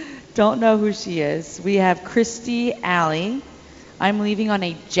 Don't know who she is. We have Christy Alley. I'm leaving on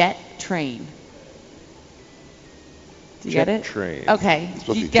a jet train. Do you Jet get it? train. Okay. It's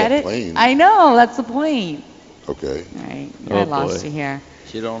supposed You to be get jet it? plane. I know. That's the point. Okay. All right. Oh, I lost boy. you here.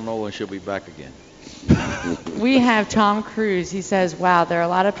 She don't know when she'll be back again. We have Tom Cruise. He says, wow, there are a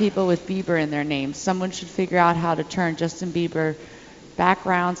lot of people with Bieber in their names. Someone should figure out how to turn Justin Bieber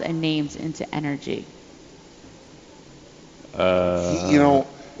backgrounds and names into energy. You know,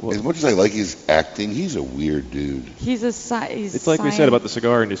 as much as I like his acting, he's a weird dude. He's It's like we said about the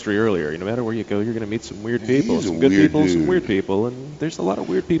cigar industry earlier. No matter where you go, you're going to meet some weird people, He's a some good weird people, some dude. weird people, and there's a lot of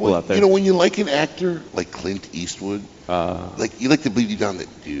weird people Well, out there. You know, when you like an actor like Clint Eastwood, like you like to believe deep down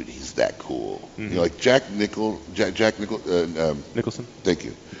that dude, he's that cool. You know, like Jack Nicholson. Nicholson. Thank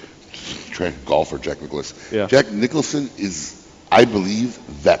you. Golfer Jack Nicklaus. Yeah. Jack Nicholson is I believe,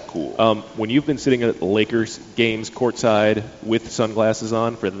 that cool. When you've been sitting at Lakers games courtside with sunglasses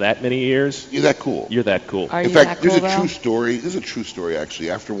on for that many years, you're that cool. You're that cool. Are In you fact, that cool, there's a though? true story. There's a true story,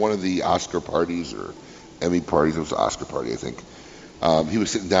 actually. After one of the Oscar parties or Emmy parties, it was an Oscar party, I think. He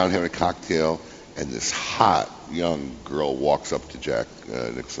was sitting down having a cocktail, and this hot young girl walks up to Jack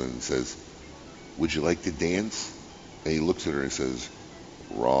Nicholson and says, "Would you like to dance?" And he looks at her and says,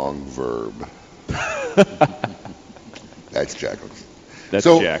 "Wrong verb." That's Jack Nicholson. That's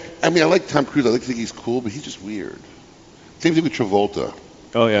so, Jack. I mean, I like Tom Cruise. I like to think he's cool, but he's just weird. Same thing with Travolta.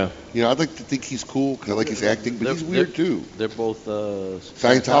 Oh, yeah. You know, I'd like to think he's cool because I like his acting, but he's weird too. They're both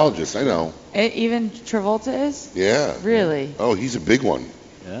Scientologists, I know. Even Travolta is? Yeah. Really? Oh, he's a big one.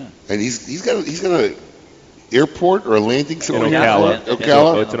 Yeah. And he's got a airport or a landing In somewhere. Ocala.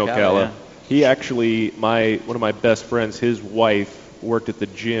 Ocala? It's in Ocala. He actually, one of my best friends, his wife worked at the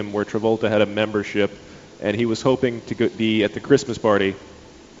gym where Travolta had a membership, and he was hoping to be at the Christmas party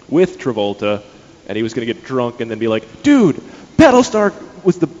with Travolta, and he was going to get drunk and then be like, "Dude, Battlestar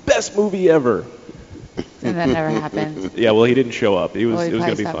was the best movie ever." And that never happened. Yeah, well, he didn't show up. It was Well, he going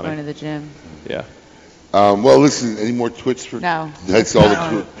probably to be stopped funny. going to the gym. Yeah. Well, listen, any more twits for? No. That's all the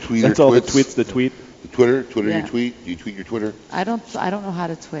No. tweeter That's all the twits? tweets, the tweet. The Twitter Yeah. your tweet? Do you tweet your Twitter? I don't know how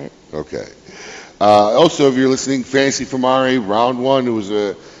to twit. Okay. Also, if you're listening, Fantasy Famare, round one, it was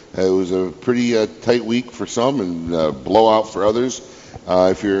a pretty tight week for some and blowout for others.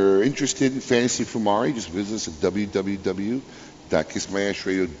 If you're interested in Fantasy Famare, just visit us at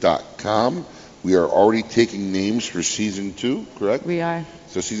www.kissmyashradio.com. We are already taking names for season 2, correct? We are.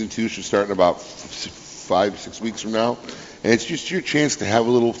 So season 2 should start in about 5-6 weeks from now. And it's just your chance to have a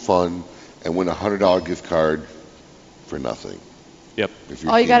little fun and win a $100 gift card for nothing. Yep.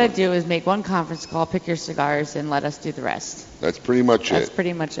 All you got to do is make one conference call, pick your cigars, and let us do the rest. That's pretty much That's it.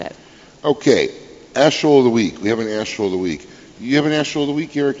 pretty much it. Okay. Astral of the Week. We have an Astral of the Week. You have an Astral of the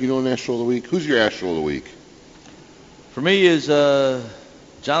Week, Eric? You know an Astral of the Week? Who's your Astral of the Week? For me is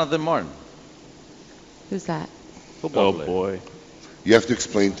Jonathan Martin. Who's that? Football player. Boy. You have to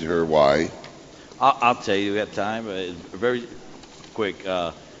explain to her why. I'll tell you, we got time. Very quick.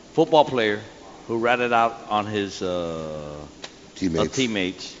 Football player who ratted out on his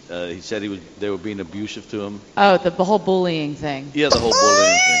teammates. He said they were being abusive to him. Oh, the whole bullying thing. Yeah, the whole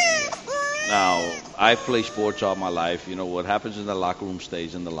bullying thing. Now, I've played sports all my life. You know, what happens in the locker room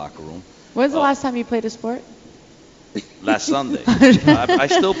stays in the locker room. When's the last time you played a sport? Last Sunday. I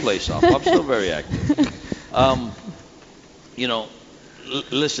still play softball. I'm still very active. You know,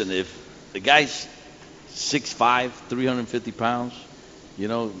 listen, if the guy's 6'5", 350 pounds, you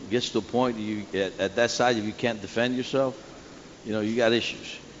know, gets to a point at that size, if you can't defend yourself, you know, you got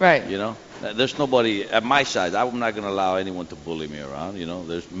issues. Right. You know, there's nobody at my size. I'm not going to allow anyone to bully me around. You know,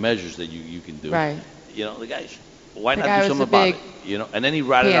 there's measures that you can do. Right. You know, the guy's, why The not guy do was something a about big it? You know, and then he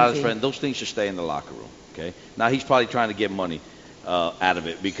ratted out his pansy. friend. Those things should stay in the locker room. Okay. Now he's probably trying to get money out of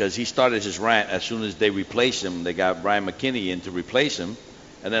it because he started his rant as soon as they replaced him. They got Brian McKinney in to replace him,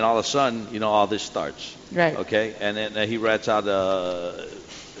 and then all of a sudden, you know, all this starts. Right. Okay. And then he rats out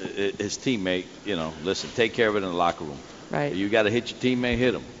his teammate. You know, listen, take care of it in the locker room. Right. You got to hit your teammate,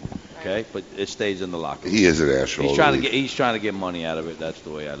 hit him. Okay, but it stays in the locker room. He is an Astral He's of the trying to Week. get. He's trying to get money out of it. That's the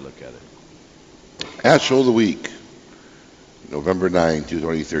way I look at it. Astral of the Week. November 9,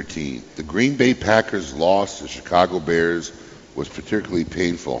 2013. The Green Bay Packers loss to Chicago Bears was particularly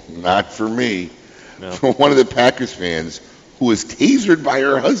painful. Not for me. No. For one of the Packers fans who was tasered by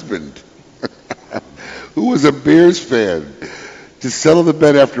her husband, who was a Bears fan. To settle the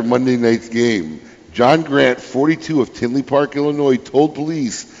bet after Monday night's game, John Grant, 42, of Tinley Park, Illinois, told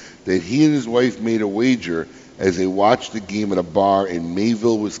police that he and his wife made a wager as they watched the game at a bar in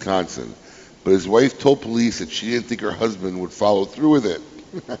Mayville, Wisconsin. But his wife told police that she didn't think her husband would follow through with it.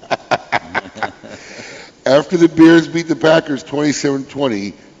 After the Bears beat the Packers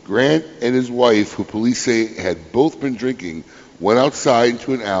 27-20, Grant and his wife, who police say had both been drinking, went outside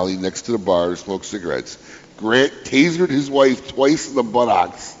into an alley next to the bar to smoke cigarettes. Grant tasered his wife twice in the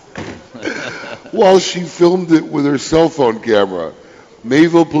buttocks while she filmed it with her cell phone camera.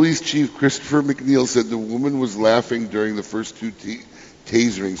 Mayville Police Chief Christopher McNeil said the woman was laughing during the first two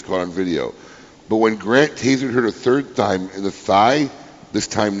taserings caught on video. But when Grant tasered her the third time in the thigh, this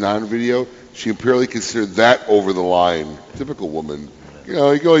time non-video, she apparently considered that over the line. Typical woman. You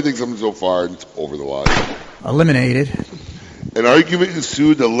know, you can only think something so far and it's over the line. Eliminated. An argument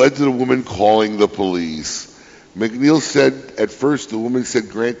ensued that led to the woman calling the police. McNeil said at first the woman said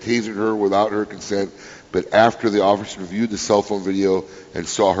Grant tasered her without her consent, but after the officer reviewed the cell phone video and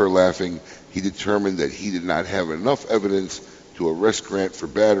saw her laughing, he determined that he did not have enough evidence to arrest Grant for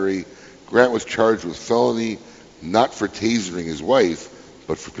battery. Grant was charged with felony not for tasering his wife,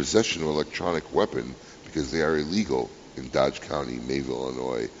 but for possession of an electronic weapon because they are illegal in Dodge County, Mayville,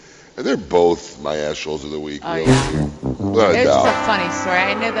 Illinois. And they're both my assholes of the week. Oh, really. yeah. It's just a funny story.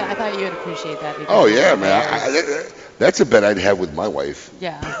 I know that. I thought you would appreciate that. because Oh, yeah, it's man. That's a bet I'd have with my wife.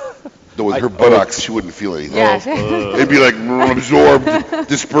 Yeah. Though with her buttocks, she wouldn't feel anything. Yeah. They'd be like absorbed,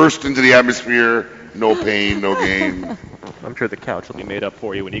 dispersed into the atmosphere. No pain, no gain. I'm sure the couch will be made up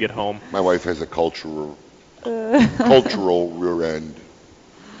for you when you get home. My wife has a cultural rear end.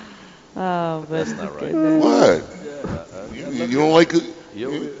 Oh, That's not right. What? You don't like it?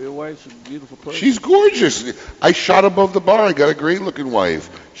 Your wife's a beautiful person. She's gorgeous. I shot above the bar. I got a great looking wife.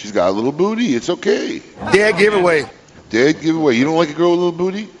 She's got a little booty. It's okay. Dad giveaway. Dad giveaway. You don't like a girl with a little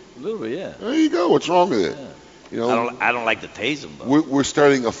booty? A little bit, yeah. There you go. What's wrong with it? You know, I don't like to tase them, though. we're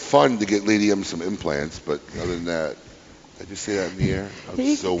starting a fund to get Lady M some implants, but other than that, did I just say that in the air? I'm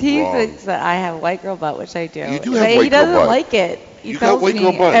He so wrong. thinks that I have white girl butt, which I do. You do But have he white girl doesn't butt. like it. He You got tells white me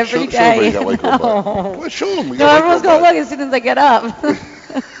girl butt. every Show day. everybody you got white girl butt. No. Well, show him. You No, got white everyone's girl gonna butt. look as soon as I get up.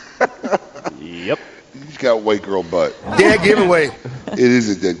 Yep. He's got white girl butt. Dead giveaway. It is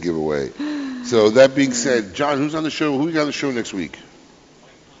a dead giveaway. So that being said, John, who's on the show? Who we got on the show next week?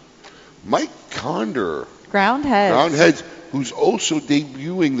 Mike Conder. Ground heads. Ground Heads, who's also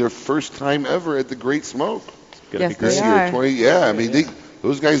debuting their first time ever at the Great Smoke. Yes, This they year, are. 20. Yeah, I mean,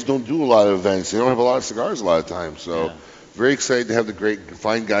 those guys don't do a lot of events. They don't have a lot of cigars a lot of times. So very excited to have the great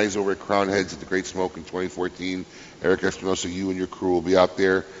fine guys over at Crown Heads at the Great Smoke in 2014. Eric Espinosa, you and your crew will be out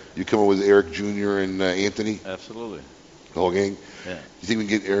there. You come up with Eric Jr. and Anthony, Absolutely. the whole gang. Yeah. You think we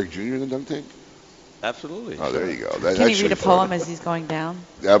can get Eric Jr. in the dunk tank? Absolutely. Oh, there you go. Can that he should read a be fun. poem as he's going down?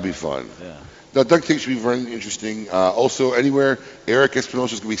 That'll be fun. Yeah. Now, dunk tank should be very interesting. Also, anywhere, Eric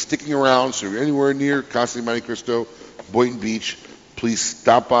Espinosa is going to be sticking around, so if you're anywhere near Casa de Monte Cristo, Boynton Beach, please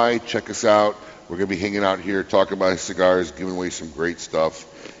stop by, check us out. We're going to be hanging out here, talking about cigars, giving away some great stuff.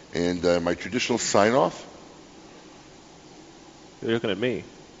 And my traditional sign-off? You're looking at me.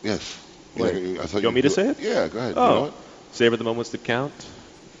 Yes. Wait, I thought you want me to say it? Yeah, go ahead. Oh. You know what? Savor the moments that count.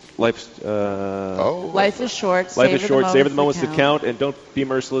 Life's Life is short. Life is short. Savor the moments that count, and don't be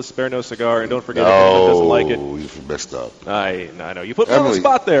merciless. Spare no cigar, and don't forget if anyone doesn't like it. No, you messed up. I know. You put me on the Emily,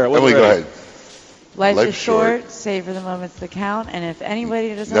 spot there. I wasn't Emily, go ready. ahead. Life Life's is short. Savor the moments that count. And if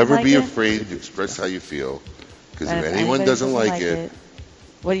anybody doesn't Never like be it, afraid to express how you feel. Because and if if anyone anybody doesn't like it,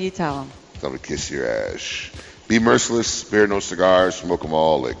 what do you tell them? tell them to kiss your ass. Be merciless, spare no cigars, smoke them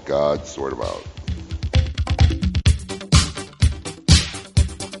all, let God sort them out.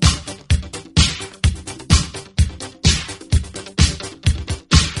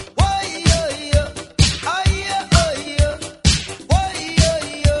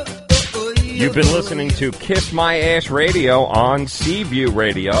 You've been listening to Kiss My Ash Radio on Seaview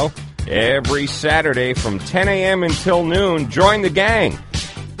Radio. Every Saturday from 10 a.m. until noon, join the gang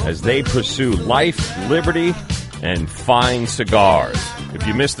as they pursue life, liberty, and fine cigars. If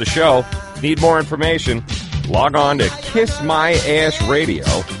you missed the show, need more information, log on to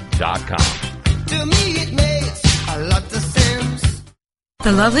kissmyashradio.com. To me it makes a lot of sense.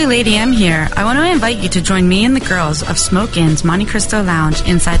 The lovely Lady M here. I want to invite you to join me and the girls of Smoke Inn's Monte Cristo Lounge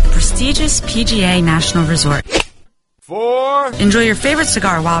inside the prestigious PGA National Resort. Enjoy your favorite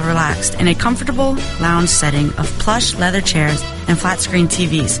cigar while relaxed in a comfortable lounge setting of plush leather chairs and flat screen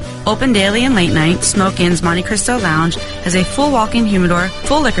TVs. Open daily and late night, Smoke Inn's Monte Cristo Lounge has a full walk-in humidor,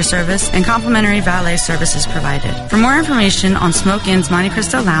 full liquor service, and complimentary valet services provided. For more information on Smoke Inn's Monte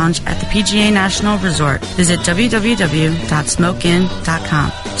Cristo Lounge at the PGA National Resort, visit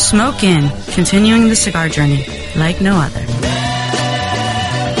www.smokeinn.com. Smoke Inn, continuing the cigar journey like no other.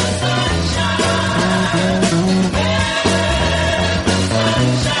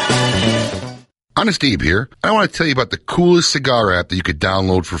 Honest Abe here. I want to tell you about the coolest cigar app that you could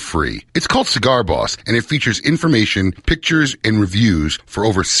download for free. It's called Cigar Boss, and it features information, pictures, and reviews for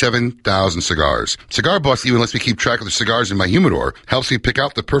over 7,000 cigars. Cigar Boss even lets me keep track of the cigars in my humidor, helps me pick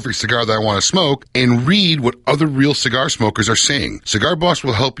out the perfect cigar that I want to smoke, and read what other real cigar smokers are saying. Cigar Boss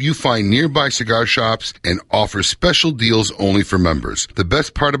will help you find nearby cigar shops and offers special deals only for members. The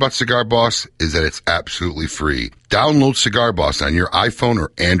best part about Cigar Boss is that it's absolutely free. Download Cigar Boss on your iPhone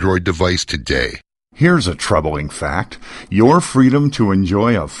or Android device today. Here's a troubling fact. Your freedom to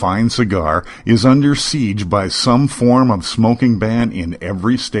enjoy a fine cigar is under siege by some form of smoking ban in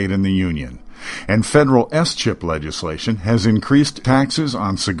every state in the Union. And federal S-chip legislation has increased taxes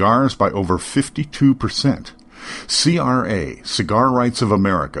on cigars by over 52%. CRA, Cigar Rights of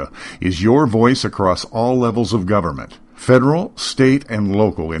America, is your voice across all levels of government, federal, state, and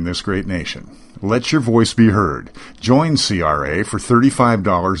local in this great nation. Let your voice be heard. Join CRA for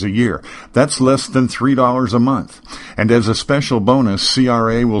 $35 a year. That's less than $3 a month. And as a special bonus,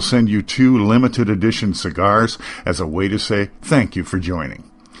 CRA will send you 2 limited edition cigars as a way to say thank you for joining.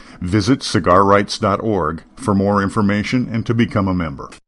 Visit cigarrights.org for more information and to become a member.